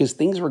 Because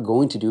things we're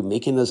going to do,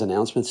 making those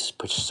announcements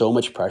puts so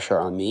much pressure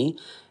on me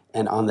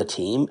and on the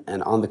team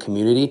and on the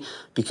community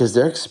because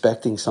they're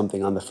expecting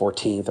something on the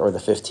 14th or the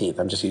 15th.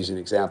 I'm just using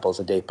an example as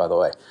a date, by the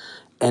way.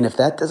 And if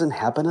that doesn't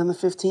happen on the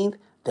 15th,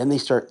 then they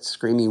start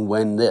screaming,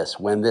 when this,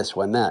 when this,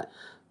 when that.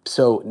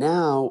 So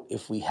now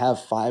if we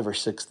have 5 or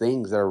 6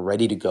 things that are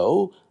ready to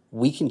go,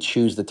 we can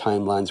choose the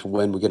timelines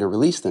when we're going to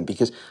release them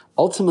because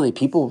ultimately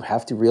people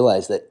have to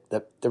realize that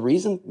the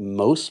reason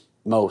most,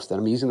 and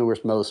I'm using the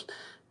word most,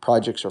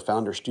 projects or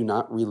founders do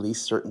not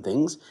release certain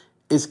things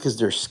is because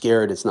they're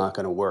scared it's not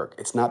going to work.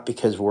 It's not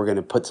because we're going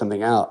to put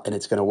something out and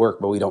it's going to work,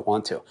 but we don't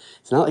want to.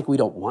 It's not like we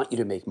don't want you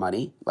to make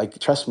money. Like,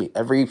 trust me,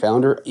 every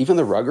founder, even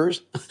the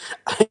ruggers,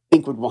 I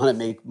think would want to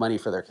make money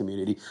for their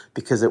community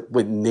because it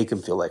would make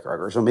them feel like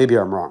ruggers. Or maybe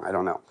I'm wrong. I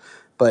don't know.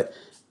 But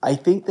I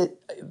think that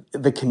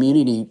the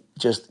community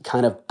just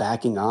kind of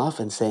backing off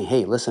and saying,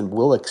 hey, listen,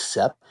 we'll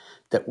accept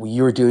that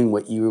you're doing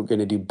what you're going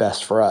to do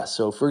best for us.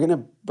 So if we're going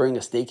to bring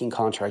a staking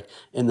contract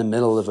in the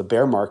middle of a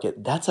bear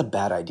market, that's a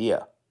bad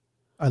idea.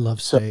 I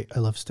love So steak. I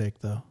love steak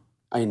though.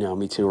 I know,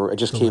 me too. I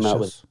just Delicious. came out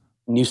with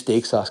new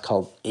steak sauce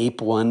called Ape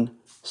One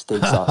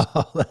steak sauce.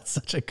 Oh, that's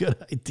such a good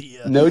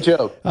idea. No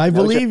joke. I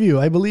believe you.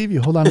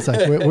 Hold on a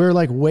sec. We're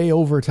like way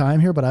over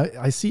time here, but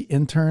I see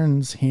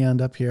intern's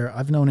hand up here.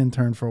 I've known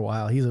intern for a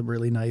while. He's a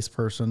really nice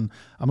person.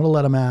 I'm going to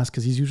let him ask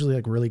because he's usually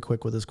like really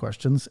quick with his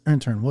questions.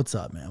 Intern, what's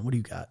up, man? What do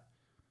you got?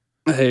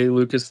 Hey,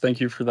 Lucas, thank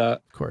you for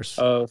that. Of course.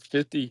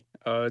 50,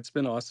 it's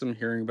been awesome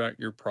hearing about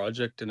your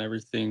project and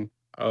everything.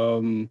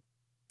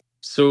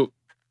 So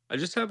I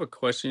just have a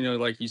question,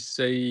 like you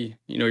say,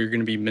 you're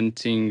going to be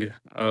minting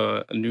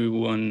a new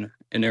one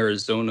in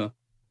Arizona.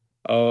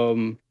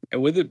 And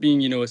with it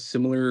being, a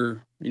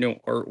similar,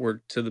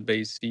 artwork to the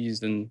base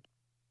season,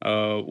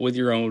 with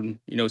your own,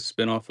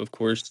 spin-off, of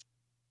course.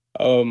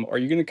 Are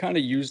you going to kind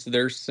of use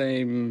their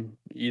same,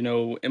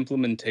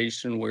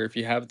 implementation where if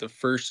you have the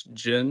first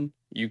gen,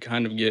 you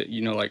kind of get,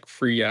 like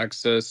free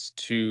access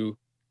to,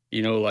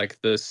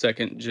 like the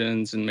second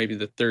gens and maybe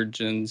the third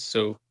gens.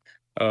 So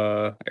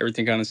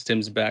everything kind of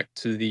stems back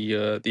to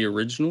the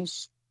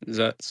originals. Is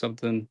that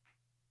something?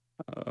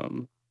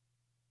 Um,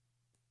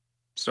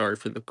 sorry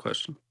for the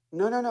question.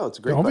 No. It's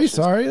a great Don't question. be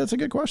sorry. That's a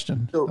good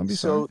question. Don't be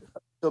sorry.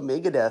 So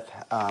Megadeth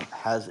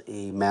has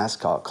a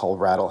mascot called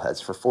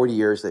Rattleheads. For 40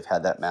 years, they've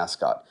had that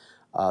mascot.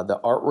 The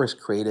artwork's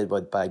created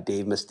by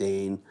Dave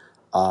Mustaine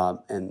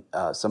and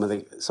some of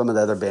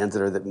the other bands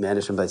that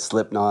managed by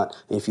Slipknot.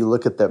 And if you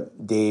look at the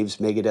Dave's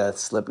Megadeth,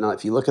 Slipknot,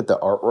 if you look at the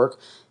artwork,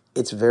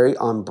 it's very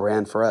on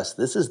brand for us.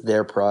 This is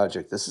their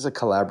project. This is a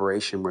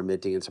collaboration we're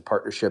minting. It's a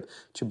partnership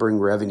to bring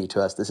revenue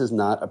to us. This is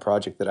not a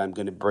project that I'm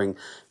going to bring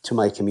to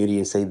my community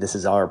and say this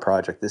is our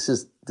project. This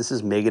is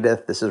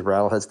Megadeth. This is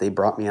Rattleheads. They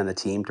brought me on the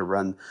team to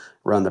run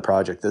the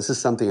project. This is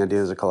something I do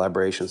as a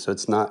collaboration. So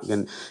it's not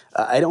going.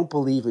 I don't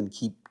believe in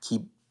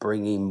keep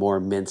bringing more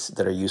mints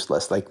that are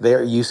useless. Like,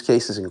 their use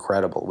case is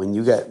incredible. When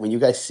you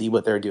guys see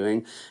what they're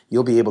doing,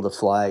 you'll be able to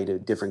fly to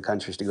different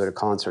countries to go to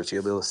concerts.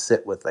 You'll be able to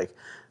sit with like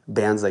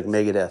bands like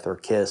Megadeth or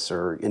Kiss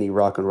or any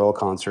rock and roll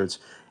concerts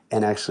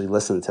and actually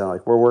listen to them.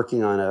 Like, we're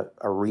working on a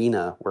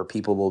arena where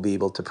people will be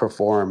able to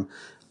perform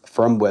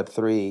from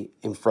Web3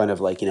 in front of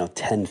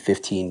 10,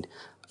 15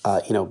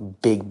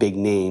 big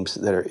names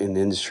that are in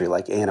the industry,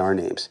 like A&R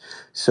names.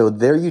 So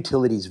their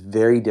utility is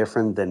very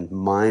different than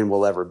mine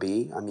will ever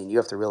be. I mean, you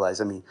have to realize,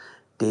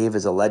 Dave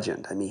is a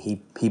legend. I mean,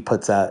 he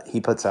puts out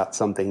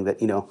something that,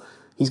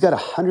 he's got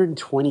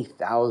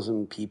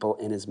 120,000 people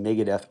in his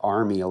Megadeth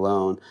army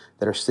alone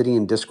that are sitting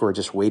in Discord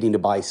just waiting to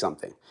buy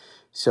something.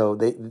 So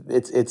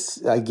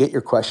it's I get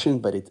your question,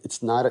 but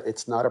it's not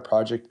a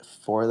project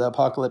for the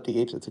Apocalyptic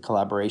Apes. It's a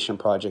collaboration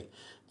project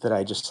that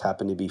I just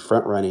happen to be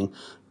front running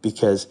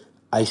because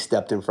I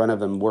stepped in front of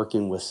them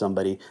working with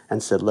somebody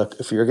and said, look,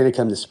 if you're going to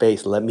come to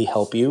space, let me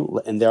help you.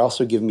 And they're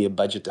also giving me a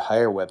budget to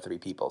hire Web3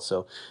 people.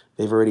 So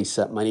they've already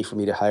set money for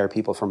me to hire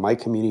people from my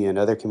community and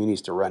other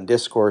communities to run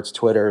Discords,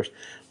 Twitters,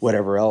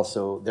 whatever else.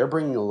 So they're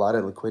bringing a lot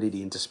of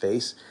liquidity into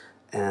space.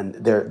 and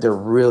they're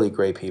really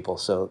great people.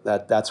 So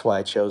that's why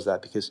I chose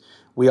that, because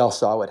we all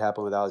saw what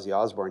happened with Ozzy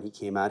Osbourne. He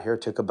came out here,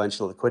 took a bunch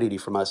of liquidity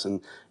from us,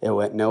 and it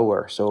went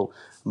nowhere. So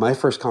my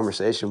first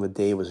conversation with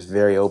Dave was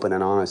very open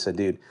and honest. I said,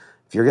 dude,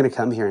 if you're going to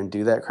come here and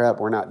do that crap,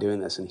 we're not doing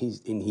this. And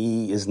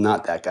he is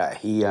not that guy.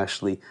 He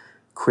actually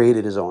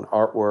created his own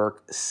artwork,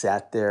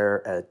 sat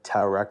there at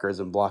Tower Records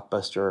and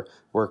Blockbuster,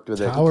 worked with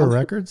it. Tower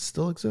Records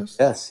still exists?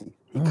 Yes, he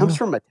Oh, comes wow.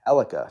 from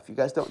Metallica. If you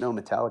guys don't know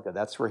Metallica,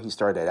 that's where he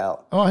started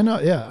out. Oh, I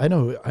know. Yeah, I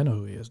know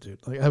who he is,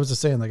 dude. Like I was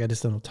just saying, like I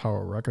just don't know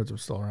Tower Records are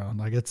still around.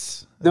 Like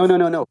it's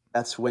No.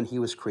 That's when he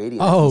was creating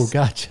it. Oh,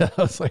 gotcha.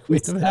 I was like,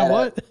 wait a minute,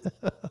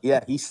 what?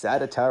 Yeah, he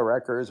sat at Tower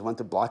Records, went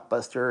to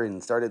Blockbuster,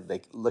 and started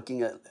like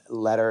looking at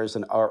letters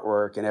and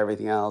artwork and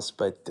everything else.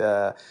 But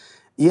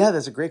yeah,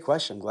 that's a great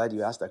question. I'm glad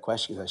you asked that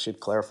question, because I should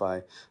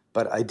clarify.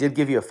 But I did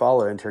give you a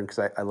follow, intern,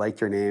 because I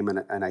liked your name,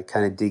 and I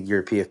kind of dig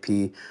your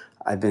PFP.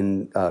 I've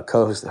been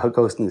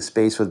co-hosting the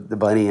space with the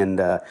Bunny and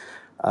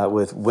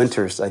with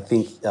Winters. I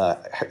think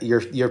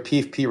your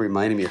PFP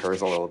reminded me of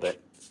hers a little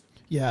bit.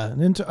 Yeah,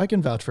 and I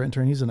can vouch for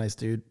intern. He's a nice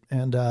dude.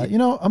 And you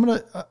know, I'm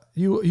gonna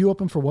you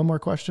open for one more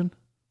question?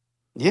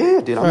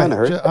 Yeah, dude, I'm in a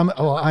hurry.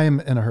 I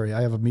am in a hurry.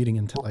 I have a meeting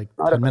in like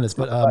 10 minutes,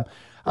 but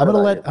I'm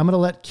gonna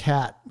let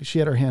Kat. She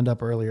had her hand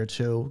up earlier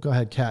too. Go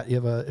ahead, Kat.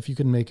 You have if you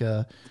can make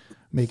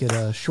it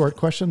a short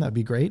question, that'd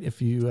be great.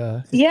 If you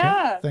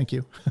yeah, thank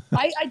you.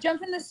 I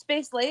jumped in this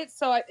space late,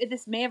 so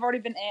this may have already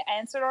been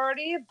answered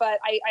already. But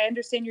I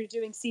understand you're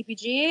doing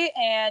CPG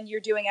and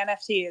you're doing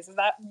NFTs. Is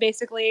that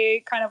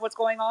basically kind of what's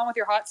going on with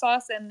your hot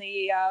sauce and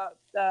the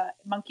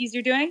monkeys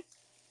you're doing?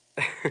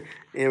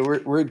 Yeah,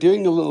 we're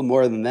doing a little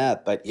more than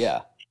that, but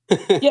yeah.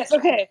 Yes.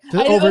 Okay. To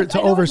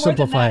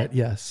oversimplify it,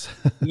 yes.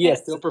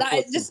 Yes.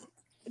 Just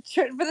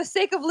for the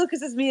sake of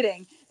Lucas's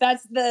meeting,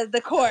 that's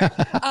the core.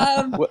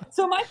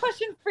 So my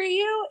question for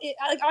you,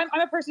 I'm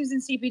a person who's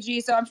in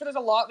CPG, so I'm sure there's a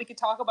lot we could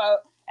talk about,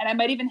 and I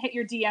might even hit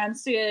your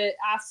DMs to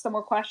ask some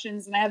more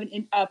questions, and I have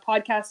a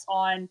podcast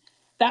on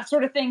that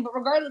sort of thing. But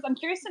regardless, I'm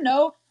curious to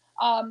know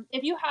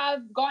if you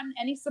have gotten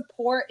any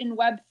support in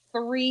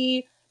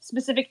Web3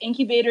 specific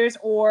incubators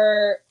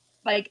or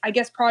like I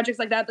guess projects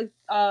like that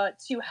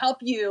to help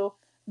you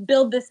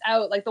build this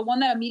out. Like the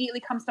one that immediately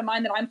comes to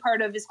mind that I'm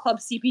part of is Club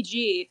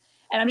CPG.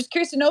 And I'm just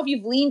curious to know if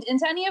you've leaned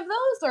into any of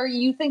those, or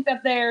you think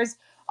that there's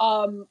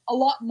a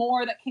lot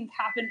more that can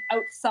happen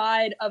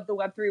outside of the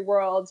Web3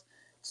 world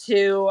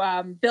to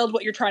build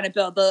what you're trying to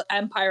build, the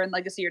empire and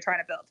legacy you're trying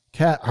to build.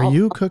 Kat, are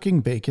you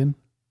cooking bacon?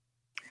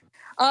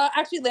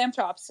 Actually, lamb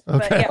chops.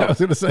 Okay, but yeah. I was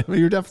going to say,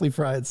 you're definitely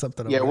frying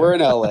something. Yeah, we're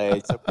in LA,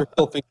 so we're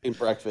still thinking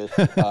breakfast.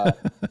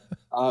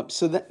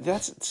 So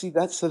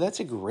that's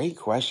a great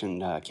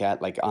question,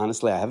 Kat. Like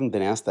honestly, I haven't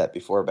been asked that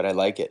before, but I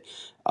like it.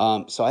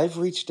 So I've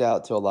reached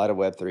out to a lot of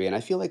Web3, and I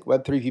feel like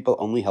Web3 people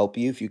only help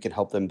you if you can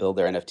help them build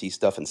their NFT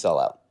stuff and sell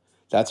out.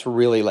 That's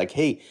really like,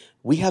 hey,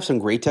 we have some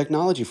great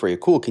technology for you.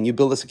 Cool. Can you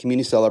build us a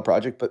community seller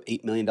project, put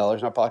 $8 million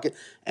in our pocket,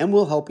 and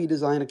we'll help you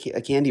design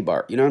a candy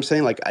bar. You know what I'm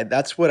saying? Like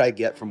that's what I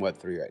get from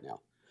Web3 right now.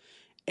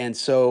 And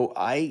so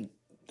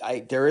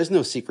there is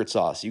no secret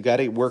sauce. You got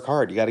to work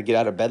hard. You got to get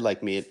out of bed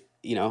like me at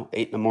 8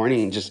 in the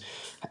morning and just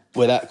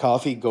without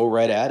coffee, go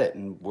right at it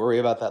and worry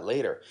about that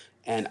later.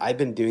 And I've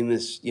been doing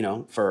this,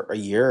 for a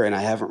year, and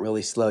I haven't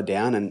really slowed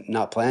down and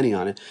not planning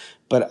on it.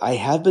 But I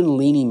have been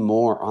leaning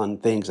more on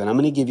things, and I'm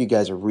going to give you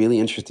guys a really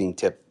interesting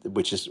tip,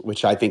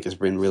 which I think has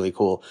been really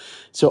cool.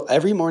 So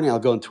every morning I'll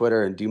go on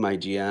Twitter and do my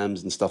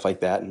GMs and stuff like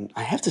that, and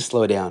I have to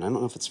slow down. I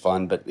don't know if it's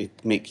fun, but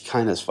it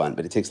kind of is fun,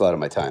 but it takes a lot of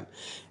my time.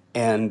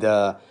 And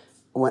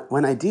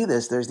when I do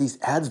this, there's these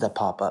ads that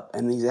pop up,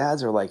 and these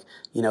ads are like,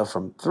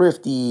 from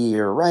Thrifty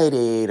or Rite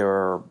Aid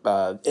or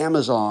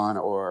Amazon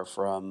or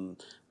from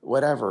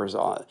whatever's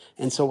on.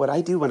 And so what I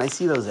do when I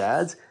see those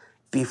ads,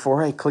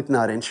 before I click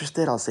not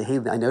interested, I'll say, hey,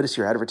 I noticed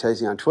you're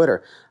advertising on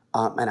Twitter.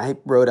 And I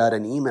wrote out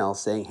an email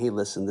saying, hey,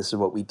 listen, this is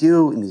what we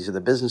do, and these are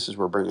the businesses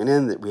we're bringing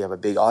in, that we have a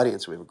big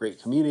audience, we have a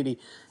great community.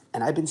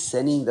 And I've been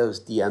sending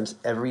those DMs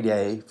every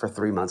day for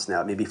 3 months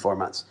now, maybe 4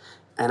 months.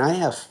 And I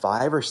have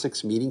 5 or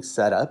 6 meetings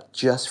set up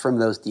just from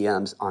those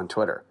DMs on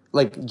Twitter.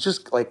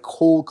 Just like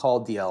cold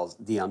call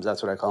DMs,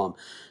 that's what I call them.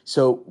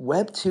 So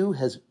Web 2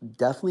 has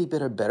definitely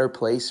been a better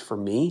place for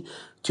me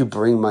to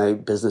bring my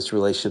business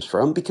relationships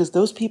from, because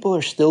those people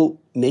are still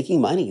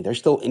making money. They're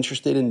still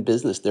interested in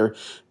business.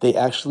 They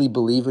actually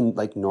believe in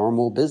like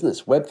normal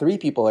business. Web 3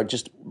 people are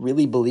just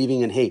really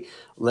believing in, hey,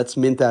 let's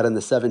mint that on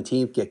the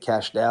 17th, get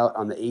cashed out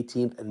on the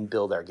 18th, and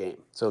build our game.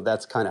 So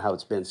that's kind of how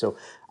it's been. So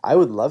I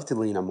would love to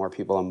lean on more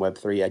people on Web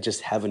 3. I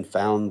just haven't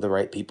found the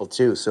right people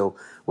too. So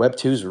Web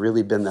 2's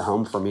really been the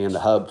home for me and the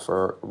hub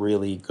for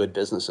really good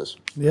businesses.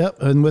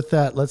 Yep. And with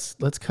that, let's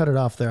cut it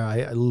off there.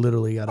 I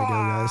literally got to go,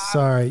 guys.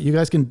 Sorry. You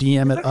guys can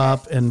DM it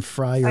up and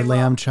fry your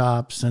lamb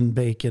chops and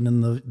bacon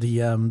and the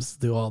DMs,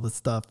 do all the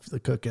stuff, the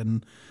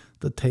cooking,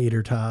 the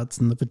tater tots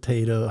and the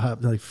potato,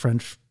 like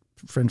French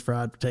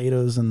fried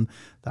potatoes and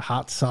the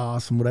hot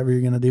sauce and whatever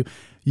you're going to do.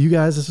 You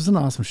guys, this was an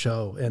awesome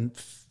show. And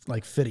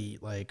like Fity,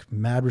 like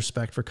mad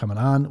respect for coming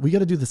on. We got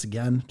to do this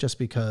again just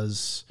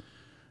because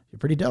you're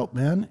pretty dope,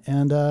 man.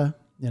 And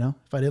You know,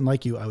 if I didn't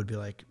like you, I would be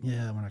like,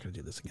 yeah, we're not going to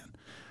do this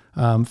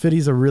again.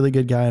 Fitty's a really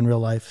good guy in real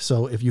life.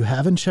 So if you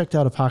haven't checked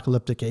out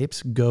Apocalyptic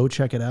Apes, go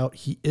check it out.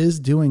 He is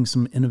doing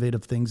some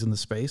innovative things in the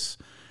space.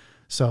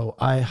 So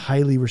I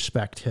highly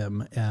respect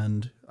him.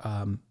 And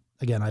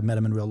again, I met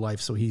him in real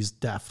life, so he's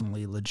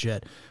definitely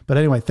legit. But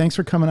anyway, thanks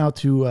for coming out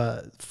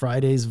to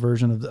Friday's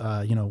version of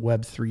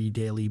Web3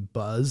 Daily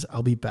Buzz.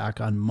 I'll be back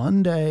on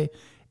Monday,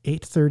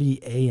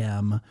 8:30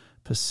 a.m.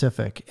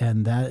 Pacific.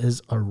 And that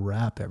is a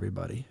wrap,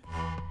 everybody.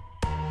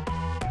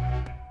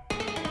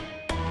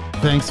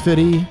 Thanks,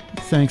 Fity.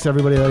 Thanks,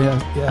 everybody that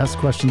asked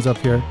questions up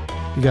here.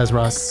 You guys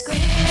rock.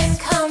 Screaming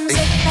comes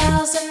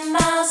 1,000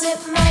 miles. It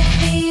might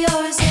be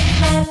yours, it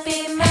might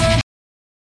be mine.